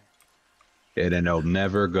everywhere. And it'll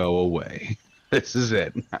never go away. This is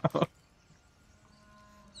it now.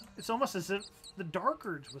 It's almost as if the Dark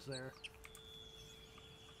Urge was there.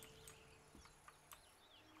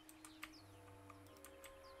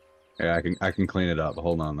 Yeah, I can clean it up.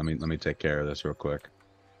 Hold on, let me take care of this real quick.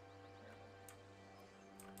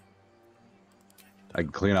 I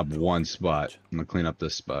can clean up one spot. I'm gonna clean up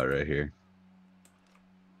this spot right here.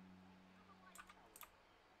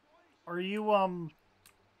 Are you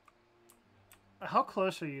how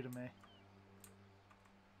close are you to me?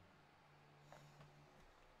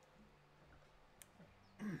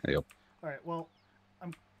 Yep. All right. Well,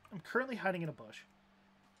 I'm currently hiding in a bush.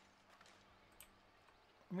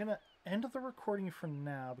 I'm gonna end the recording for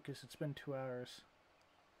now because it's been 2 hours.